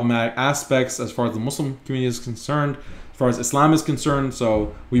very problematic aspects as far as the Muslim community is concerned, as far as Islam is concerned,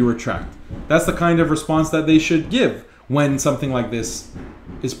 so we retract. That's the kind of response that they should give when something like this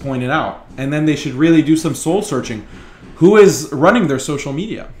is pointed out. And then they should really do some soul searching. Who is running their social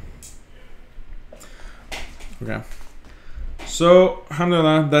media? Okay. So,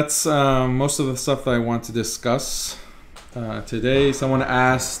 alhamdulillah, that's most of the stuff that I want to discuss today. Someone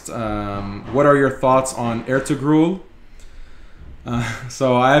asked, what are your thoughts on Ertugrul?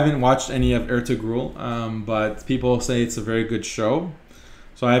 So I haven't watched any of Ertugrul, but people say it's a very good show.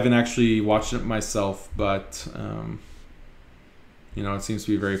 So I haven't actually watched it myself, but it seems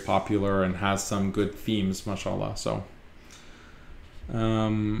to be very popular and has some good themes, mashallah. So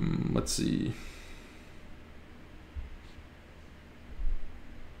let's see.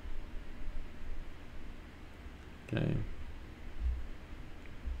 Okay.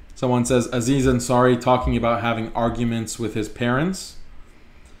 Someone says, Aziz Ansari talking about having arguments with his parents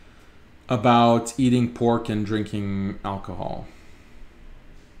about eating pork and drinking alcohol.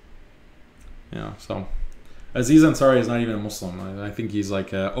 Yeah, so Aziz Ansari is not even a Muslim. I think he's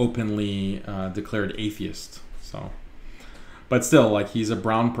like an openly declared atheist. So, but still, like, he's a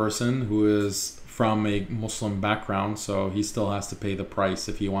brown person who is from a Muslim background, so he still has to pay the price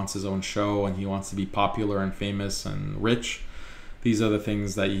if he wants his own show and he wants to be popular and famous and rich. These are the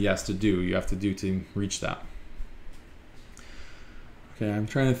things that he has to do. You have to do to reach that. Okay, I'm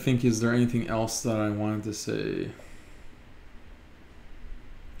trying to think, is there anything else that I wanted to say?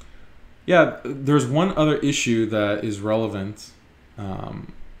 Yeah, there's one other issue that is relevant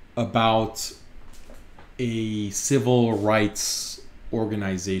about a civil rights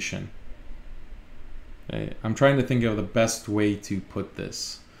organization. Okay, I'm trying to think of the best way to put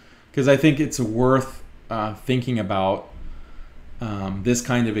this, because I think it's worth thinking about this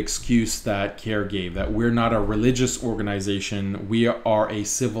kind of excuse that CAIR gave, that we're not a religious organization, we are a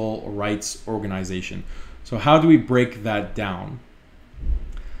civil rights organization. So how do we break that down?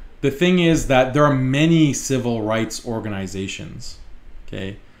 The thing is that there are many civil rights organizations.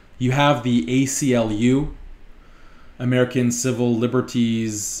 Okay, you have the ACLU, American Civil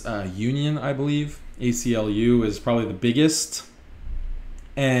Liberties Union, I believe. ACLU is probably the biggest,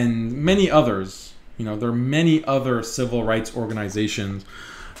 and many others. There are many other civil rights organizations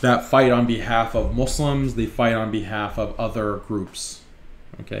that fight on behalf of Muslims. They fight on behalf of other groups.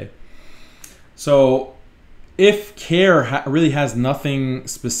 Okay, so if CAIR really has nothing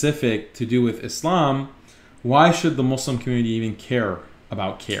specific to do with Islam, why should the Muslim community even care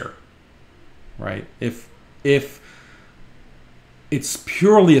about CAIR? Right? If it's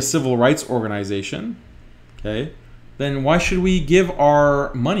purely a civil rights organization, okay, then why should we give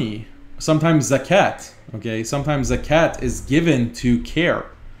our money? Sometimes zakat, okay? Sometimes zakat is given to CAIR.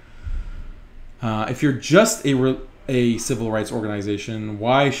 If you're just a civil rights organization,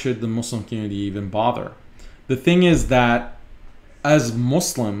 why should the Muslim community even bother? The thing is that as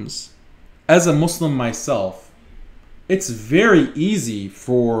Muslims, as a Muslim myself, it's very easy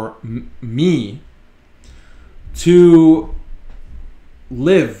for me to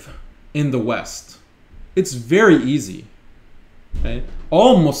live in the West. It's very easy. Okay?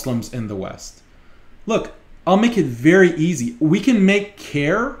 All Muslims in the West. Look, I'll make it very easy. We can make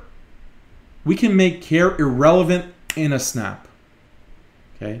CAIR irrelevant in a snap.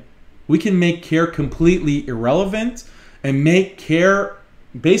 Okay? We can make CAIR completely irrelevant and make CAIR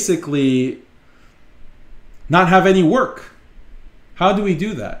basically not have any work. How do we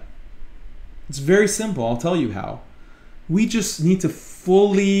do that? It's very simple. I'll tell you how. We just need to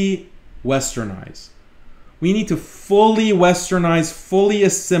fully westernize. We need to fully westernize, fully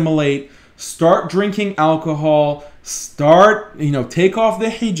assimilate, start drinking alcohol, start, take off the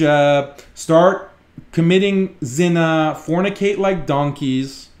hijab, start committing zina, fornicate like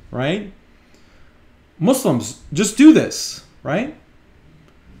donkeys, right? Muslims, just do this, right?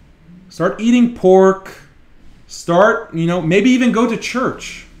 Start eating pork, start, maybe even go to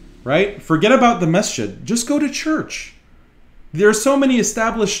church, right? Forget about the masjid, just go to church. There are so many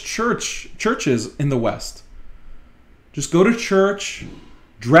established churches in the West. Just go to church,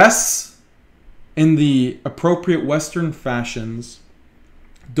 dress in the appropriate Western fashions.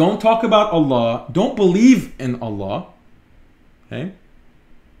 Don't talk about Allah. Don't believe in Allah. Okay?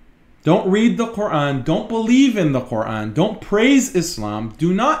 Don't read the Quran. Don't believe in the Quran. Don't praise Islam.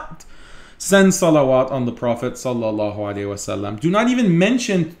 Do not send salawat on the Prophet sallallahu alaihi wasallam. Do not even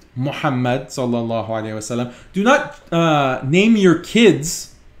mention Muhammad sallallahu alaihi wasallam. Do not name your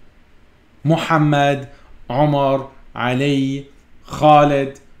kids Muhammad, Umar, Ali,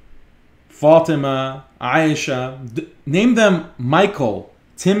 Khalid, Fatima, Aisha. Name them Michael,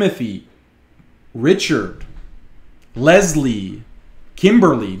 Timothy, Richard, Leslie,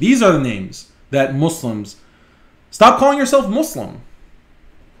 Kimberly. These are the names that Muslims. Stop calling yourself Muslim.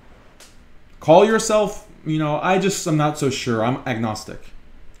 Call yourself, I'm not so sure. I'm agnostic.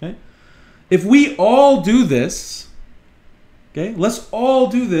 Okay? If we all do this, okay, let's all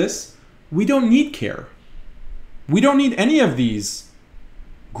do this, we don't need CAIR. We don't need any of these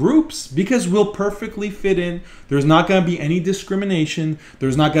groups because we'll perfectly fit in. There's not going to be any discrimination.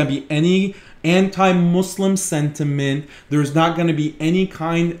 There's not going to be any anti-Muslim sentiment. There's not going to be any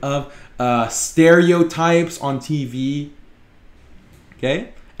kind of stereotypes on TV.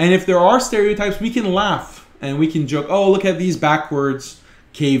 Okay? And if there are stereotypes, we can laugh and we can joke, oh, look at these backwards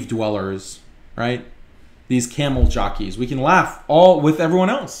cave dwellers, right? These camel jockeys. We can laugh all with everyone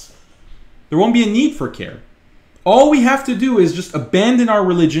else. There won't be a need for CAIR. All we have to do is just abandon our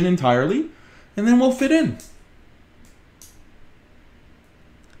religion entirely, and then we'll fit in.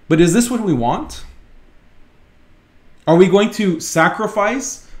 But is this what we want? Are we going to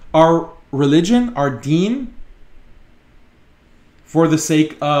sacrifice our religion, our deen, for the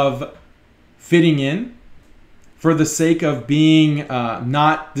sake of fitting in, for the sake of being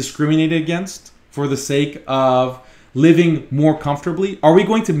not discriminated against, for the sake of living more comfortably? Are we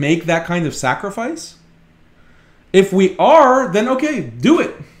going to make that kind of sacrifice? If we are, then okay, do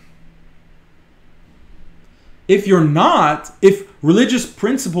it. If you're not, if religious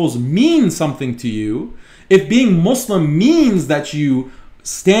principles mean something to you, if being Muslim means that you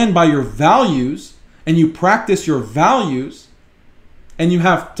stand by your values and you practice your values and you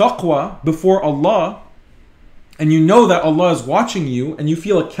have taqwa before Allah and you know that Allah is watching you and you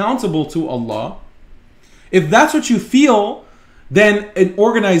feel accountable to Allah, if that's what you feel, then an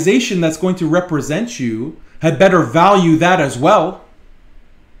organization that's going to represent you had better value that as well.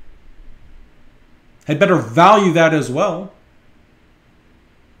 Had better value that as well.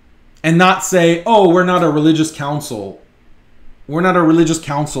 And not say, oh, we're not a religious council. We're not a religious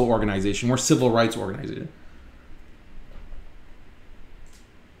council organization. We're a civil rights organization.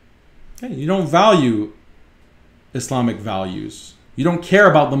 Okay, you don't value Islamic values. You don't care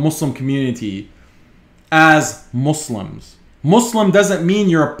about the Muslim community as Muslims. Muslim doesn't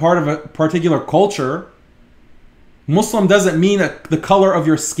mean you're a part of a particular culture. Muslim doesn't mean the color of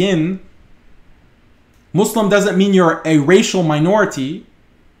your skin. Muslim doesn't mean you're a racial minority.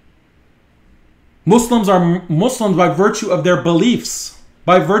 Muslims are Muslims by virtue of their beliefs,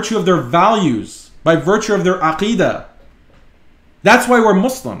 by virtue of their values, by virtue of their aqidah. That's why we're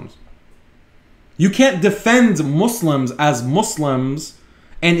Muslims. You can't defend Muslims as Muslims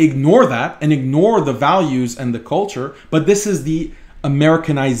and ignore that and ignore the values and the culture, but this is the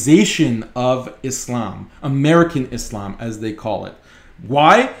Americanization of Islam, American Islam as they call it.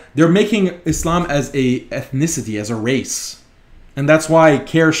 Why? They're making Islam as a ethnicity, as a race. And that's why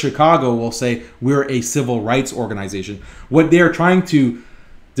CAIR-Chicago will say we're a civil rights organization. What they're trying to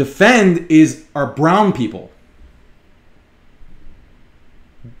defend is our brown people,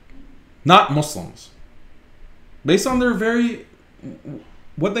 not Muslims, based on their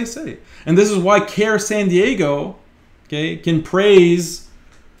what they say. And this is why CAIR San Diego, okay, can praise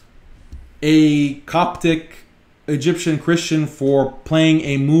a Coptic Egyptian Christian for playing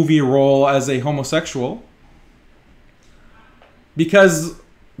a movie role as a homosexual, because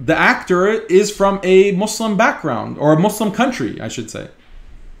the actor is from a Muslim background, or a Muslim country, I should say.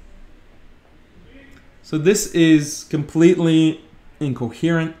 So this is completely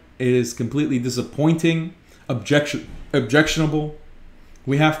incoherent. It is completely disappointing, objectionable.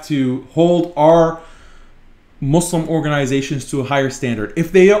 We have to hold our Muslim organizations to a higher standard.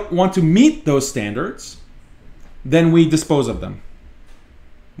 If they want to meet those standards, then we dispose of them.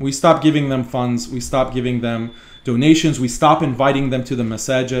 We stop giving them funds. We stop giving them donations. We stop inviting them to the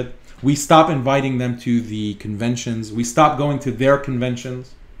masajid. We stop inviting them to the conventions. We stop going to their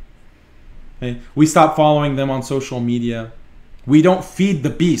conventions. Okay? We stop following them on social media. We don't feed the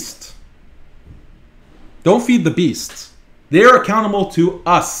beast. Don't feed the beast. They're accountable to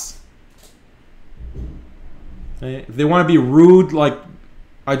us. Okay? If they want to be rude like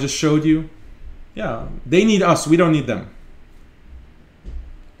I just showed you, yeah, they need us. We don't need them.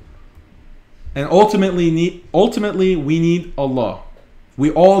 And ultimately, we need Allah. We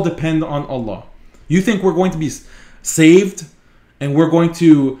all depend on Allah. You think we're going to be saved and we're going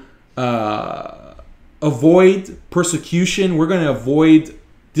to avoid persecution? We're going to avoid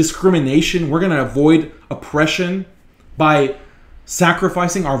discrimination? We're going to avoid oppression by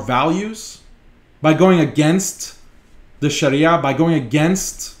sacrificing our values? By going against the Sharia? By going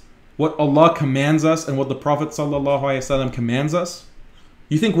against what Allah commands us and what the Prophet ﷺ commands us?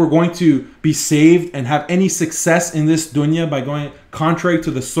 You think we're going to be saved and have any success in this dunya by going contrary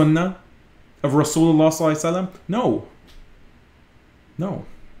to the sunnah of Rasulullah ﷺ? No. No.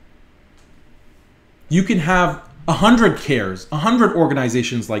 You can have 100 CAIRs, 100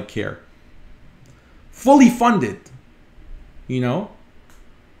 organizations like CAIR, fully funded, you know,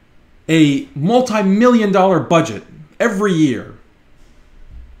 a multi-million-dollar budget every year.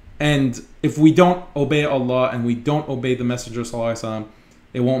 And if we don't obey Allah and we don't obey the Messenger ﷺ,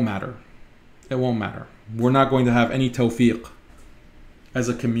 it won't matter. It won't matter. We're not going to have any tawfiq as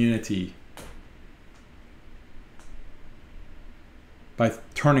a community by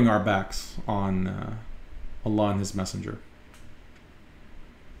turning our backs on Allah and His Messenger.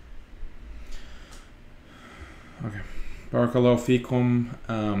 Okay. Barakallahu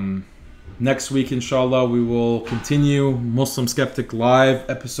feekum. Next week, inshallah, we will continue Muslim Skeptic Live,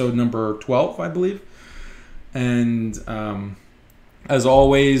 episode number 12, I believe. And as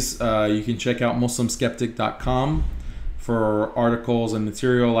always, you can check out muslimskeptic.com for articles and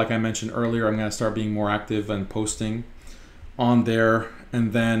material. Like I mentioned earlier, I'm going to start being more active and posting on there.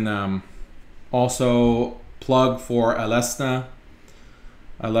 And then also plug for Alesna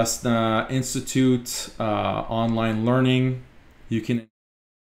Institute, online learning. You can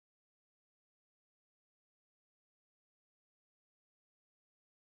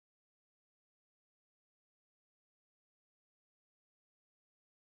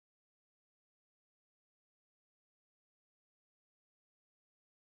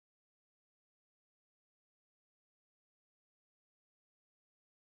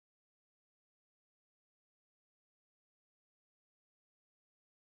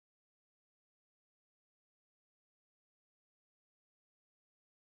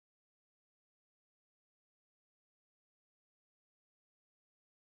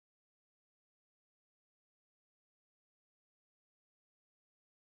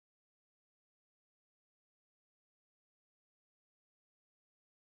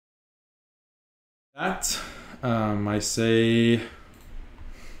that I say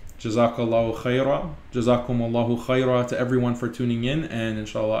Jazakallahu khaira, Jazakumullahu khaira to everyone for tuning in, and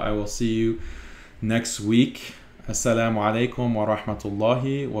inshallah I will see you next week. Assalamu alaikum wa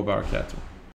rahmatullahi wa barakatuh.